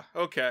 yeah,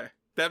 okay.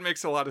 That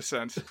makes a lot of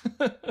sense.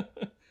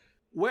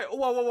 Wait,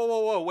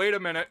 whoa, wait a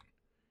minute.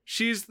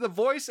 She's the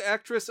voice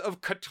actress of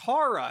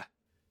Katara.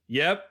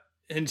 Yep,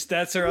 and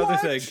that's her What? other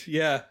thing.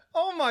 Yeah.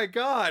 Oh my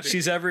god.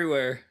 She's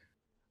everywhere.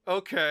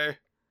 Okay.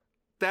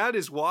 That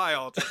is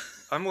wild.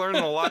 I'm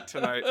learning a lot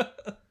tonight.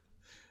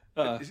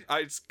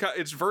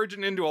 It's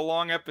verging into a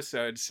long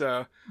episode,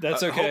 so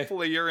that's okay.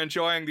 Hopefully you're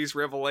enjoying these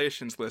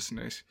revelations,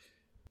 listeners.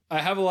 I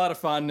have a lot of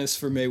fondness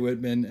for Mae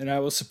Whitman, and I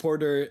will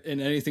support her in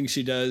anything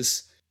she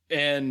does.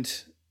 And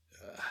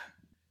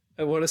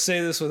I want to say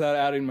this without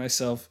outing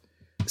myself.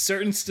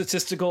 certain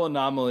statistical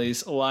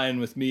anomalies align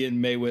with me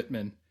and Mae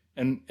Whitman.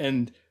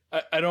 And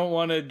I don't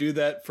want to do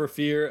that for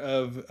fear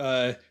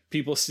of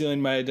people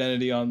stealing my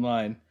identity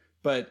online,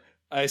 but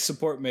I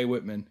support Mae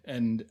Whitman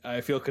and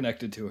I feel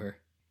connected to her.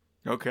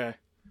 Okay.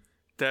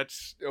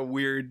 That's a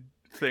weird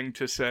thing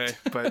to say,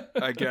 but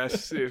I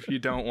guess if you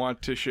don't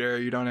want to share,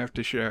 you don't have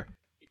to share.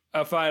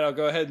 Fine, I'll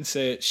go ahead and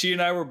say it. She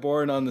and I were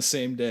born on the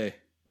same day.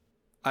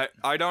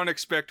 I don't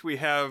expect we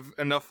have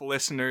enough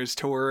listeners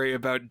to worry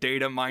about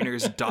data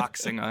miners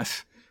doxing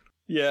us.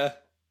 Yeah,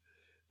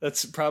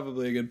 that's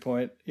probably a good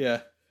point.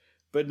 Yeah.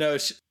 But no,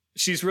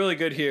 she's really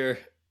good here.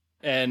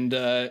 And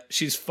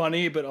she's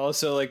funny, but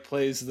also like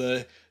plays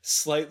the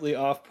slightly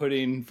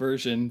off-putting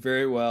version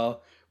very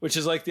well, which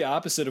is like the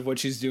opposite of what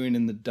she's doing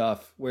in The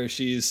Duff, where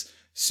she's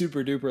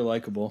super duper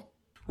likable.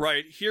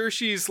 Right. Here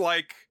she's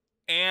like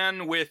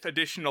Anne with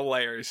additional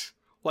layers.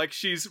 Like,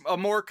 she's a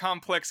more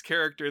complex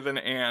character than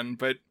Anne,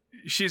 but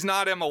she's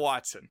not Emma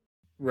Watson.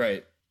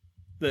 Right.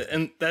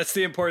 And that's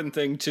the important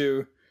thing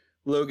to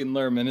Logan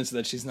Lerman, is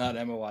that she's not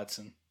Emma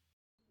Watson.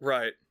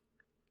 Right.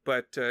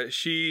 But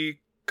she's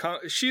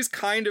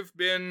kind of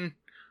been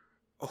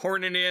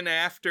horning in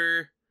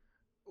after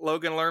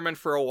Logan Lerman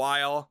for a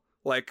while.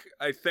 Like,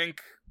 I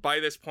think by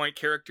this point,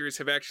 characters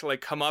have actually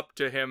come up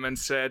to him and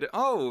said,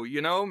 oh,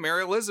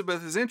 Mary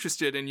Elizabeth is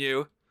interested in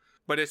you.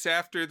 But it's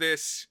after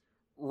this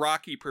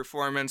Rocky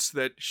performance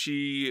that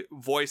she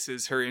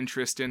voices her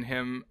interest in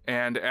him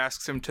and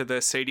asks him to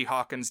the Sadie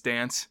Hawkins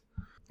dance,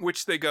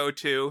 which they go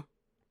to.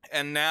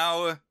 And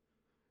now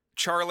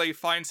Charlie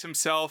finds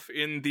himself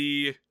in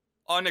the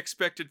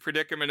unexpected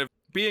predicament of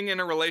being in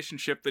a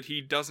relationship that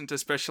he doesn't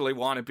especially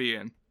want to be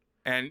in.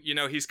 And,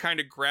 he's kind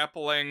of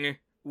grappling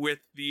with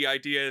the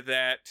idea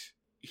that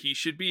he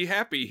should be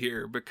happy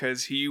here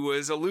because he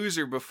was a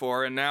loser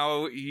before, and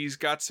now he's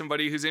got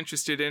somebody who's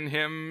interested in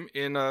him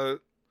in a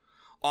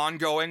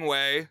ongoing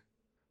way,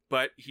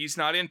 but he's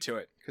not into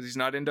it because he's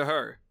not into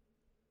her.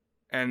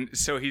 And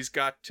so he's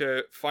got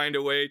to find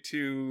a way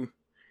to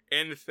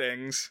end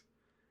things.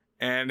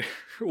 And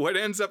what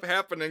ends up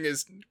happening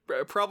is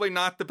probably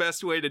not the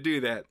best way to do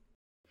that.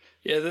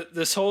 Yeah,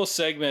 this whole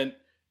segment,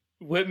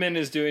 Whitman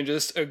is doing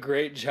just a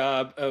great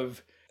job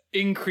of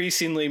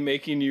increasingly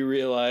making you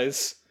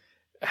realize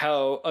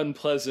how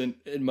unpleasant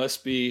it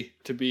must be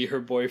to be her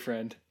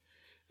boyfriend,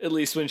 at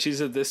least when she's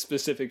at this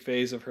specific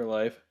phase of her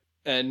life.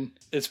 And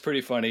it's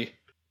pretty funny.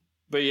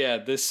 But yeah,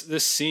 this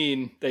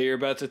scene that you're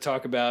about to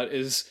talk about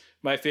is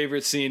my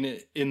favorite scene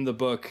in the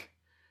book.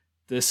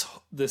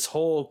 This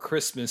whole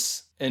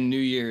Christmas and New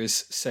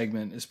Year's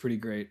segment is pretty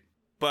great.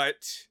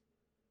 But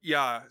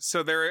yeah,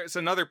 so there is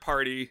another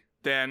party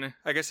then.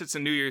 I guess it's a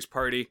New Year's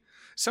party.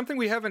 Something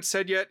we haven't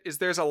said yet is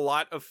there's a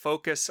lot of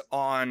focus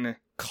on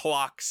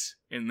clocks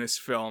in this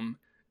film.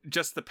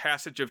 Just the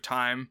passage of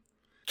time.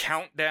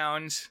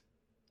 Countdowns.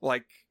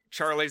 Like,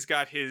 Charlie's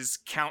got his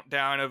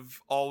countdown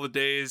of all the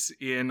days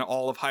in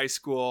all of high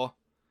school.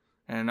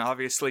 And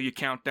obviously you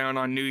count down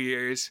on New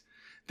Year's.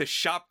 The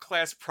shop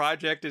class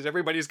project is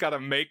everybody's got to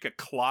make a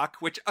clock,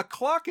 which a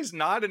clock is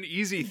not an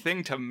easy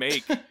thing to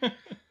make.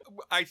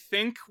 I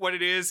think what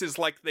it is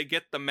like they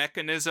get the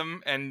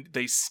mechanism and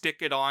they stick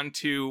it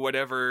onto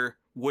whatever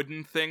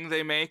wooden thing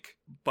they make.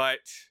 But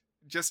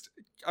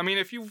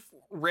if you've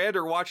read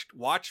or watched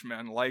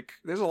Watchmen, like,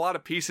 there's a lot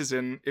of pieces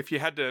in if you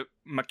had to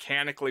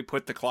mechanically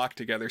put the clock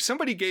together.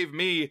 Somebody gave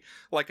me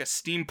like a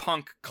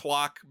steampunk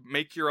clock,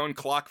 make your own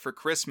clock for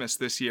Christmas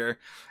this year,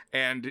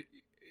 and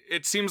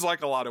it seems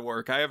like a lot of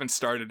work. I haven't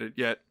started it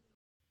yet.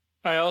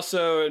 I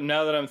also,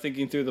 now that I'm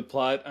thinking through the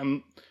plot,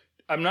 I'm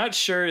not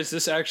sure, does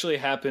this actually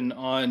happen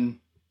on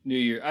New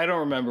Year? I don't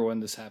remember when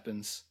this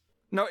happens.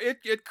 No,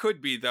 it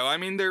could be, though. I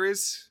mean, there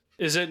is...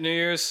 Is it New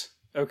Year's?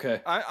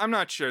 Okay. I'm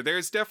not sure.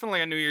 There's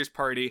definitely a New Year's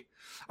party.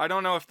 I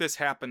don't know if this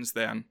happens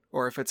then,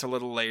 or if it's a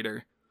little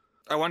later.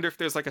 I wonder if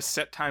there's like a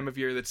set time of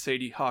year that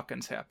Sadie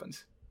Hawkins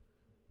happens.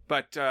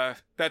 But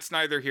that's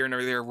neither here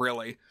nor there,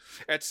 really.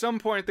 At some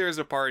point, there's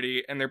a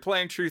party, and they're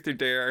playing Truth or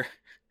Dare.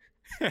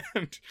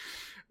 And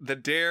the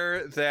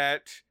dare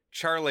that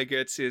Charlie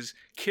gets is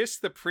kiss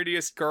the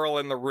prettiest girl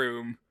in the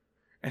room.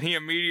 And he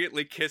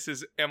immediately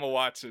kisses Emma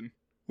Watson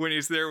when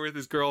he's there with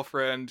his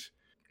girlfriend,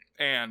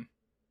 Anne.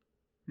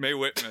 Mae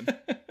Whitman.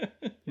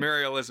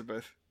 Mary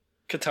Elizabeth.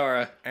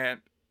 Katara.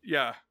 And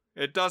yeah,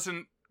 it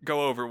doesn't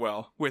go over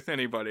well with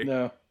anybody.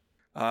 No.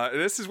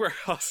 This is where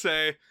I'll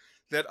say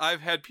that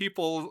I've had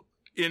people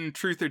in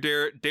Truth or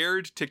Dare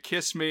dared to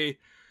kiss me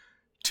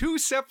 2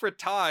 separate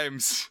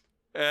times,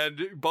 and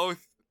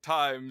both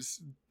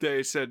times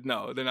they said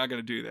no, they're not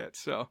going to do that.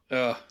 So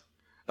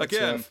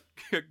again,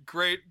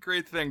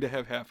 great thing to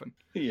have happen.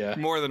 Yeah,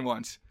 more than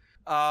once.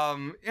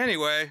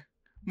 Anyway,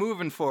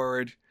 moving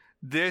forward,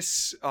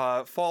 this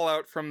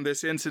fallout from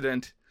this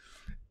incident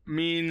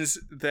means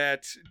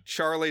that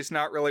Charlie's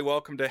not really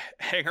welcome to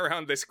hang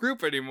around this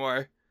group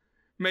anymore.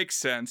 Makes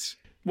sense.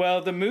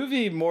 Well, the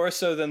movie, more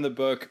so than the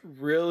book,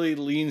 really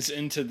leans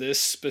into this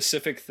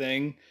specific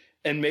thing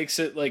and makes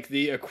it like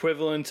the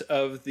equivalent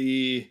of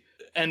the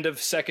end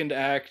of second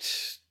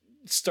act,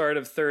 start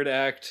of third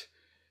act,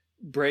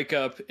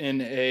 breakup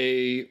in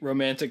a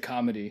romantic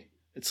comedy.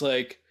 It's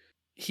like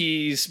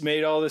he's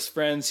made all his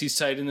friends, he's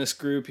tight in this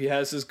group, he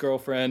has his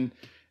girlfriend,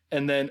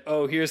 and then,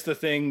 oh, here's the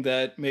thing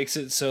that makes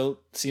it so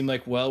seem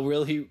like, well,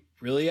 will he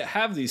really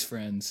have these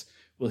friends?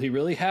 Will he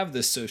really have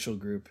this social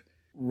group?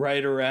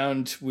 Right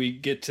around we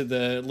get to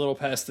the little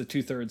past the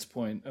 2/3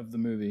 point of the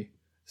movie.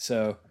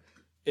 So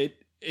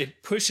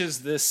it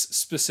pushes this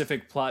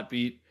specific plot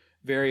beat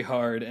very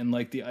hard, and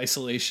like the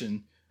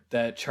isolation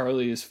that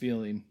Charlie is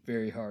feeling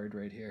very hard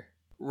right here.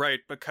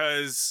 Right,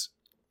 because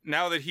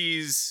now that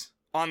he's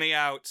on the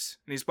outs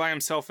and he's by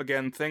himself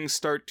again, things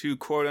start to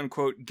quote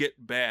unquote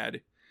get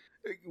bad.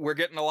 We're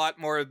getting a lot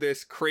more of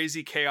this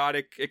crazy,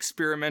 chaotic,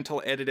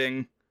 experimental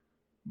editing,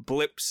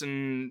 blips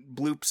and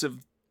bloops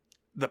of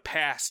the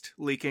past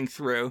leaking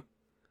through.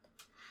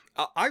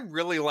 I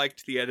really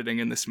liked the editing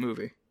in this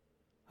movie.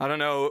 I don't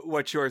know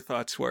what your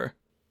thoughts were.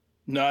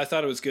 No, I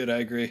thought it was good. I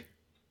agree.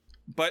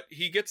 But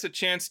he gets a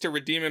chance to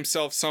redeem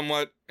himself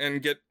somewhat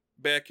and get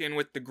back in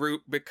with the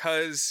group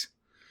because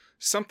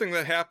something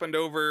that happened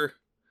over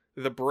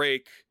the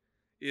break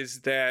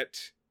is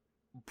that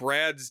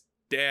Brad's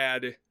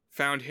dad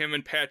found him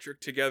and Patrick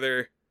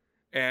together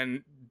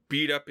and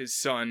beat up his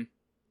son.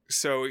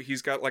 So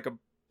he's got like a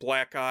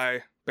black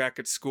eye back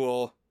at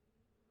school,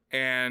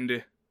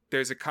 and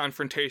there's a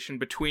confrontation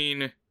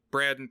between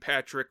Brad and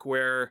Patrick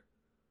where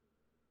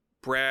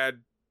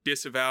Brad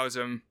disavows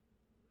him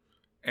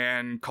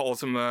and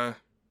calls him a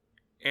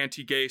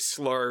anti-gay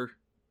slur,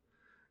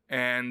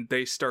 and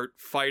they start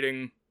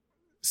fighting.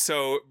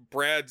 So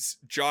Brad's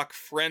jock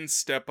friends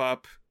step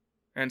up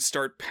and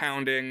start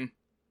pounding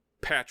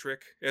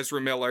Patrick,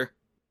 Ezra Miller.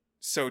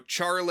 So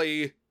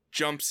Charlie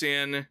jumps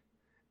in,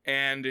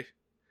 and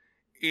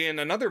in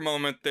another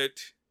moment that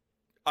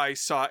I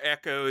saw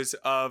echoes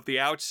of The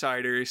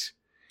Outsiders,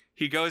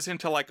 he goes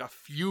into like a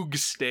fugue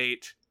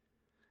state,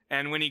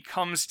 and when he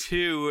comes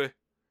to,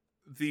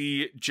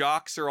 the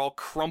jocks are all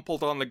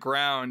crumpled on the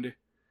ground,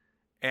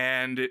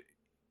 and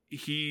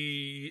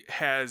he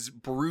has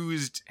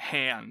bruised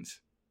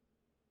hands.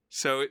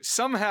 So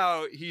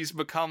somehow he's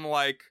become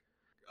like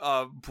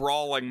a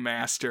brawling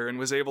master and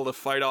was able to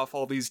fight off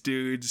all these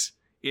dudes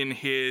in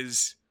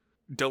his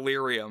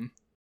delirium.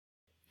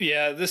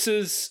 Yeah, this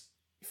is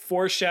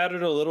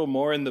foreshadowed a little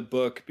more in the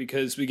book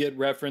because we get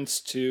reference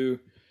to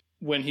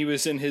when he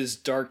was in his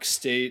dark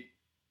state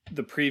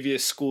the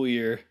previous school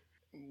year,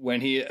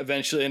 when he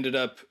eventually ended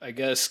up, I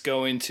guess,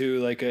 going to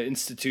like an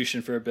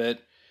institution for a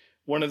bit.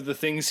 One of the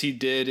things he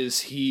did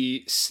is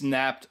he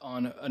snapped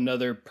on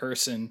another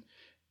person,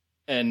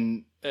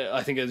 and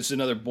I think there's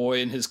another boy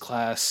in his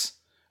class,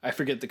 I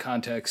forget the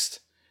context,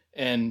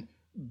 and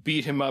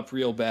beat him up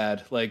real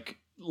bad, like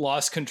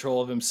lost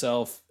control of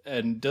himself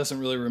and doesn't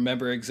really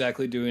remember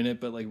exactly doing it,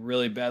 but like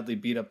really badly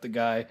beat up the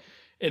guy.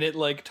 And it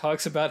like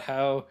talks about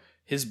how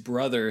his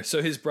brother is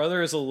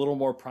a little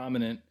more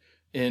prominent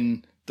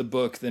in the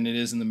book than it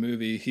is in the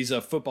movie. He's a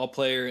football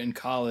player in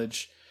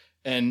college,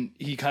 and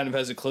he kind of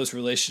has a close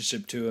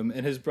relationship to him.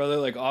 And his brother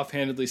like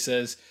offhandedly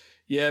says,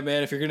 yeah,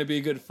 man, if you're going to be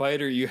a good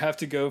fighter, you have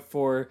to go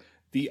for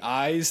the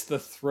eyes, the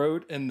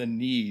throat, and the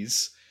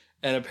knees.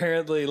 And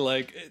apparently,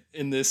 like,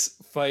 in this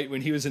fight,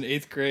 when he was in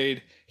 8th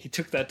grade, he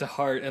took that to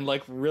heart and,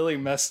 like, really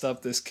messed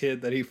up this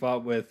kid that he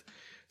fought with.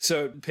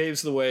 So it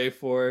paves the way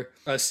for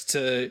us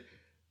to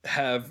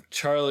have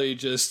Charlie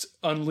just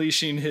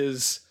unleashing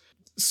his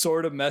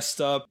sort of messed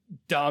up,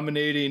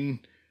 dominating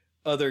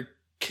other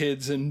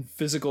kids in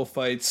physical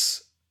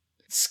fights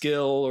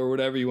skill, or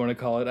whatever you want to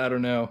call it. I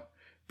don't know.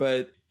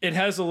 But it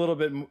has a little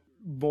bit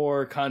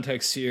more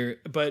context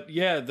here. But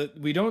yeah,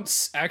 we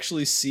don't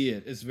actually see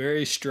it. It's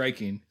very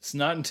striking. It's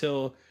not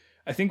until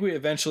I think we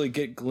eventually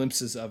get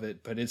glimpses of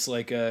it, but it's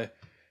like a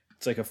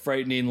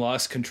frightening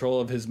lost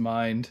control of his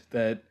mind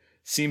that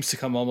seems to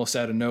come almost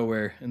out of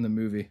nowhere in the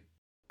movie.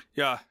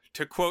 Yeah,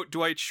 to quote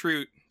Dwight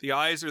Schrute, the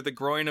eyes are the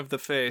groin of the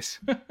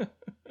face.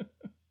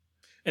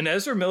 And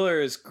Ezra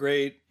Miller is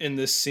great in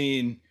this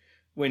scene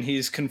when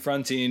he's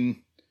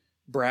confronting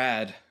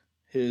Brad,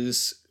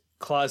 his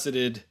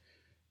closeted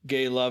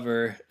gay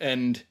lover,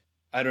 and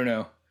I don't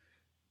know,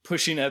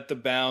 pushing at the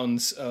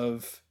bounds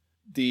of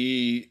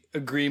the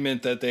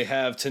agreement that they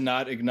have to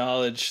not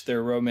acknowledge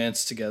their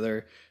romance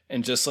together,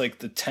 and just like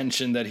the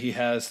tension that he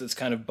has that's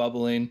kind of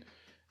bubbling.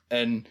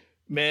 And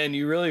man,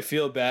 you really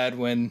feel bad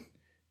when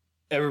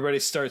everybody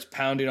starts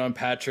pounding on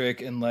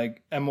Patrick, and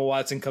like Emma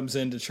Watson comes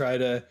in to try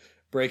to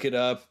break it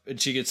up, and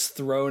she gets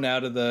thrown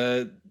out of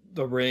the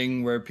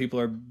ring where people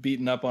are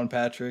beating up on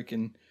Patrick,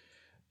 and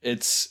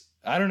it's,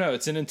 I don't know,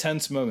 it's an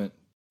intense moment.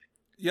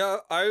 Yeah,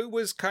 I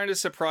was kind of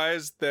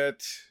surprised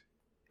that,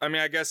 I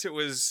mean, I guess it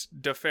was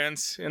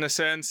defense in a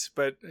sense,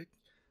 but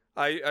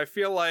I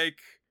feel like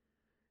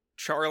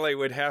Charlie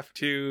would have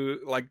to,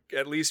 like,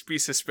 at least be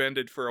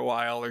suspended for a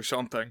while or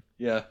something.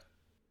 Yeah.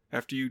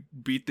 After you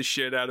beat the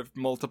shit out of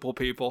multiple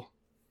people.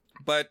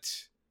 But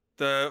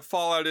the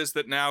fallout is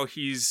that now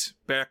he's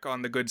back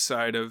on the good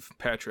side of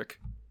Patrick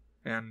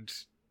and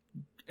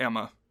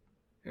Emma.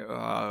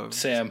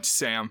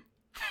 Sam.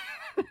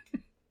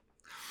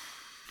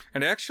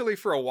 And actually,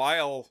 for a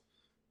while,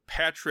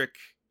 Patrick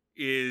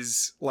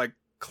is like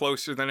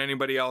closer than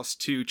anybody else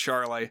to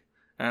Charlie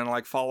and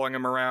like following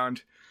him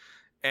around.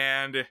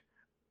 And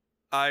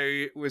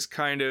I was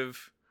kind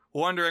of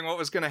wondering what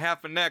was going to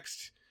happen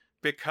next,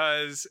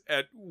 because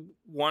at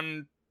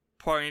one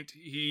point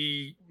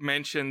he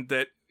mentioned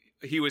that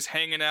he was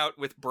hanging out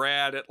with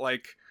Brad at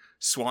like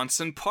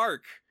Swanson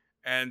Park.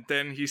 And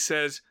then he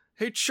says,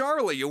 "Hey,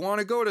 Charlie, you want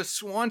to go to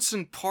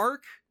Swanson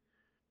Park?"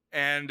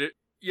 And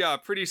yeah,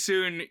 pretty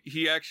soon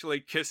he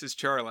actually kisses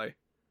Charlie.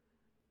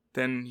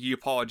 Then he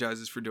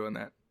apologizes for doing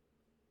that.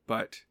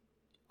 But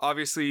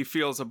obviously he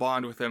feels a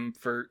bond with him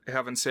for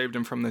having saved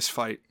him from this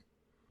fight.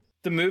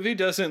 The movie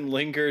doesn't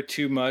linger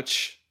too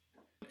much,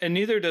 and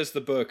neither does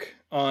the book,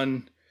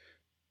 on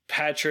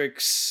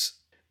Patrick's,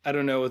 I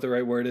don't know what the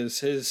right word is,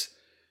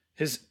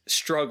 his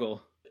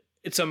struggle.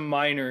 It's a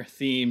minor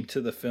theme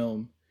to the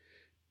film,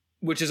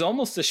 which is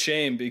almost a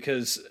shame,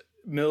 because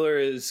Miller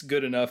is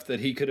good enough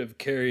that he could have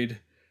carried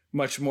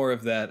much more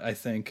of that, I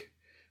think.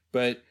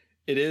 But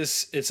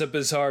it's a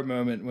bizarre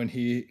moment when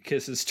he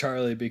kisses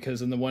Charlie,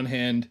 because on the one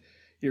hand,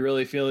 you're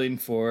really feeling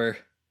for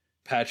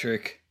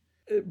Patrick,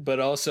 but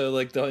also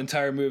like the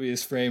entire movie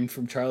is framed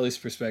from Charlie's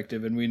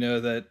perspective, and we know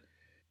that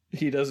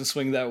he doesn't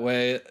swing that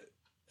way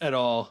at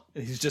all.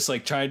 He's just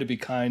like trying to be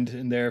kind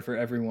and there for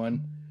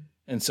everyone.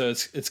 And so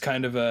it's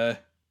kind of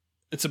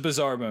it's a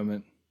bizarre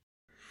moment.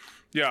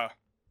 Yeah.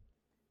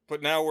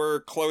 But now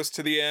we're close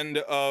to the end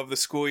of the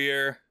school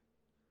year,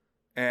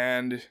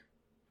 and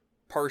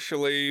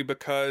partially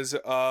because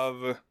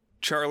of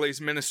Charlie's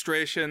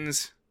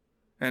ministrations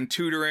and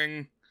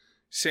tutoring,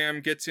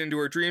 Sam gets into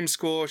her dream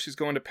school. She's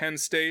going to Penn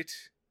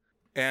State.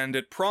 And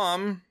at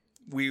prom,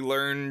 we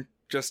learn,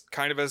 just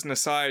kind of as an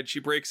aside, she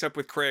breaks up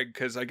with Craig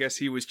because I guess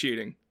he was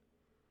cheating.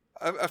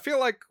 I feel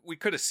like we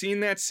could have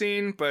seen that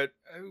scene, but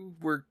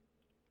we're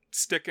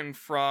sticking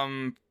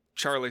from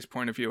Charlie's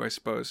point of view, I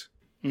suppose.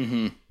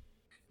 Mm-hmm.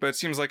 But it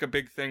seems like a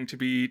big thing to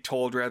be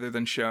told rather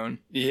than shown.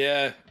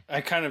 Yeah,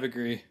 I kind of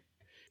agree.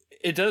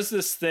 It does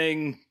this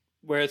thing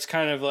where it's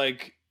kind of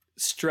like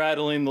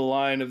straddling the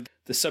line of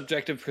the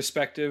subjective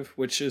perspective,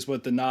 which is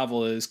what the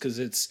novel is, because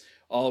it's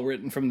all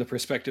written from the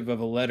perspective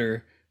of a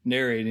letter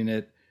narrating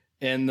it,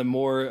 and the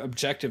more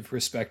objective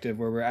perspective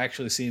where we're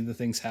actually seeing the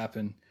things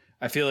happen.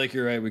 I feel like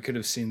you're right. We could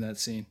have seen that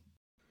scene.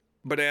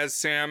 But as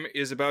Sam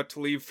is about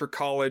to leave for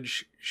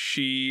college,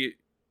 she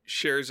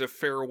shares a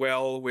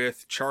farewell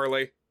with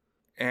Charlie,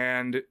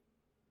 and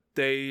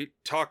they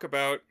talk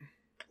about,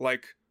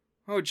 like,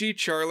 "Oh, gee,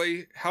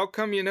 Charlie, how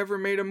come you never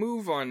made a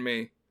move on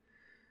me?"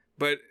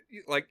 But,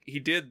 like, he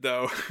did,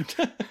 though.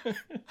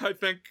 I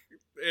think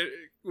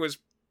it was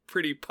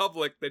pretty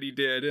public that he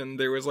did, and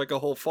there was, like, a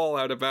whole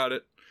fallout about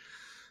it.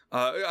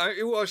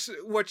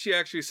 What she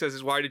actually says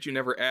is, "Why did you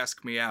never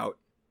ask me out?"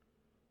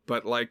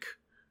 But, like,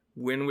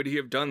 when would he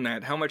have done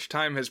that? How much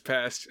time has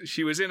passed?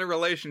 She was in a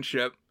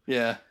relationship.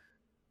 Yeah.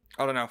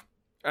 I don't know.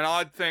 An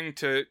odd thing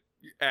to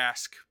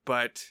ask,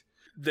 but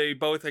they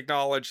both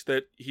acknowledge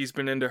that he's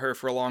been into her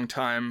for a long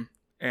time,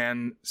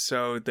 and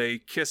so they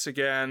kiss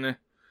again.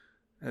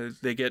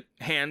 They get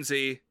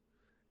handsy,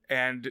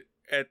 and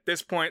at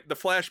this point, the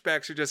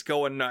flashbacks are just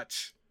going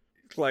nuts.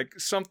 Like,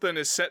 something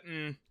is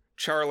setting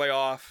Charlie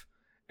off,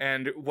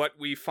 and what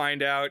we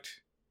find out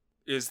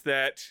is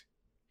that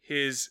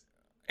his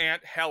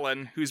Aunt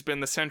Helen, who's been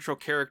the central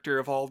character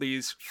of all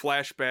these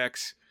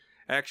flashbacks,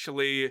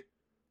 actually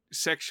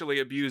sexually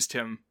abused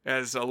him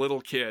as a little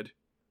kid,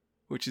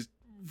 which is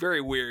very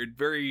weird,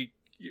 very,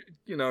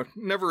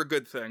 never a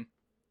good thing.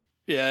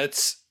 Yeah,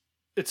 it's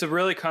a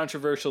really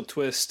controversial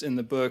twist in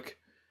the book.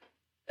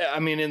 I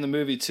mean, in the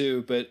movie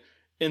too, but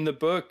in the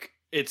book,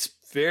 it's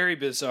very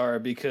bizarre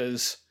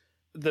because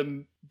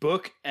the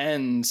book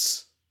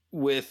ends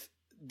with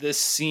this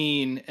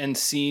scene and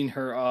seeing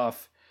her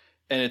off,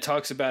 and it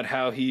talks about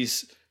how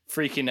he's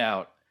freaking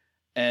out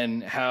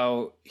and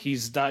how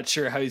he's not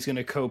sure how he's going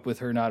to cope with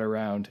her not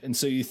around. And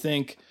so you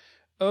think,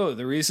 oh,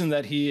 the reason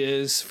that he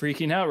is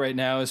freaking out right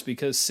now is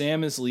because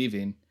Sam is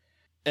leaving.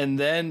 And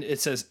then it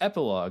says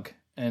epilogue,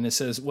 and it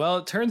says, well,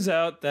 it turns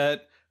out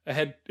that I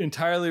had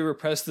entirely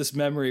repressed this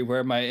memory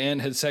where my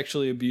aunt had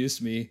sexually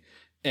abused me,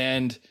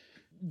 and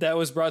that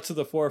was brought to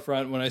the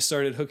forefront when I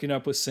started hooking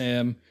up with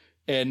Sam,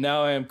 and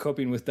now I am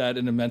coping with that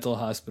in a mental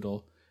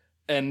hospital.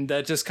 And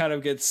that just kind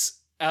of gets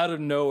out of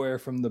nowhere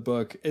from the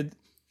book.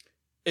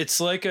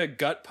 It's like a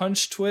gut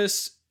punch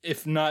twist,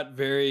 if not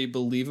very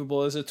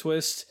believable as a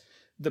twist.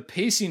 The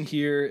pacing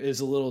here is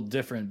a little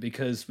different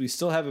because we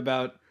still have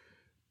about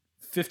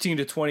 15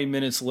 to 20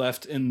 minutes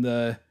left in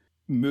the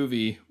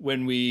movie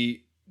when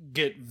we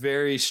get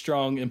very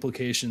strong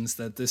implications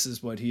that this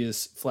is what he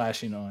is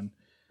flashing on.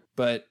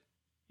 But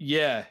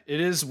yeah,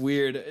 it is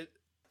weird.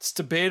 It's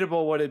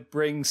debatable what it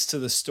brings to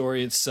the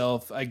story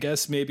itself. I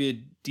guess maybe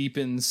it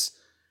deepens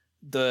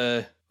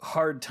the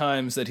hard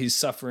times that he's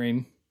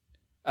suffering.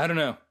 I don't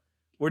know.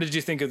 What did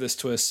you think of this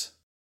twist?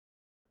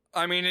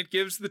 I mean, it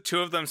gives the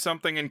two of them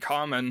something in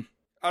common.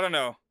 I don't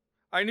know.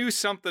 I knew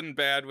something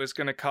bad was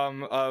going to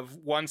come of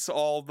once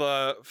all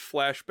the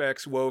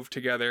flashbacks wove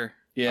together.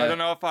 Yeah. I don't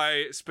know if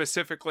I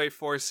specifically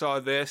foresaw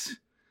this,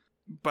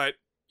 But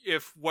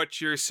if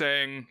what you're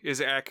saying is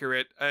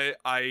accurate,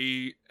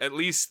 I at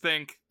least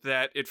think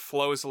that it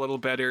flows a little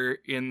better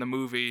in the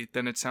movie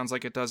than it sounds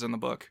like it does in the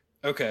book.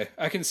 Okay,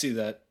 I can see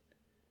that.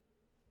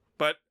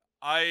 But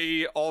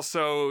I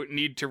also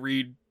need to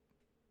read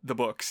the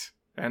books,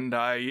 and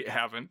I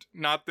haven't.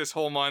 Not this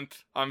whole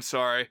month, I'm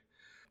sorry.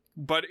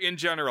 But in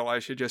general, I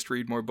should just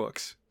read more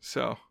books.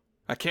 So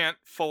I can't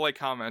fully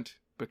comment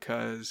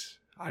because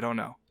I don't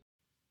know.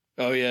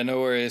 Oh yeah,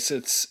 no worries.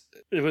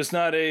 It was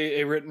not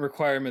a written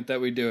requirement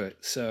that we do it.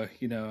 So,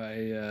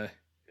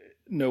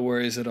 no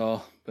worries at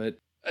all. But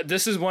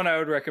this is one I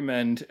would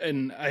recommend.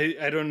 And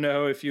I don't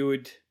know if you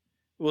would,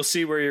 we'll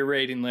see where your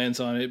rating lands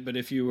on it. But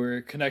if you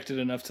were connected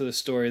enough to the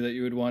story that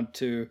you would want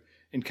to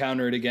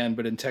encounter it again,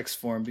 but in text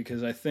form,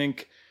 because I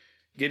think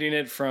getting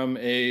it from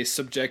a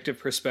subjective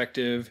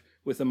perspective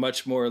with a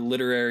much more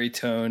literary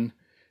tone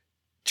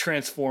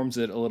transforms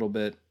it a little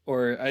bit.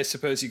 Or I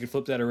suppose you could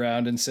flip that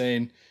around and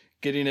saying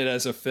getting it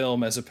as a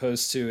film as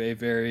opposed to a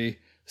very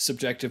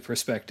subjective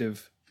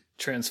perspective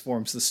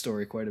transforms the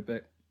story quite a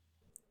bit.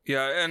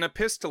 Yeah, and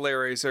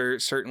epistolaries are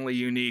certainly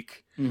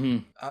unique. Mm-hmm.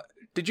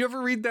 Did you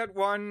ever read that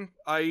one?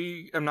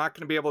 I am not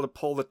going to be able to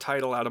pull the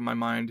title out of my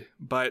mind,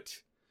 but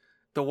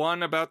the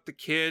one about the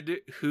kid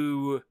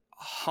who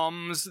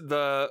hums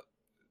the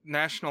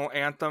national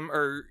anthem,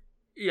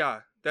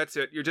 that's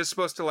it. You're just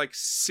supposed to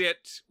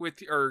sit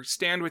with or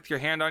stand with your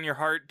hand on your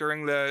heart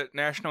during the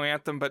national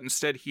anthem, but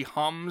instead he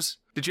hums.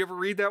 Did you ever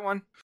read that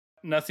one?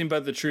 Nothing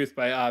But the Truth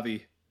by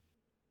Avi.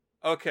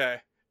 Okay,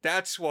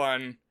 that's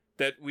one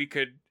that we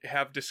could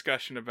have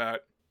discussion about.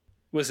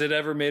 Was it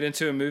ever made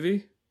into a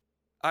movie?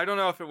 I don't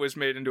know if it was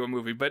made into a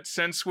movie, but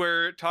since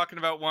we're talking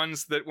about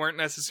ones that weren't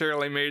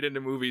necessarily made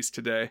into movies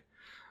today,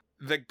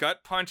 the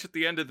gut punch at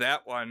the end of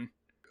that one,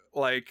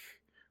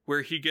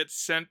 where he gets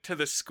sent to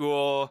the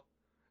school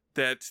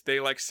that they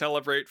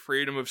celebrate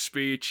freedom of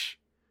speech,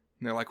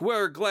 and they're like,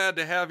 we're glad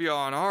to have you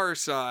on our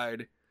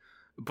side,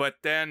 but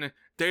then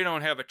they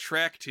don't have a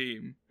track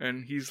team,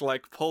 and he's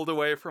pulled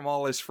away from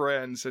all his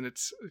friends, and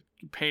it's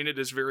painted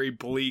as very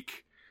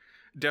bleak.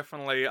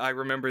 Definitely, I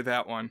remember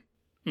that one.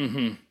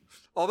 Mm-hmm.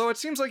 Although it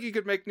seems like you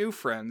could make new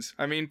friends.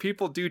 I mean,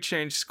 people do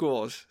change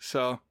schools,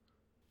 so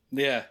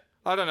yeah,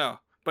 I don't know,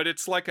 but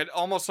it's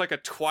almost like a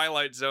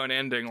Twilight Zone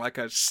ending, like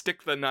a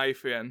stick the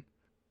knife in.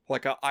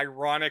 Like a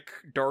ironic,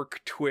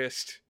 dark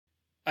twist.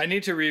 I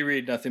need to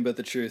reread Nothing But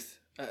the Truth.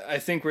 I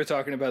think we're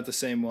talking about the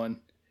same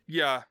one.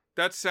 Yeah,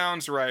 that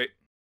sounds right.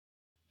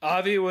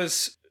 Avi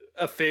was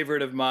a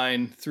favorite of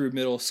mine through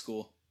middle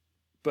school.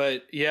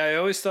 But yeah, I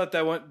always thought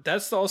that one,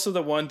 that's also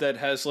the one that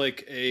has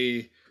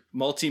a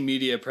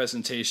multimedia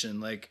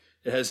presentation. It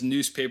has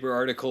newspaper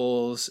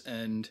articles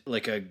and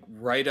a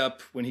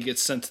write-up when he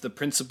gets sent to the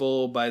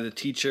principal by the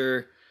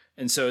teacher.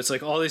 And so it's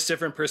all these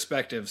different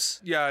perspectives.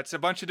 Yeah, it's a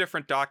bunch of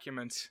different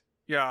documents.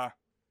 Yeah.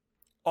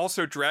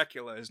 Also,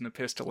 Dracula is an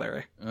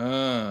epistolary.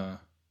 I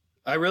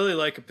really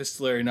like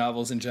epistolary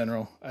novels in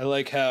general. I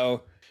like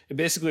how it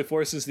basically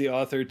forces the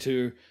author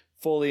to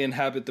fully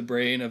inhabit the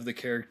brain of the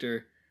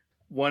character.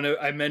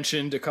 I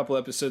mentioned a couple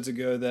episodes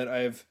ago that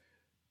I've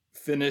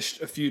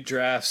finished a few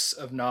drafts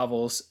of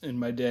novels in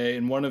my day,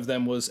 and one of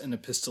them was an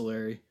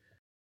epistolary.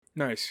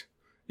 Nice.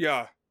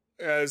 Yeah.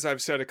 As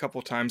I've said a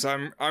couple times,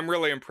 I'm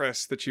really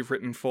impressed that you've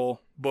written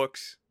full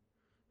books.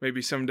 Maybe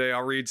someday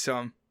I'll read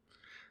some.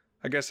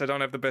 I guess I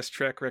don't have the best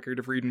track record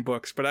of reading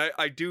books, but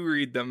I do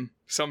read them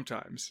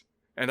sometimes,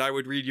 and I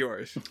would read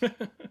yours.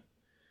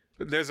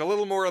 There's a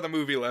little more of the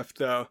movie left,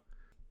 though.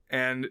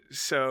 And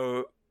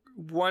so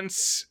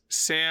once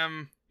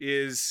Sam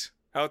is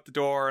out the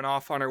door and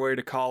off on her way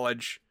to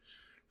college,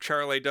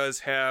 Charlie does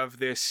have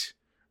this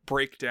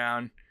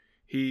breakdown.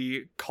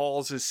 He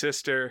calls his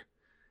sister,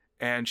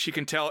 and she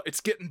can tell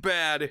it's getting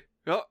bad.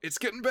 Oh, it's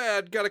getting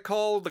bad. Gotta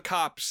call the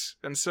cops.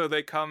 And so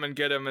they come and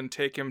get him and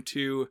take him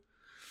to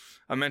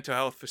a mental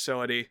health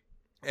facility.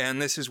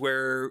 And this is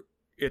where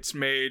it's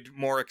made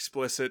more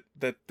explicit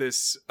that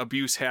this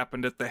abuse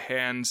happened at the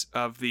hands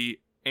of the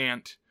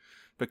aunt,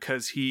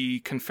 because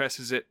he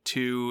confesses it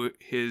to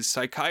his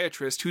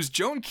psychiatrist, who's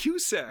Joan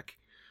Cusack,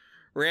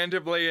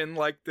 randomly in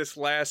this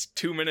last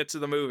 2 minutes of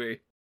the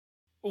movie.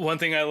 One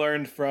thing I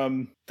learned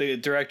from the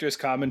director's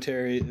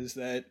commentary is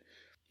that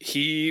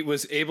he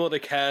was able to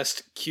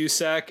cast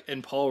Cusack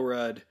and Paul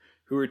Rudd,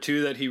 who were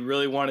two that he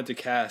really wanted to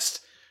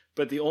cast,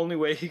 but the only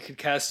way he could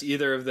cast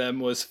either of them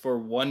was for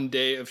 1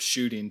 day of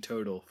shooting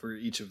total for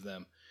each of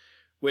them.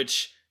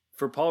 Which,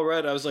 for Paul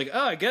Rudd, I was like,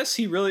 I guess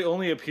he really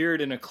only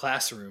appeared in a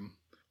classroom,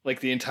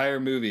 the entire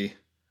movie.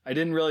 I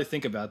didn't really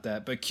think about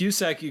that, but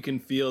Cusack, you can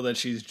feel that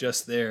she's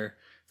just there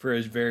for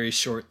a very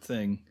short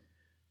thing.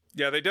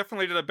 Yeah, they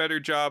definitely did a better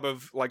job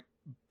of,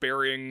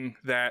 burying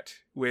that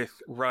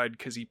with Rudd,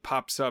 because he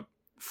pops up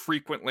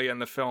frequently in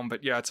the film,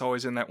 but yeah, it's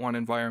always in that one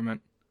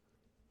environment.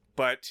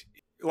 But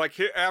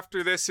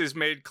after this is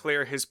made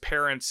clear, his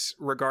parents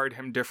regard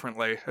him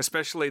differently,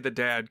 especially the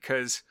dad,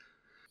 because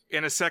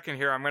in a second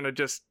here I'm going to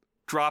just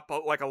drop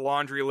a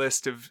laundry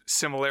list of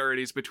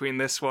similarities between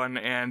this one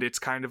and It's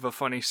Kind of a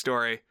Funny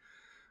Story.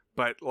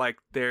 But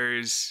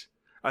there's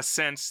a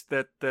sense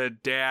that the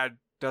dad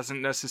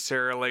doesn't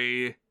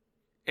necessarily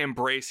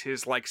embrace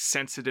his, like,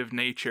 sensitive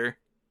nature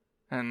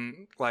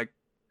and, like,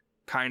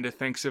 kind of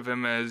thinks of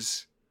him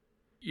as,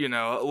 you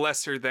know,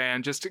 lesser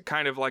than, just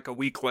kind of like a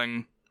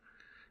weakling.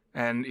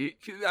 And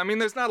I mean,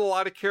 there's not a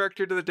lot of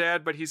character to the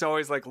dad, but he's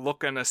always like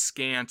looking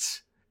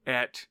askance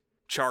at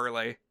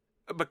Charlie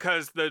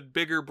because the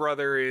bigger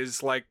brother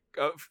is like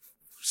a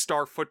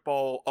star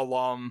football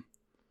alum.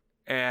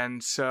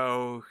 And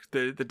so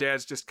the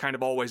dad's just kind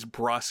of always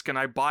brusque, and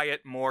I buy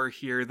it more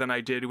here than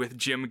I did with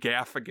Jim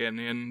Gaffigan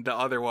in the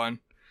other one.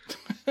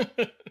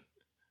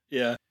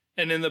 Yeah.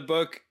 And in the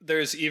book,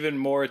 there's even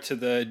more to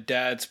the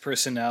dad's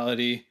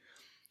personality.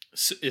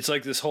 It's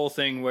like this whole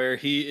thing where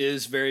he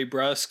is very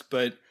brusque,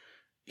 but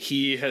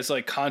he has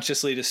like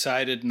consciously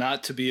decided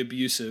not to be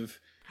abusive.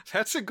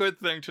 That's a good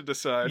thing to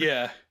decide.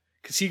 Yeah,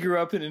 because he grew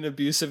up in an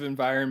abusive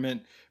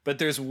environment, but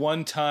there's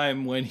one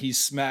time when he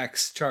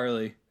smacks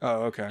Charlie.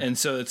 Oh, okay. And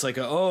so it's like,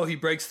 he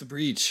breaks the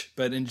breach.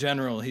 But in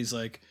general,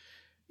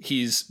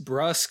 he's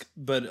brusque,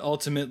 but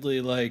ultimately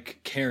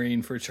like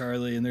caring for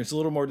Charlie. And there's a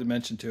little more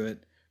dimension to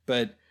it.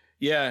 But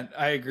yeah,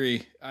 I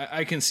agree.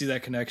 I can see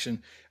that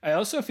connection. I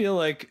also feel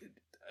like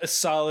a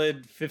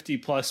solid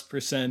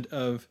 50+%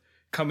 of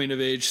coming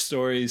of age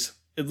stories,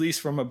 at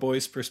least from a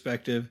boy's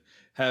perspective,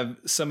 have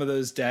some of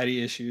those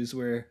daddy issues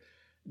where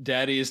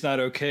daddy is not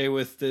okay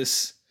with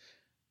this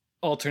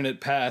alternate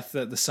path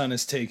that the son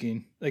is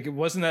taking. Like,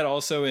 wasn't that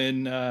also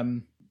in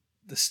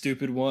the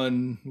stupid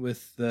one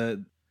with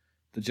the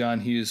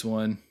John Hughes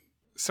one?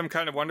 Some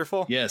Kind of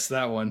Wonderful? Yes,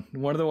 that one.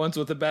 One of the ones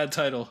with the bad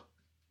title.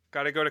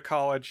 Gotta go to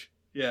college.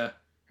 Yeah.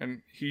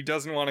 And he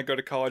doesn't want to go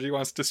to college. He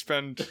wants to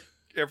spend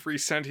every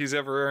cent he's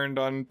ever earned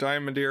on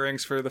diamond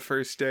earrings for the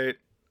first date.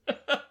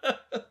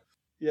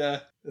 Yeah,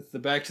 that's the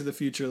Back to the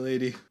Future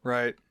lady.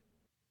 Right.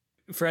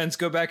 Friends,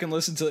 go back and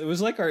listen to it. It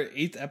was like our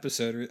 8th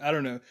episode, or I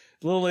don't know,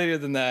 a little later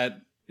than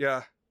that.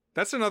 Yeah.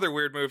 That's another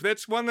weird move.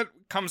 That's one that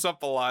comes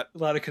up a lot. A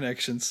lot of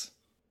connections.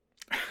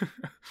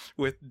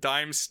 With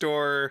Dime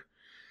Store,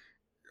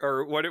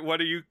 or what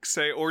do you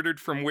say, ordered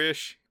from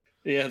Wish?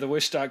 Yeah, the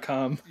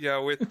Wish.com. Yeah,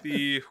 with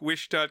the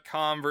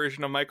Wish.com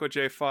version of Michael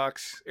J.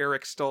 Fox,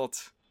 Eric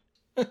Stoltz.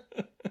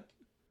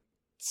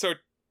 So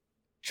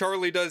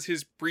Charlie does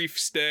his brief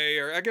stay,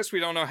 or I guess we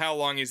don't know how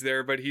long he's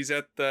there, but he's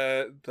at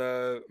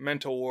the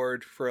mental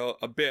ward for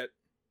a bit,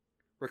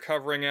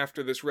 recovering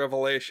after this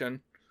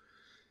revelation.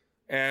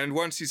 And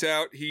once he's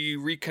out, he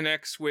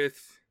reconnects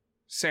with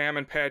Sam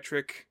and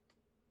Patrick.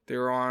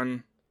 They're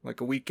on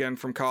like a weekend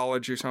from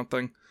college or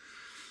something.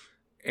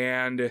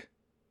 And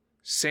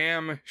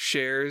Sam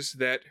shares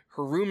that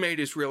her roommate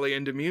is really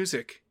into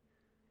music.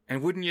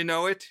 And wouldn't you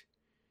know it,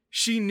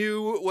 she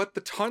knew what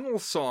the Tunnel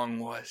song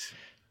was.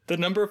 The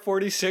number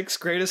 46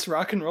 greatest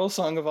rock and roll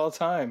song of all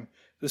time.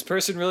 This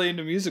person really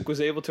into music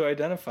was able to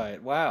identify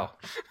it. Wow.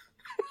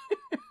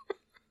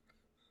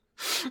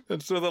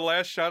 And so the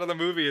last shot of the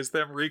movie is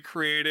them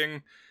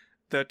recreating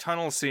the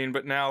tunnel scene,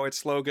 but now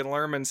it's Logan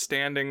Lerman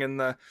standing in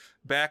the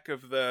back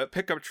of the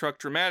pickup truck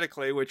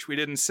dramatically, which we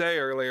didn't say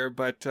earlier,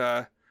 but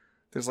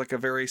there's like a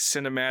very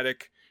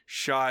cinematic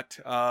shot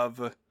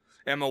of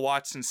Emma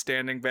Watson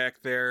standing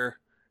back there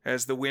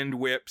as the wind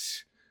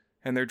whips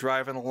and they're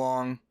driving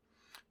along.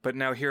 But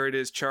now here it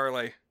is,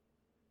 Charlie.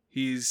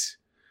 He's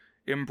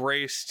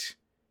embraced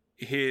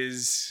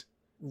his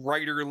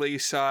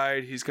writerly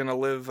side. He's going to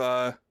live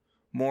a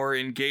more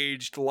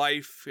engaged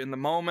life in the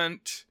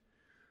moment.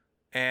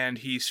 And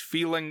he's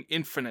feeling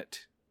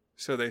infinite,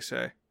 so they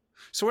say.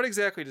 So what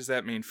exactly does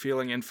that mean,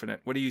 feeling infinite?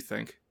 What do you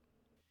think?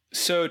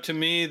 So to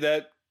me,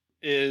 that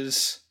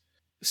is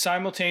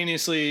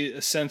simultaneously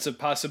a sense of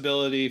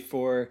possibility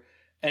for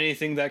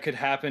anything that could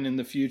happen in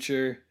the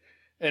future,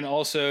 and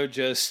also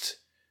just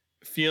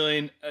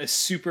feeling a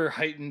super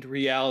heightened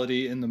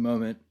reality in the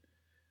moment.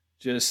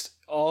 Just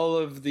all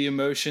of the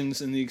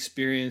emotions and the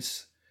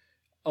experience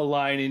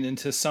aligning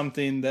into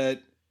something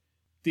that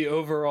the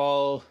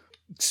overall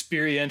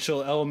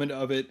experiential element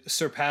of it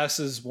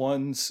surpasses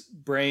one's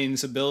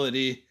brain's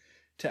ability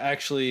to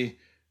actually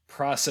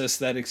process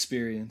that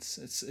experience.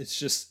 It's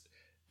just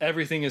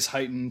everything is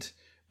heightened,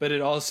 but it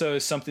also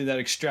is something that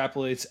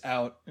extrapolates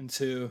out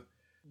into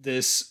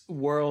this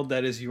world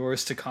that is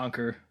yours to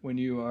conquer when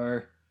you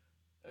are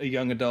a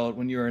young adult,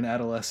 when you're an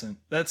adolescent.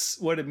 That's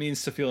what it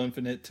means to feel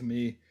infinite to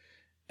me.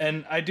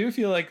 And I do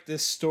feel like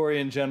this story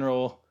in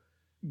general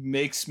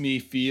makes me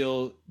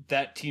feel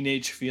that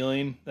teenage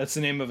feeling. That's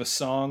the name of a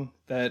song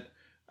that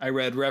I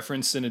read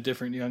referenced in a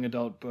different young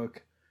adult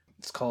book.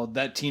 It's called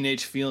That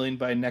Teenage Feeling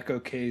by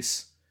Neko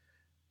Case.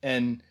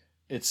 And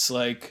it's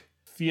like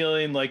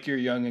feeling like you're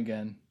young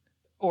again.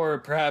 Or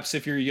perhaps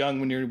if you're young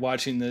when you're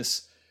watching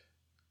this,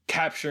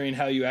 capturing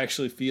how you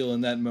actually feel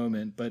in that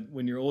moment. But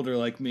when you're older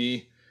like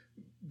me,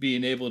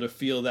 being able to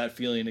feel that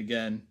feeling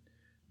again.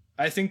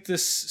 I think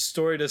this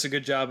story does a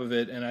good job of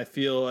it, and I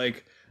feel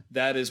like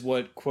that is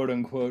what, quote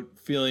unquote,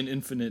 feeling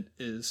infinite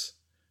is.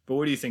 But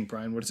what do you think,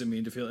 Brian? What does it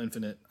mean to feel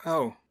infinite?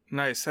 Oh,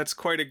 nice. That's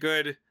quite a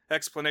good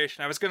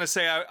explanation. I was going to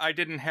say I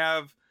didn't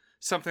have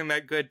something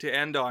that good to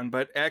end on,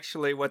 but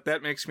actually what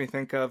that makes me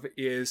think of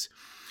is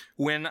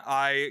when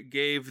I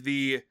gave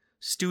the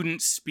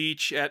student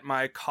speech at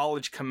my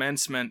college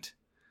commencement,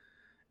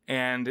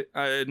 and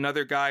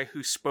another guy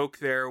who spoke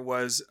there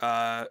was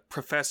a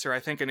professor, I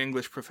think an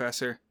English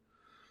professor,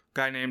 a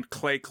guy named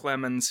Clay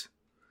Clemens,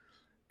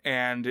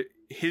 and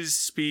his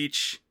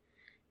speech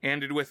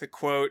ended with a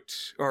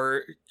quote,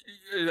 or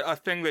a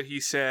thing that he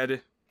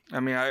said.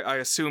 I mean, I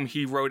assume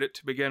he wrote it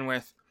to begin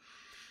with.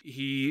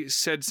 He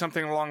said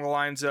something along the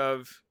lines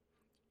of,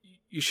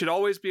 you should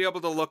always be able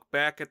to look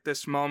back at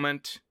this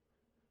moment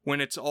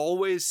when it's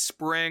always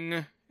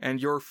spring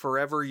and you're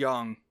forever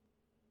young.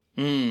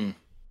 Mm.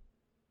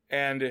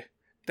 And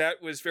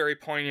that was very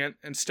poignant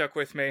and stuck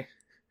with me.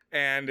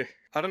 And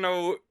I don't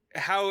know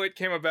how it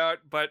came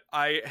about, but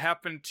I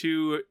happened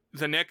to,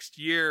 the next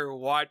year,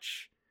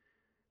 watch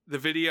the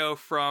video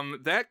from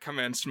that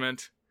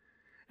commencement,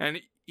 and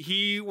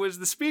he was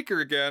the speaker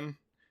again.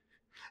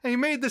 And he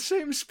made the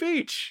same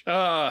speech.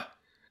 And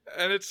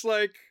it's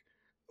like,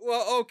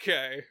 well,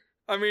 okay.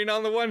 I mean,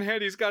 on the one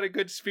hand, he's got a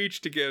good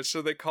speech to give,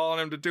 so they call on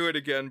him to do it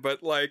again.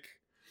 But, like,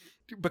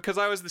 because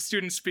I was the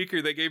student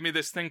speaker, they gave me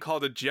this thing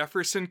called a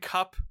Jefferson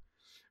Cup,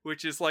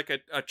 which is like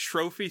a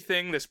trophy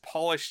thing, this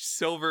polished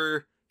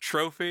silver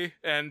trophy.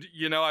 And,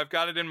 you know, I've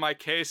got it in my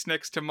case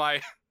next to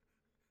my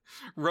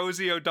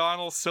Rosie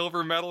O'Donnell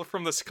silver medal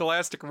from the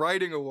Scholastic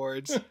Writing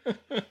Awards.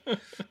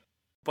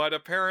 But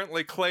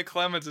apparently Clay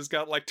Clemens has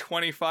got like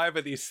 25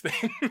 of these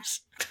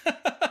things.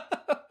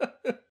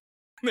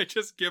 They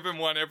just give him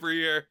one every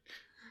year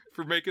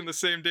for making the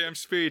same damn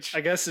speech.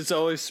 I guess it's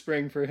always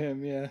spring for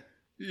him, yeah.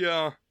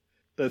 Yeah.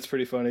 That's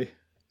pretty funny.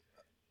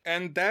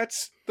 And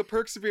that's The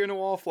Perks of Being a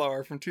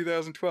Wallflower from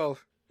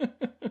 2012.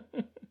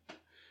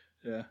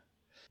 Yeah.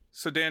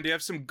 So Dan, do you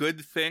have some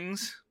good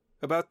things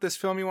about this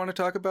film you want to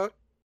talk about?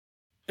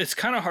 It's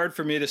kind of hard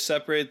for me to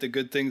separate the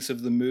good things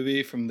of the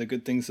movie from the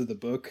good things of the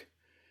book.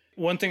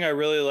 One thing I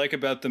really like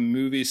about the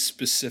movie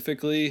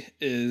specifically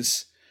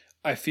is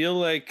I feel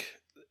like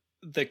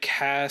the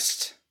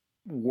cast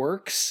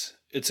works.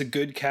 It's a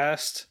good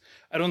cast.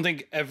 I don't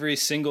think every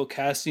single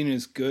casting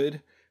is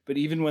good, but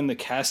even when the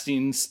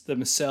castings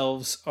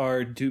themselves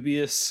are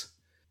dubious,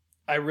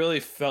 I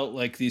really felt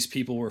like these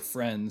people were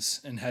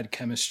friends and had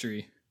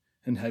chemistry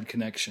and had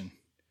connection.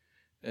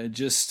 It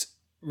just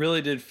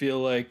really did feel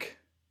like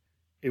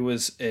it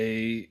was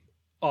a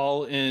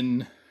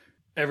all-in,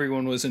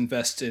 everyone was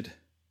invested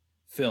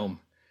film,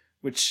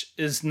 which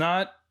is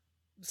not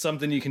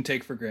something you can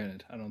take for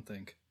granted, I don't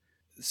think.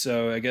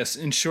 So I guess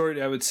in short,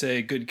 I would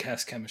say good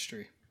cast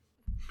chemistry.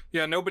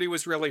 Yeah, nobody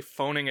was really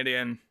phoning it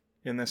in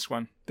this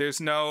one.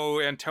 There's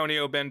no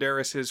Antonio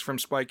Banderases from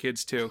Spy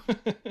Kids 2.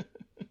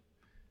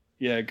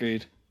 Yeah,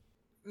 agreed.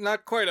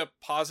 Not quite a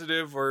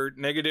positive or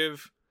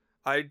negative.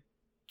 I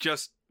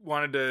just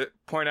wanted to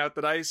point out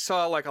that I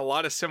saw like a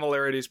lot of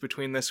similarities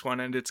between this one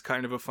and it's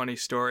kind of a funny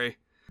story.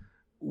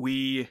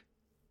 We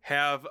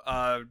have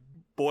a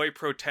boy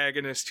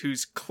protagonist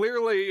who's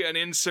clearly an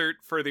insert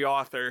for the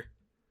author,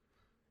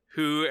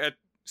 who at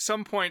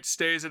some point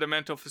stays at a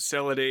mental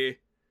facility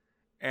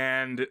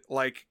and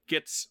like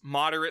gets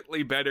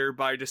moderately better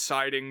by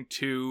deciding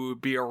to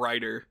be a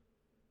writer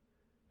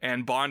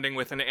and bonding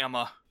with an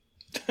Emma.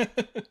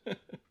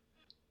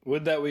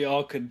 Would that we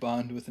all could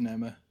bond with an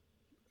Emma.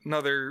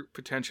 Another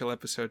potential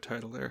episode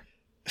title there.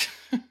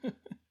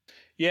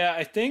 Yeah,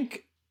 I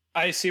think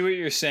I see what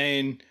you're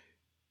saying.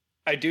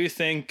 I do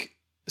think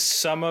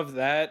some of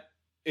that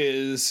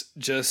is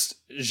just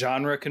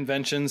genre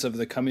conventions of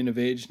the coming of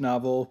age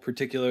novel,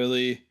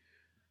 particularly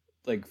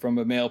like from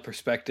a male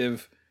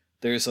perspective.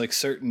 There's like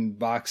certain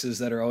boxes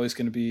that are always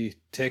going to be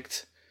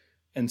ticked.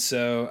 And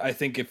so I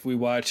think if we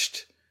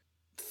watched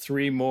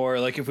 3 more,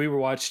 like if we were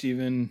watched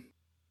even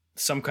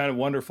Some Kind of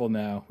Wonderful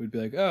now, we'd be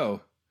like,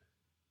 oh,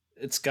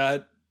 it's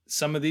got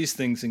some of these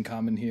things in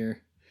common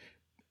here.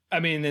 I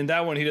mean, in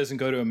that one, he doesn't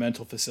go to a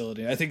mental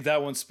facility. I think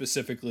that one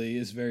specifically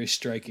is very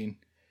striking,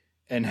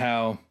 and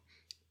how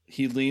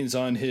he leans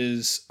on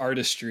his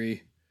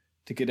artistry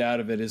to get out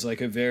of it is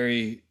like a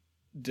very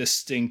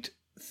distinct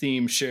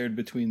theme shared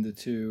between the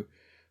two.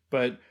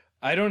 But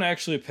I don't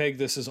actually peg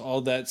this as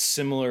all that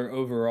similar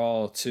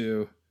overall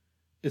to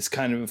It's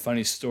Kind of a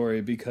Funny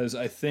Story, because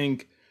I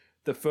think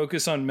the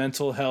focus on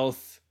mental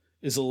health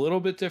is a little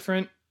bit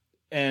different,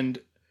 and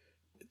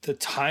the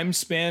time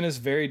span is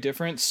very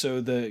different,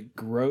 so the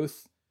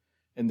growth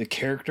and the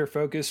character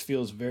focus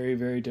feels very,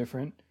 very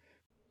different.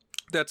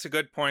 That's a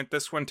good point.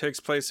 This one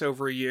takes place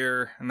over a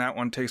year, and that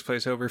one takes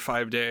place over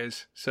 5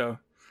 days. So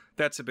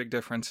that's a big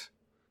difference.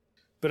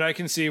 But I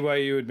can see why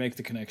you would make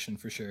the connection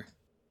for sure.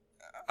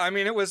 I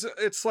mean,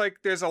 it's like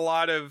there's a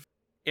lot of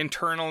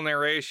internal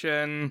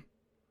narration.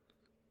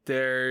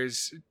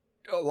 There's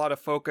a lot of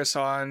focus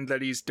on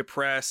that he's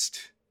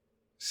depressed.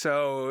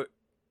 So,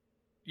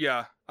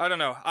 yeah, I don't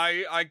know.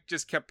 I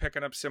just kept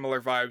picking up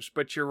similar vibes,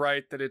 but you're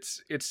right that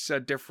it's a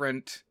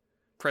different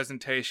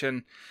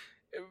presentation.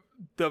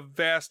 The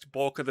vast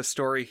bulk of the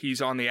story,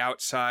 he's on the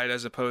outside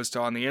as opposed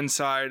to on the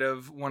inside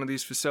of one of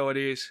these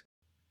facilities.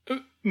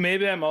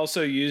 Maybe I'm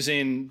also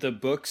using the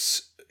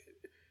books.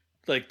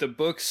 Like, the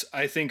books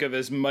I think of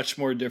as much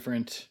more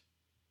different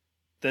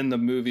than the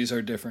movies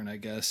are different, I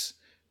guess.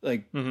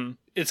 Like,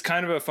 It's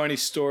kind of a funny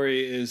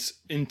story, is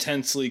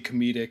intensely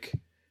comedic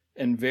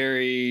and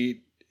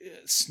very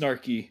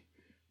snarky,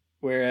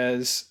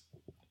 whereas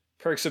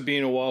Perks of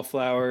Being a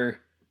Wallflower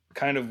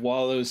kind of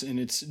wallows in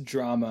its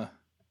drama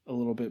a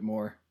little bit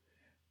more.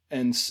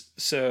 And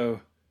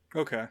so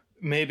Okay.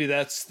 maybe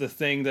that's the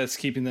thing that's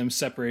keeping them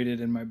separated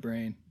in my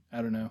brain.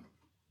 I don't know.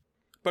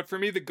 But for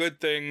me, the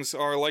good things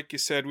are, like you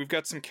said, we've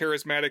got some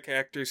charismatic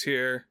actors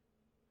here.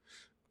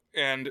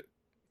 And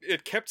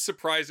it kept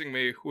surprising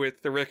me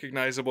with the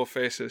recognizable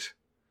faces.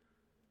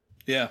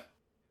 Yeah.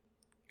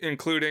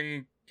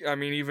 Including, I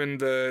mean, even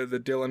the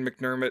Dylan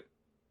McDermott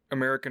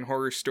American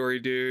Horror Story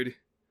dude.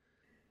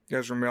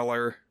 Ezra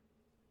Miller.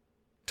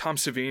 Tom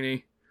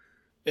Savini.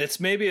 It's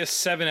maybe a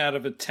 7 out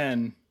of a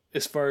 10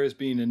 as far as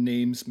being a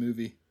names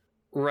movie.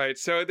 Right,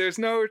 so there's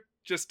no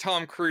just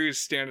Tom Cruise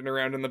standing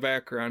around in the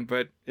background,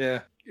 but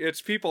yeah,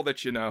 it's people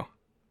that you know.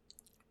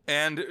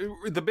 And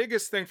the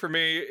biggest thing for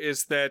me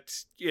is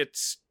that it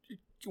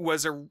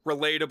was a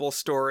relatable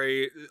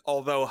story,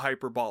 although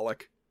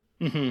hyperbolic.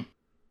 Mm-hmm.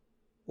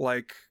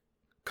 Like,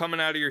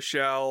 coming out of your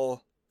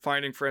shell,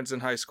 finding friends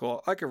in high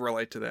school, I can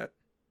relate to that.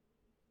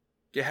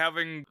 You're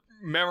having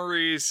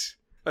memories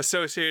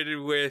associated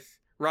with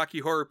Rocky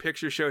Horror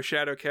Picture Show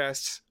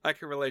shadowcasts, I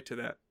can relate to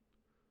that.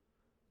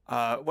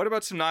 What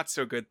about some not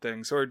so good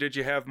things, or did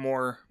you have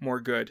more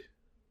good?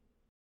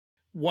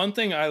 One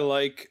thing I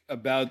like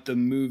about the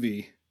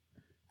movie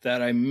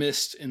that I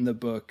missed in the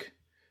book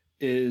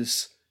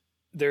is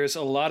there's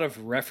a lot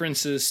of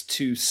references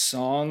to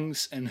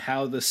songs and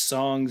how the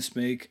songs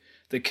make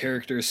the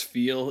characters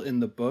feel in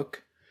the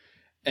book.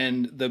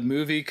 And the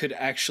movie could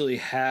actually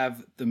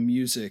have the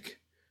music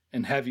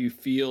and have you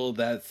feel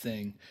that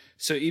thing.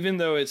 So even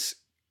though it's,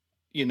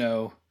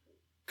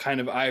 kind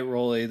of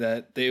eye-rolly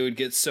that they would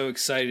get so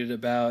excited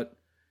about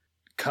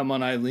Come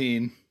On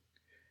Eileen,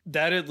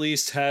 that at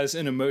least has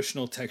an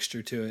emotional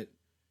texture to it,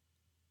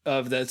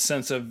 of that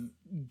sense of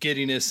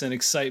giddiness and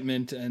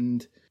excitement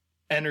and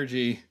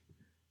energy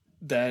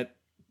that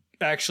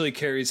actually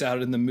carries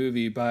out in the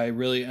movie by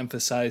really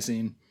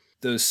emphasizing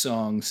those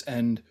songs.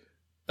 And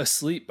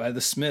Asleep by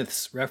the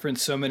Smiths,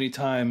 referenced so many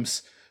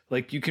times,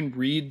 like you can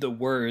read the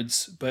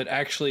words, but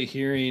actually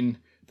hearing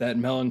that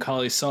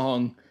melancholy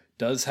song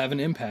does have an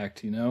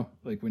impact,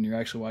 like when you're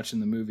actually watching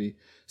the movie.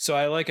 So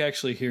I like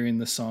actually hearing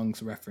the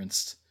songs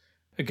referenced.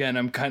 Again,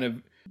 I'm kind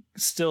of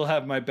still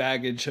have my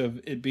baggage of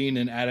it being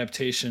an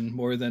adaptation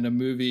more than a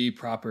movie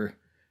proper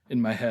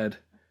in my head,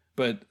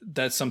 but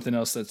that's something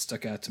else that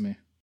stuck out to me.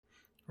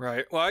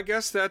 Right. Well, I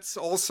guess that's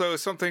also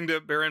something to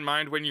bear in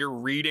mind when you're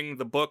reading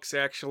the books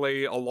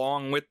actually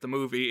along with the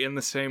movie in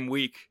the same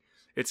week.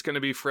 It's going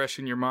to be fresh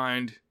in your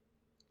mind.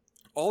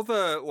 All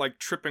the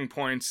tripping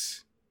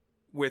points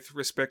with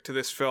respect to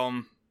this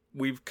film,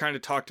 we've kind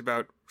of talked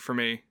about for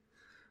me.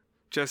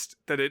 Just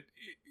that it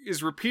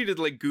is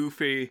repeatedly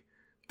goofy,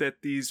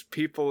 that these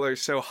people are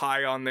so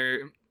high on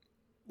their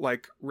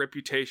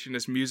reputation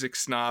as music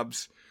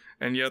snobs,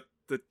 and yet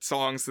the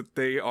songs that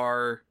they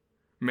are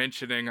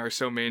mentioning are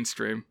so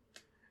mainstream.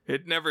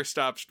 It never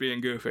stops being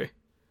goofy.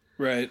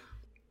 Right.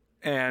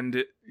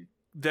 And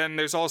then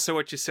there's also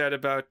what you said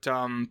about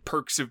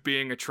perks of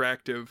being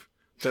attractive,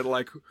 that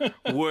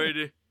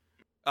would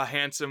a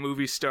handsome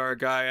movie star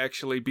guy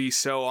actually be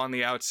so on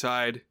the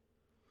outside?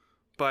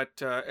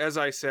 But as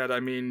I said, I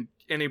mean,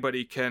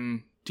 anybody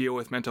can deal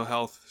with mental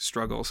health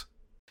struggles.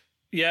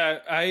 Yeah,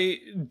 I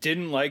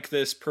didn't like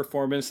this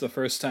performance the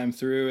first time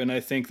through, and I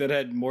think that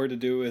had more to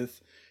do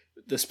with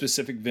the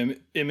specific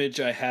image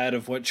I had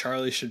of what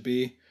Charlie should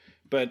be.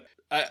 But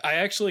I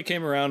actually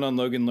came around on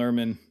Logan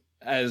Lerman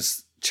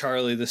as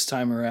Charlie this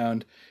time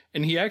around,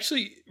 and he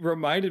actually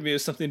reminded me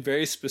of something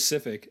very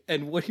specific.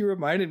 And what he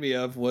reminded me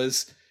of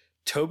was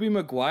Tobey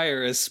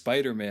Maguire as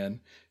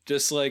Spider-Man,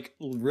 just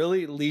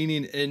really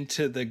leaning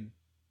into the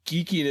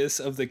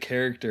geekiness of the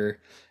character.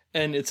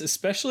 And it's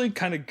especially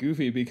kind of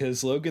goofy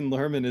because Logan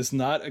Lerman is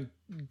not a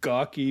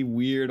gawky,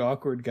 weird,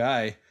 awkward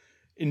guy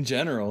in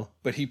general,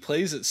 but he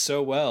plays it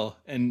so well.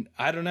 And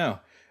I don't know,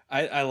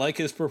 I like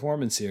his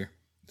performance here.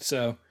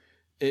 So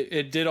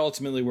it did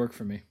ultimately work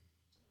for me.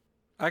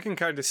 I can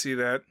kind of see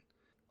that.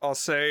 I'll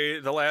say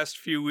the last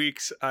few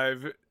weeks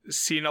I've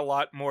seen a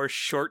lot more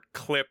short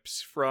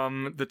clips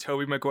from the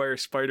Tobey Maguire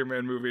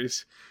Spider-Man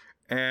movies,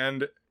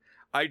 and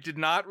I did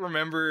not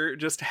remember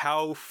just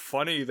how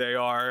funny they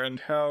are and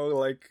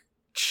how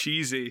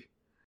cheesy.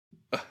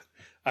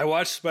 I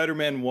watched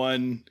Spider-Man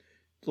 1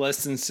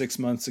 less than 6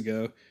 months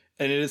ago,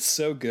 and it is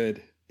so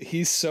good.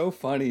 He's so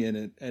funny in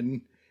it,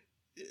 and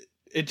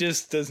it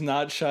just does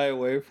not shy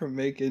away from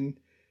making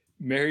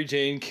Mary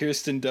Jane,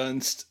 Kirsten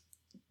Dunst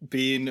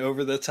being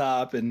over the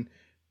top, and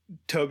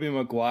Tobey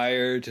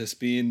Maguire just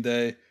being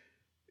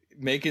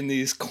making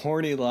these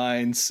corny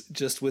lines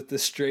just with the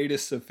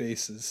straightest of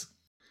faces.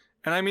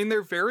 And I mean,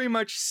 they're very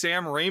much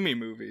Sam Raimi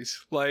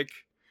movies.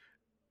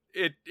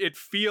 it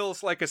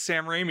feels like a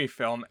Sam Raimi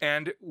film.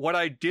 And what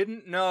I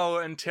didn't know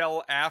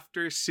until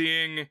after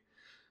seeing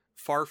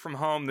Far From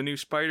Home, the new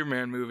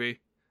Spider-Man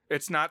movie,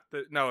 it's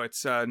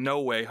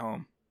No Way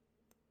Home.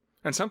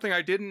 And something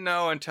I didn't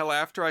know until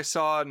after I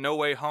saw No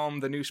Way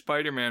Home, the new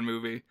Spider-Man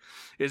movie,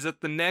 is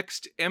that the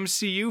next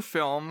MCU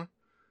film,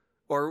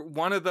 or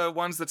one of the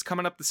ones that's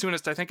coming up the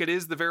soonest, I think it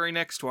is the very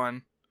next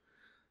one,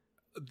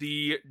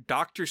 the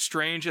Doctor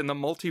Strange and the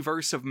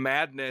Multiverse of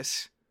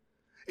Madness,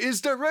 is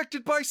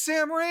directed by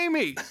Sam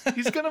Raimi.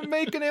 He's going to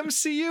make an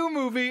MCU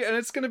movie, and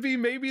it's going to be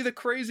maybe the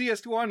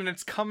craziest one, and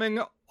it's coming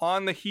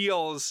on the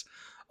heels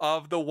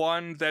of the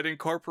one that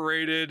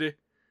incorporated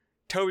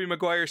Tobey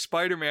Maguire's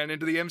Spider-Man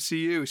into the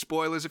MCU.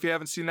 Spoilers if you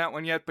haven't seen that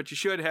one yet, but you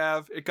should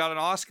have. It got an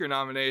Oscar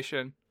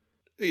nomination.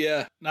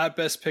 Yeah, not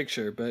Best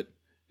Picture, but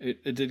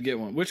it did get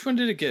one. Which one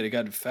did it get? It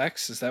got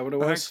effects? Is that what it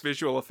was? I think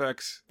visual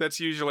effects. That's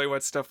usually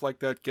what stuff like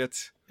that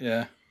gets.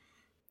 Yeah.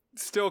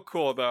 Still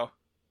cool, though.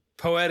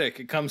 Poetic.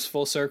 It comes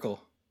full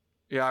circle.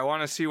 Yeah, I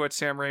want to see what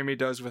Sam Raimi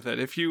does with it.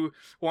 If you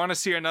want to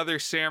see another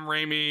Sam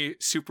Raimi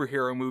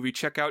superhero movie,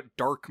 check out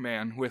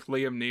Darkman with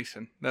Liam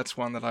Neeson. That's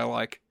one that I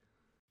like.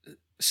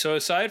 So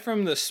aside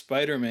from the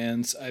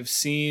Spider-Mans, I've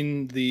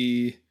seen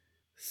the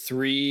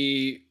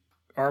 3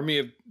 Army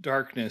of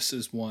Darkness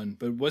is one,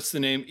 but what's the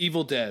name?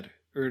 Evil Dead.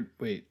 Or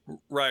wait.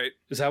 Right.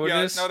 Is that what it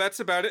is? No, that's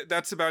about it.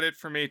 That's about it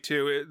for me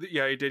too.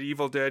 He did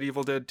Evil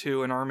Dead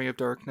 2, and Army of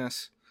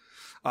Darkness.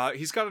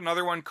 He's got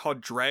another one called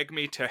Drag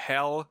Me to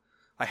Hell.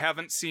 I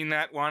haven't seen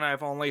that one.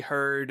 I've only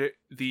heard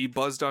the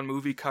Buzzed on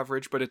movie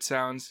coverage, but it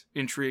sounds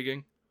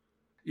intriguing.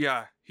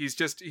 Yeah, he's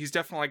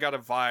definitely got a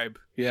vibe.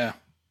 Yeah.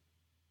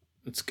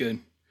 That's good.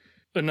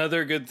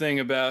 Another good thing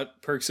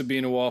about Perks of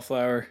Being a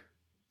Wallflower,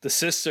 the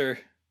sister,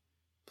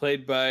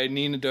 played by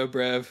Nina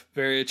Dobrev,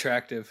 very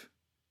attractive.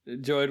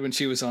 Enjoyed when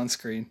she was on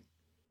screen.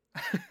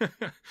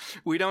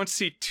 We don't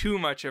see too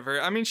much of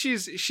her. I mean,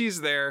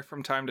 she's there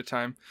from time to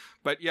time,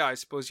 but yeah, I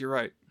suppose you're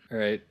right. All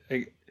right.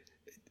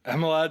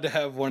 I'm allowed to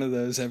have one of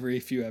those every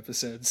few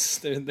episodes.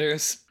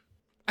 There's...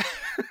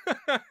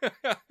 All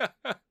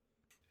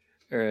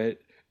right.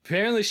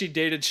 Apparently she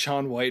dated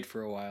Shaun White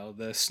for a while,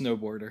 the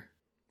snowboarder.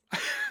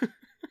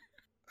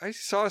 I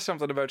saw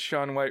something about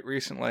Shaun White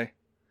recently.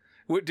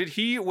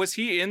 Was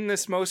he in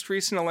this most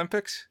recent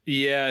Olympics?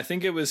 Yeah, I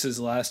think it was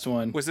his last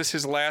one. Was this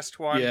his last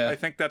one? Yeah. I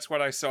think that's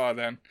what I saw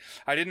then.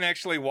 I didn't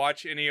actually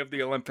watch any of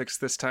the Olympics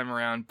this time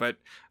around, but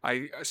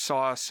I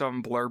saw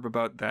some blurb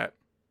about that.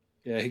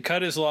 Yeah, he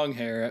cut his long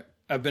hair.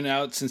 I've been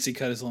out since he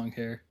cut his long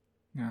hair.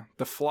 Yeah,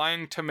 the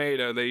flying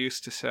tomato, they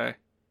used to say.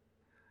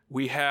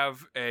 We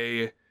have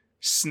a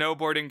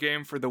snowboarding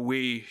game for the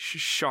Wii,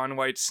 Shaun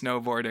White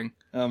snowboarding.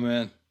 Oh,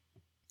 man.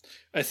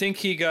 I think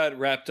he got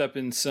wrapped up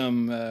in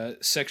some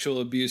sexual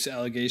abuse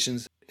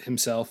allegations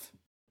himself.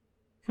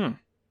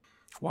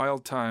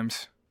 Wild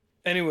times.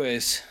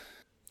 Anyways.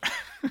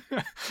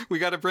 We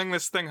got to bring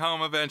this thing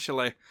home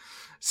eventually.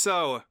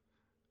 So,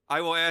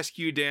 I will ask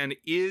you, Dan,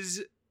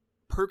 is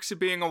Perks of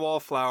Being a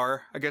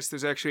Wallflower, I guess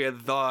there's actually a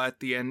 "the" at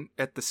the end,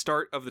 at the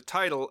start of the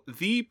title,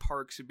 The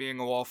Perks of Being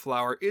a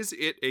Wallflower, is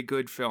it a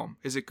good film?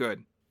 Is it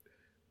good?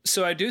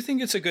 So I do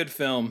think it's a good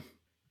film.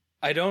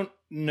 I don't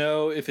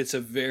know if it's a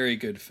very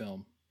good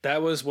film.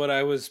 That was what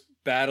I was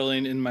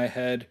battling in my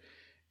head.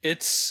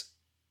 It's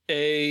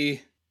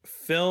a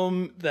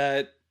film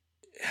that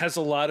has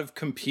a lot of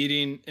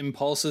competing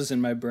impulses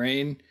in my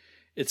brain.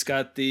 It's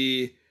got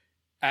the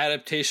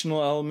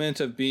adaptational element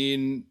of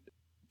being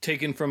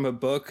taken from a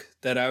book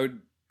that I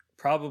would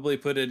probably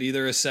put at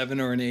either a 7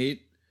 or an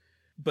 8.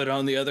 But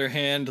on the other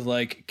hand,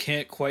 like,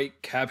 can't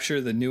quite capture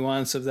the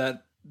nuance of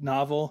that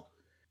novel.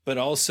 But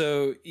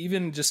also,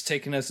 even just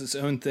taken as its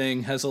own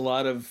thing, has a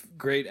lot of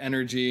great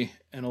energy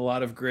and a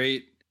lot of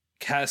great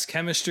cast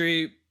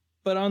chemistry.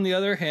 But on the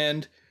other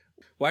hand,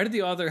 why did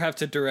the author have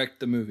to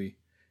direct the movie?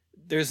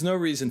 There's no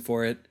reason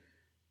for it.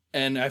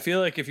 And I feel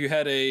like if you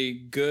had a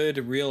good,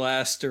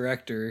 real-ass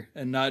director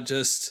and not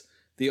just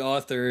the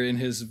author in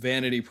his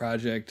vanity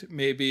project,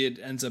 maybe it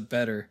ends up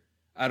better.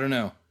 I don't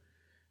know.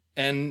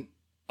 And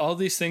all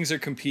these things are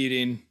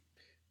competing.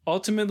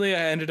 Ultimately, I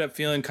ended up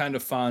feeling kind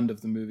of fond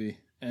of the movie.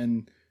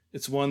 And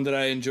it's one that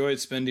I enjoyed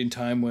spending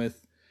time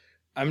with.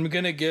 I'm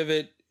going to give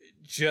it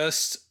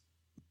just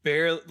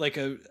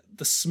the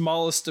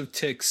smallest of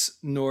ticks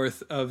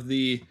north of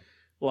the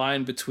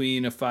line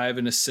between a 5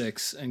 and a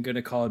 6, and going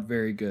to call it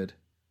very good.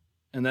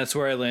 And that's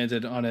where I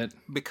landed on it.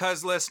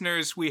 Because,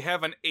 listeners, we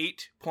have an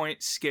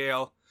 8-point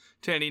scale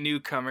to any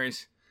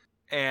newcomers,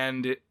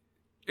 and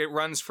it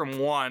runs from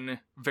 1,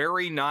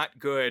 very not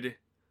good,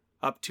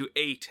 up to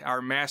 8,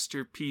 our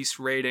masterpiece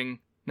rating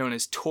known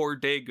as Tor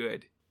Day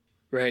Good.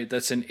 Right,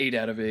 that's an 8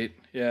 out of 8,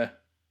 yeah.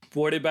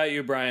 What about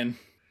you, Brian?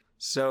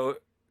 So,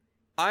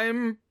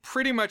 I'm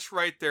pretty much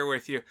right there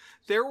with you.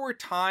 There were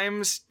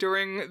times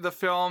during the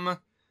film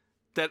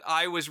that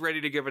I was ready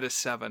to give it a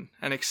 7,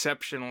 and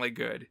exceptionally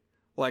good.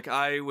 Like,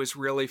 I was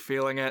really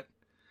feeling it.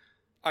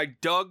 I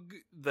dug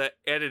the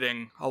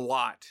editing a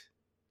lot,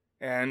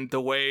 and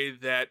the way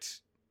that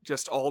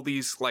just all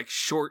these, like,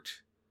 short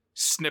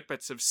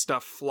snippets of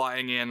stuff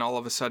flying in all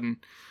of a sudden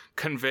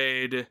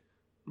conveyed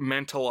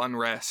mental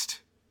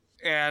unrest.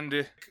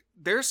 And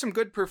there's some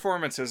good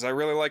performances. I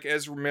really like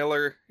Ezra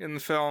Miller in the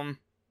film.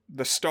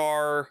 The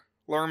star,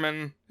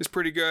 Lerman, is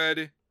pretty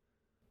good.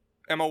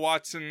 Emma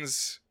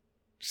Watson's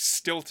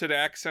stilted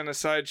accent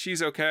aside,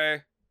 she's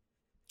okay.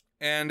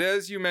 And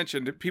as you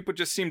mentioned, people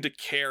just seem to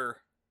care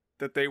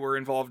that they were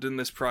involved in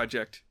this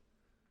project.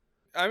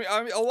 I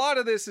mean, a lot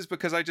of this is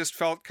because I just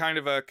felt kind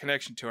of a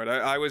connection to it.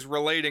 I was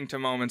relating to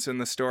moments in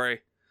the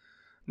story.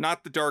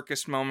 Not the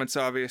darkest moments,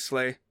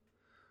 obviously.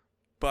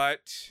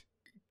 But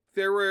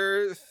there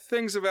were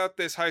things about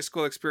this high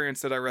school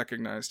experience that I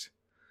recognized.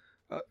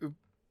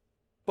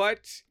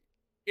 But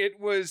it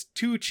was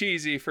too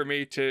cheesy for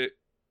me to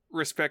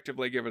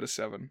respectively give it a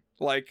 7.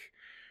 Like,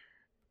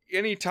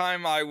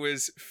 anytime I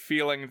was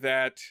feeling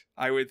that,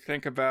 I would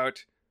think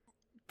about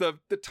the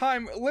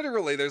time,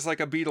 literally, there's like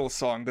a Beatles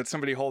song that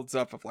somebody holds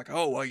up of like,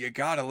 oh, well, you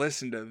gotta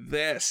listen to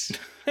this.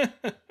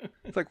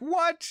 It's like,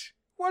 what?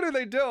 What are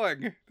they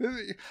doing?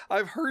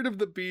 I've heard of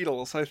the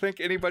Beatles. I think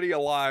anybody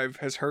alive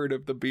has heard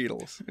of the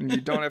Beatles. And you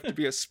don't have to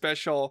be a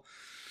special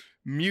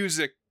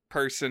music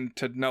person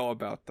to know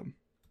about them.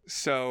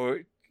 So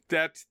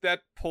that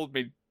pulled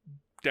me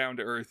down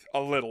to earth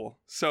a little.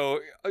 So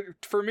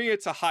for me,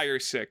 it's a higher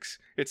 6.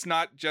 It's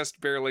not just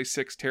barely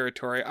 6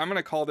 territory. I'm going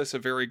to call this a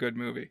very good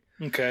movie.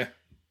 Okay.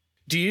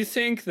 Do you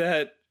think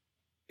that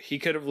he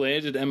could have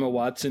landed Emma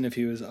Watson if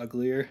he was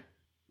uglier?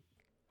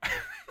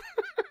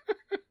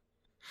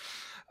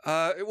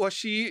 Well,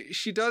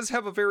 she does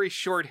have a very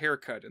short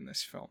haircut in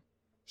this film.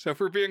 So if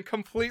we're being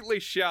completely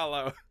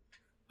shallow,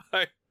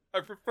 I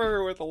prefer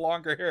her with a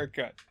longer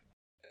haircut.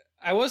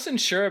 I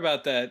wasn't sure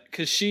about that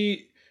because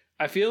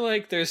I feel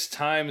like there's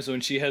times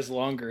when she has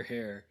longer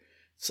hair.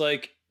 It's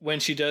like when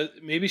she does,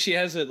 maybe she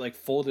has it like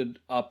folded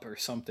up or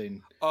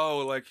something. Oh,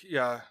 like,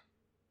 yeah.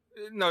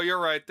 No, you're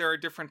right. There are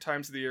different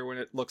times of the year when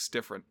it looks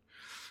different.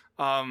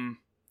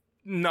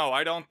 No,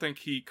 I don't think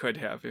he could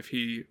have if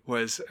he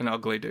was an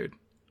ugly dude.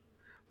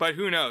 But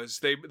who knows?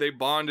 They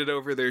bonded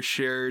over their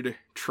shared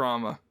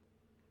trauma.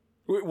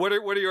 What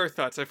are your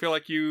thoughts? I feel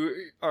like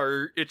you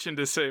are itching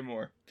to say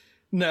more.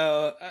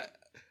 No,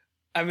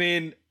 I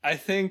mean, I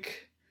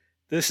think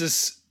this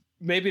is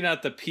maybe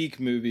not the peak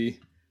movie,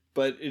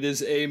 but it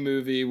is a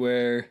movie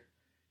where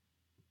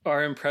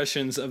our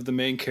impressions of the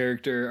main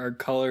character are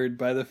colored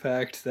by the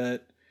fact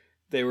that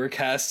they were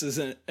cast as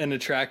an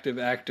attractive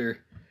actor.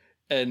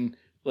 And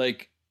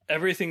like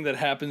everything that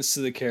happens to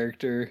the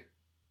character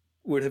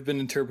would have been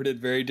interpreted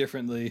very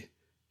differently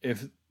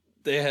if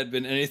they had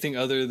been anything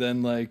other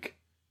than like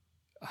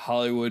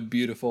Hollywood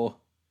beautiful.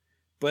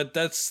 But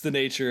that's the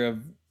nature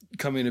of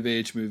coming of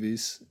age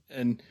movies.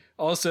 And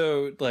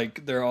also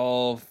like they're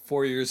all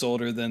 4 years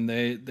older than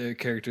their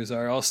characters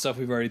are, all stuff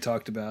we've already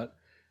talked about.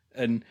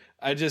 And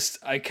I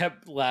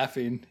kept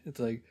laughing. It's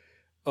like,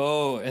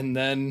 oh, and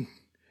then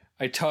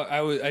I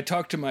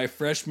talked to my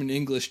freshman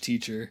English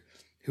teacher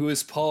who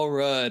was Paul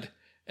Rudd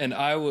and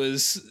I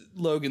was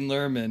Logan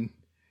Lerman.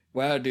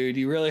 Wow, dude,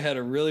 you really had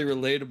a really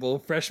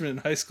relatable freshman in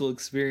high school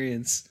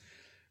experience.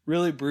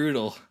 Really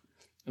brutal.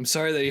 I'm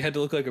sorry that you had to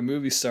look like a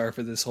movie star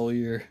for this whole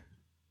year.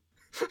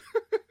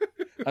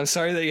 I'm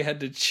sorry that you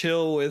had to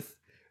chill with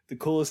the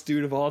coolest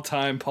dude of all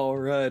time, Paul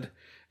Rudd,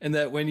 and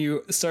that when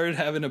you started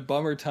having a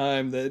bummer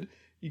time that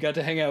you got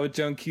to hang out with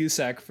Joan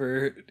Cusack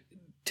for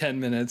 10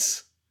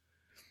 minutes.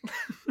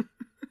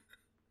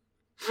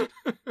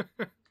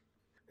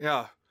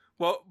 Yeah.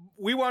 Well,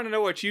 we want to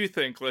know what you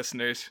think,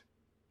 listeners.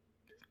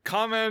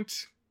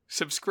 Comment,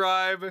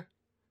 subscribe,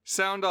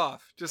 sound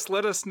off. Just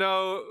let us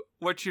know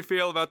what you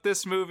feel about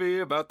this movie,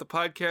 about the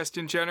podcast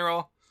in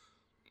general.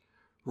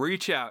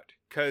 Reach out,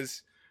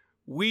 because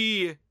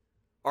we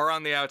are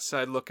on the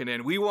outside looking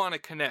in. We want to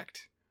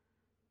connect.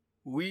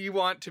 We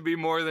want to be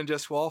more than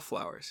just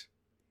Wallflowers.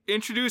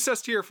 Introduce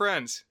us to your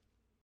friends.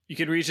 You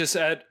can reach us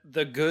at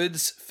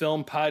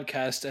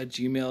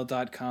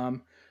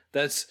thegoodsfilmpodcast@gmail.com.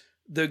 That's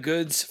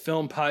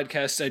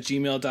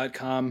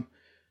thegoodsfilmpodcast@gmail.com.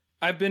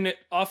 I've been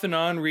off and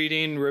on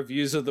reading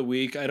reviews of the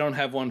week. I don't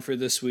have one for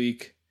this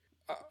week.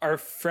 Our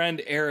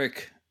friend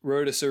Eric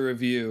wrote us a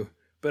review,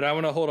 but I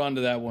want to hold on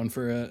to that one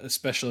for a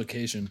special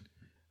occasion.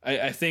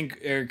 I think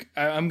Eric,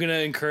 I'm going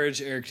to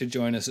encourage Eric to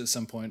join us at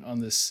some point on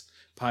this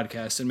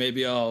podcast, and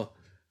maybe I'll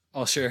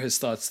share his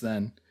thoughts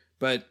then.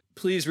 But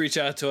please reach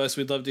out to us.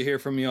 We'd love to hear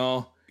from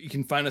y'all. You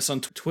can find us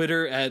on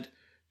Twitter at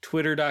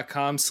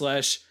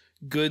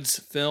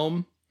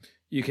twitter.com/goodsfilm.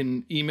 You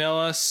can email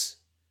us,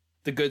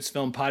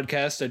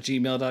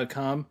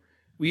 thegoodsfilmpodcast@gmail.com.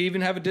 We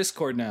even have a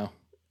Discord now,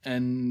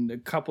 and a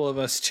couple of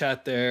us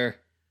chat there a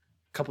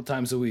couple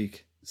times a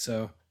week.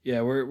 So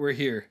yeah, we're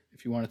here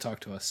if you want to talk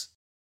to us.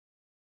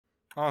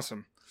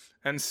 Awesome.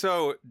 And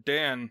so,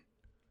 Dan,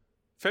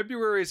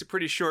 February is a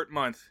pretty short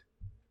month.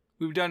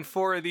 We've done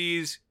 4 of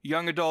these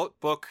young adult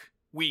book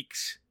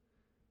weeks.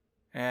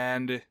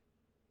 And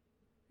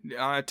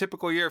on a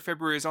typical year,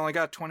 February's only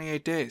got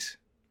 28 days.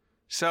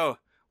 So,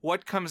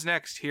 what comes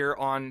next here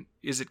on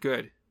Is It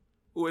Good?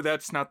 Well,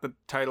 that's not the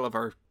title of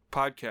our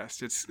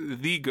podcast. It's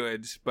The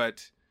Goods,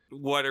 but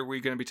what are we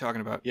going to be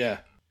talking about? Yeah.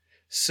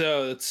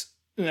 So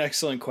An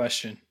excellent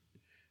question.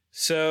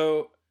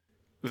 So,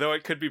 though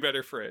it could be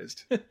better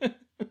phrased.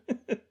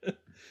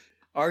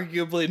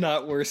 Arguably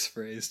not worse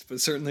phrased,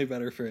 but certainly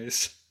better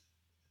phrased.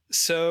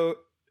 So,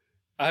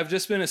 I've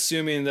just been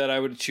assuming that I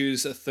would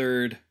choose a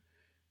third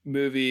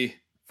movie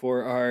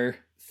for our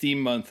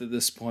theme month at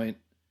this point.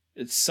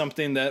 It's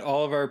something that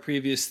all of our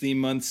previous theme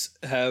months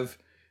have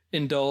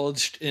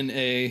indulged in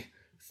a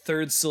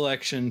third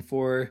selection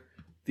for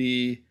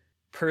the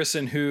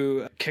person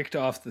who kicked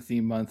off the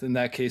theme month, in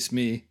that case,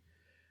 me.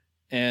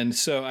 And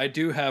so I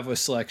do have a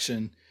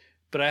selection,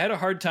 but I had a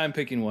hard time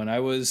picking one.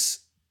 I was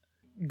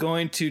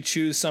going to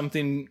choose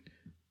something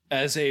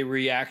as a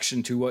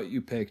reaction to what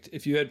you picked.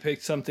 If you had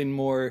picked something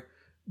more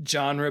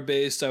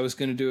genre-based, I was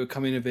going to do a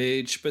coming of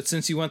age. But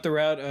since you went the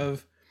route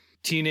of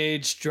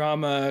teenage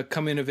drama,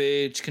 coming of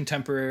age,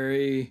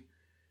 contemporary,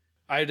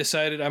 I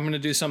decided I'm going to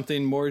do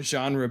something more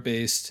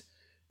genre-based.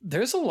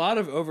 There's a lot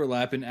of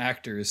overlap in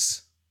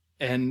actors.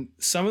 And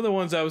some of the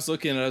ones I was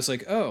looking at, I was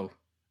like, oh,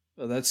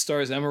 well, that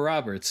stars Emma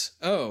Roberts.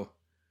 Oh,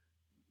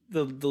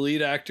 the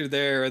lead actor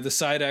there, or the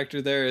side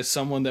actor there, is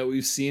someone that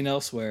we've seen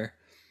elsewhere.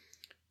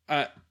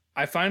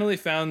 I finally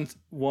found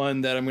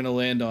one that I'm going to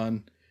land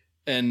on.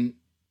 And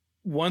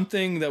one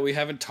thing that we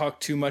haven't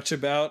talked too much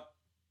about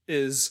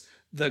is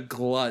the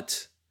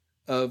glut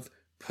of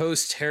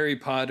post-Harry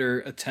Potter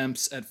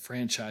attempts at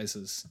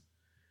franchises.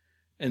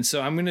 And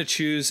so I'm going to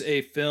choose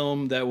a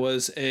film that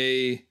was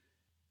a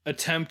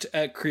attempt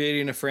at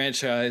creating a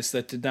franchise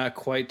that did not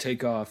quite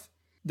take off.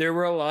 There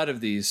were a lot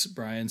of these,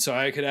 Brian, so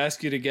I could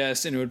ask you to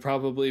guess, and it would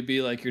probably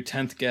be like your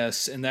 10th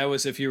guess, and that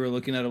was if you were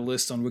looking at a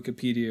list on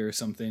Wikipedia or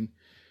something.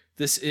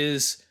 This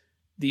is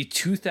the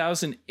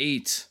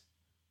 2008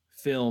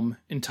 film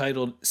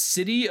entitled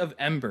City of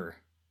Ember.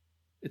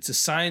 It's a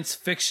science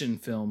fiction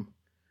film,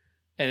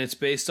 and it's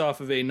based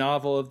off of a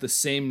novel of the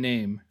same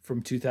name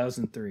from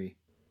 2003.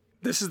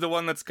 This is the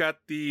one that's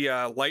got the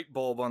light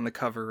bulb on the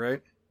cover,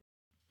 right?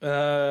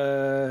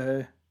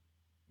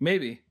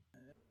 Maybe.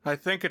 I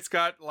think it's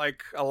got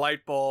like a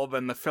light bulb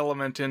and the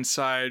filament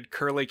inside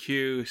curly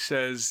Q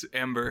says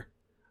Ember.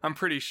 I'm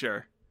pretty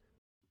sure.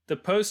 The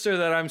poster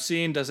that I'm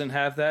seeing doesn't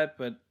have that,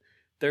 but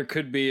there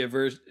could be a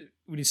version.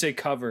 When you say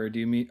cover, do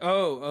you mean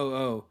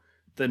oh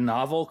the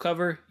novel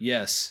cover?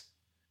 Yes.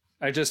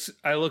 I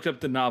looked up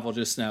the novel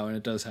just now and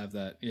it does have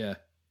that. Yeah.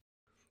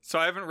 So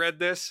I haven't read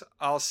this.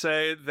 I'll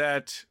say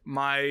that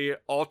my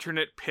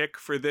alternate pick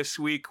for this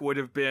week would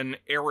have been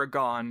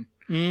Aragon,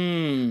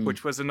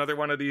 which was another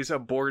one of these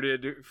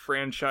aborted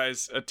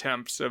franchise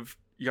attempts of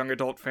young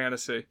adult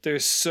fantasy.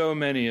 There's so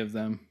many of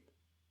them.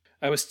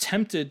 I was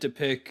tempted to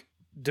pick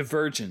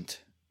Divergent,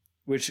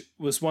 which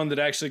was one that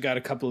actually got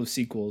a couple of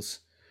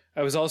sequels.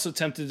 I was also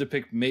tempted to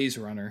pick Maze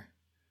Runner.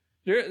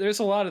 There's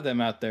a lot of them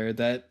out there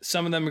that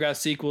some of them got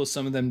sequels,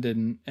 some of them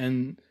didn't.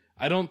 And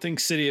I don't think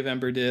City of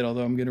Ember did,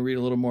 although I'm going to read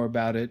a little more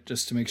about it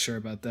just to make sure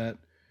about that.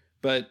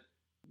 But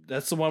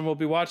that's the one we'll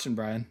be watching,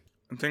 Brian.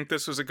 I think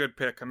this was a good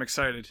pick. I'm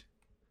excited.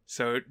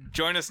 So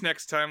join us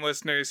next time,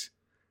 listeners.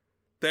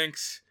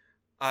 Thanks.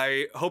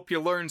 I hope you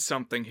learned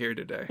something here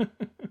today.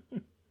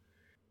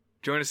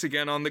 Join us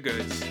again on The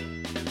Goods.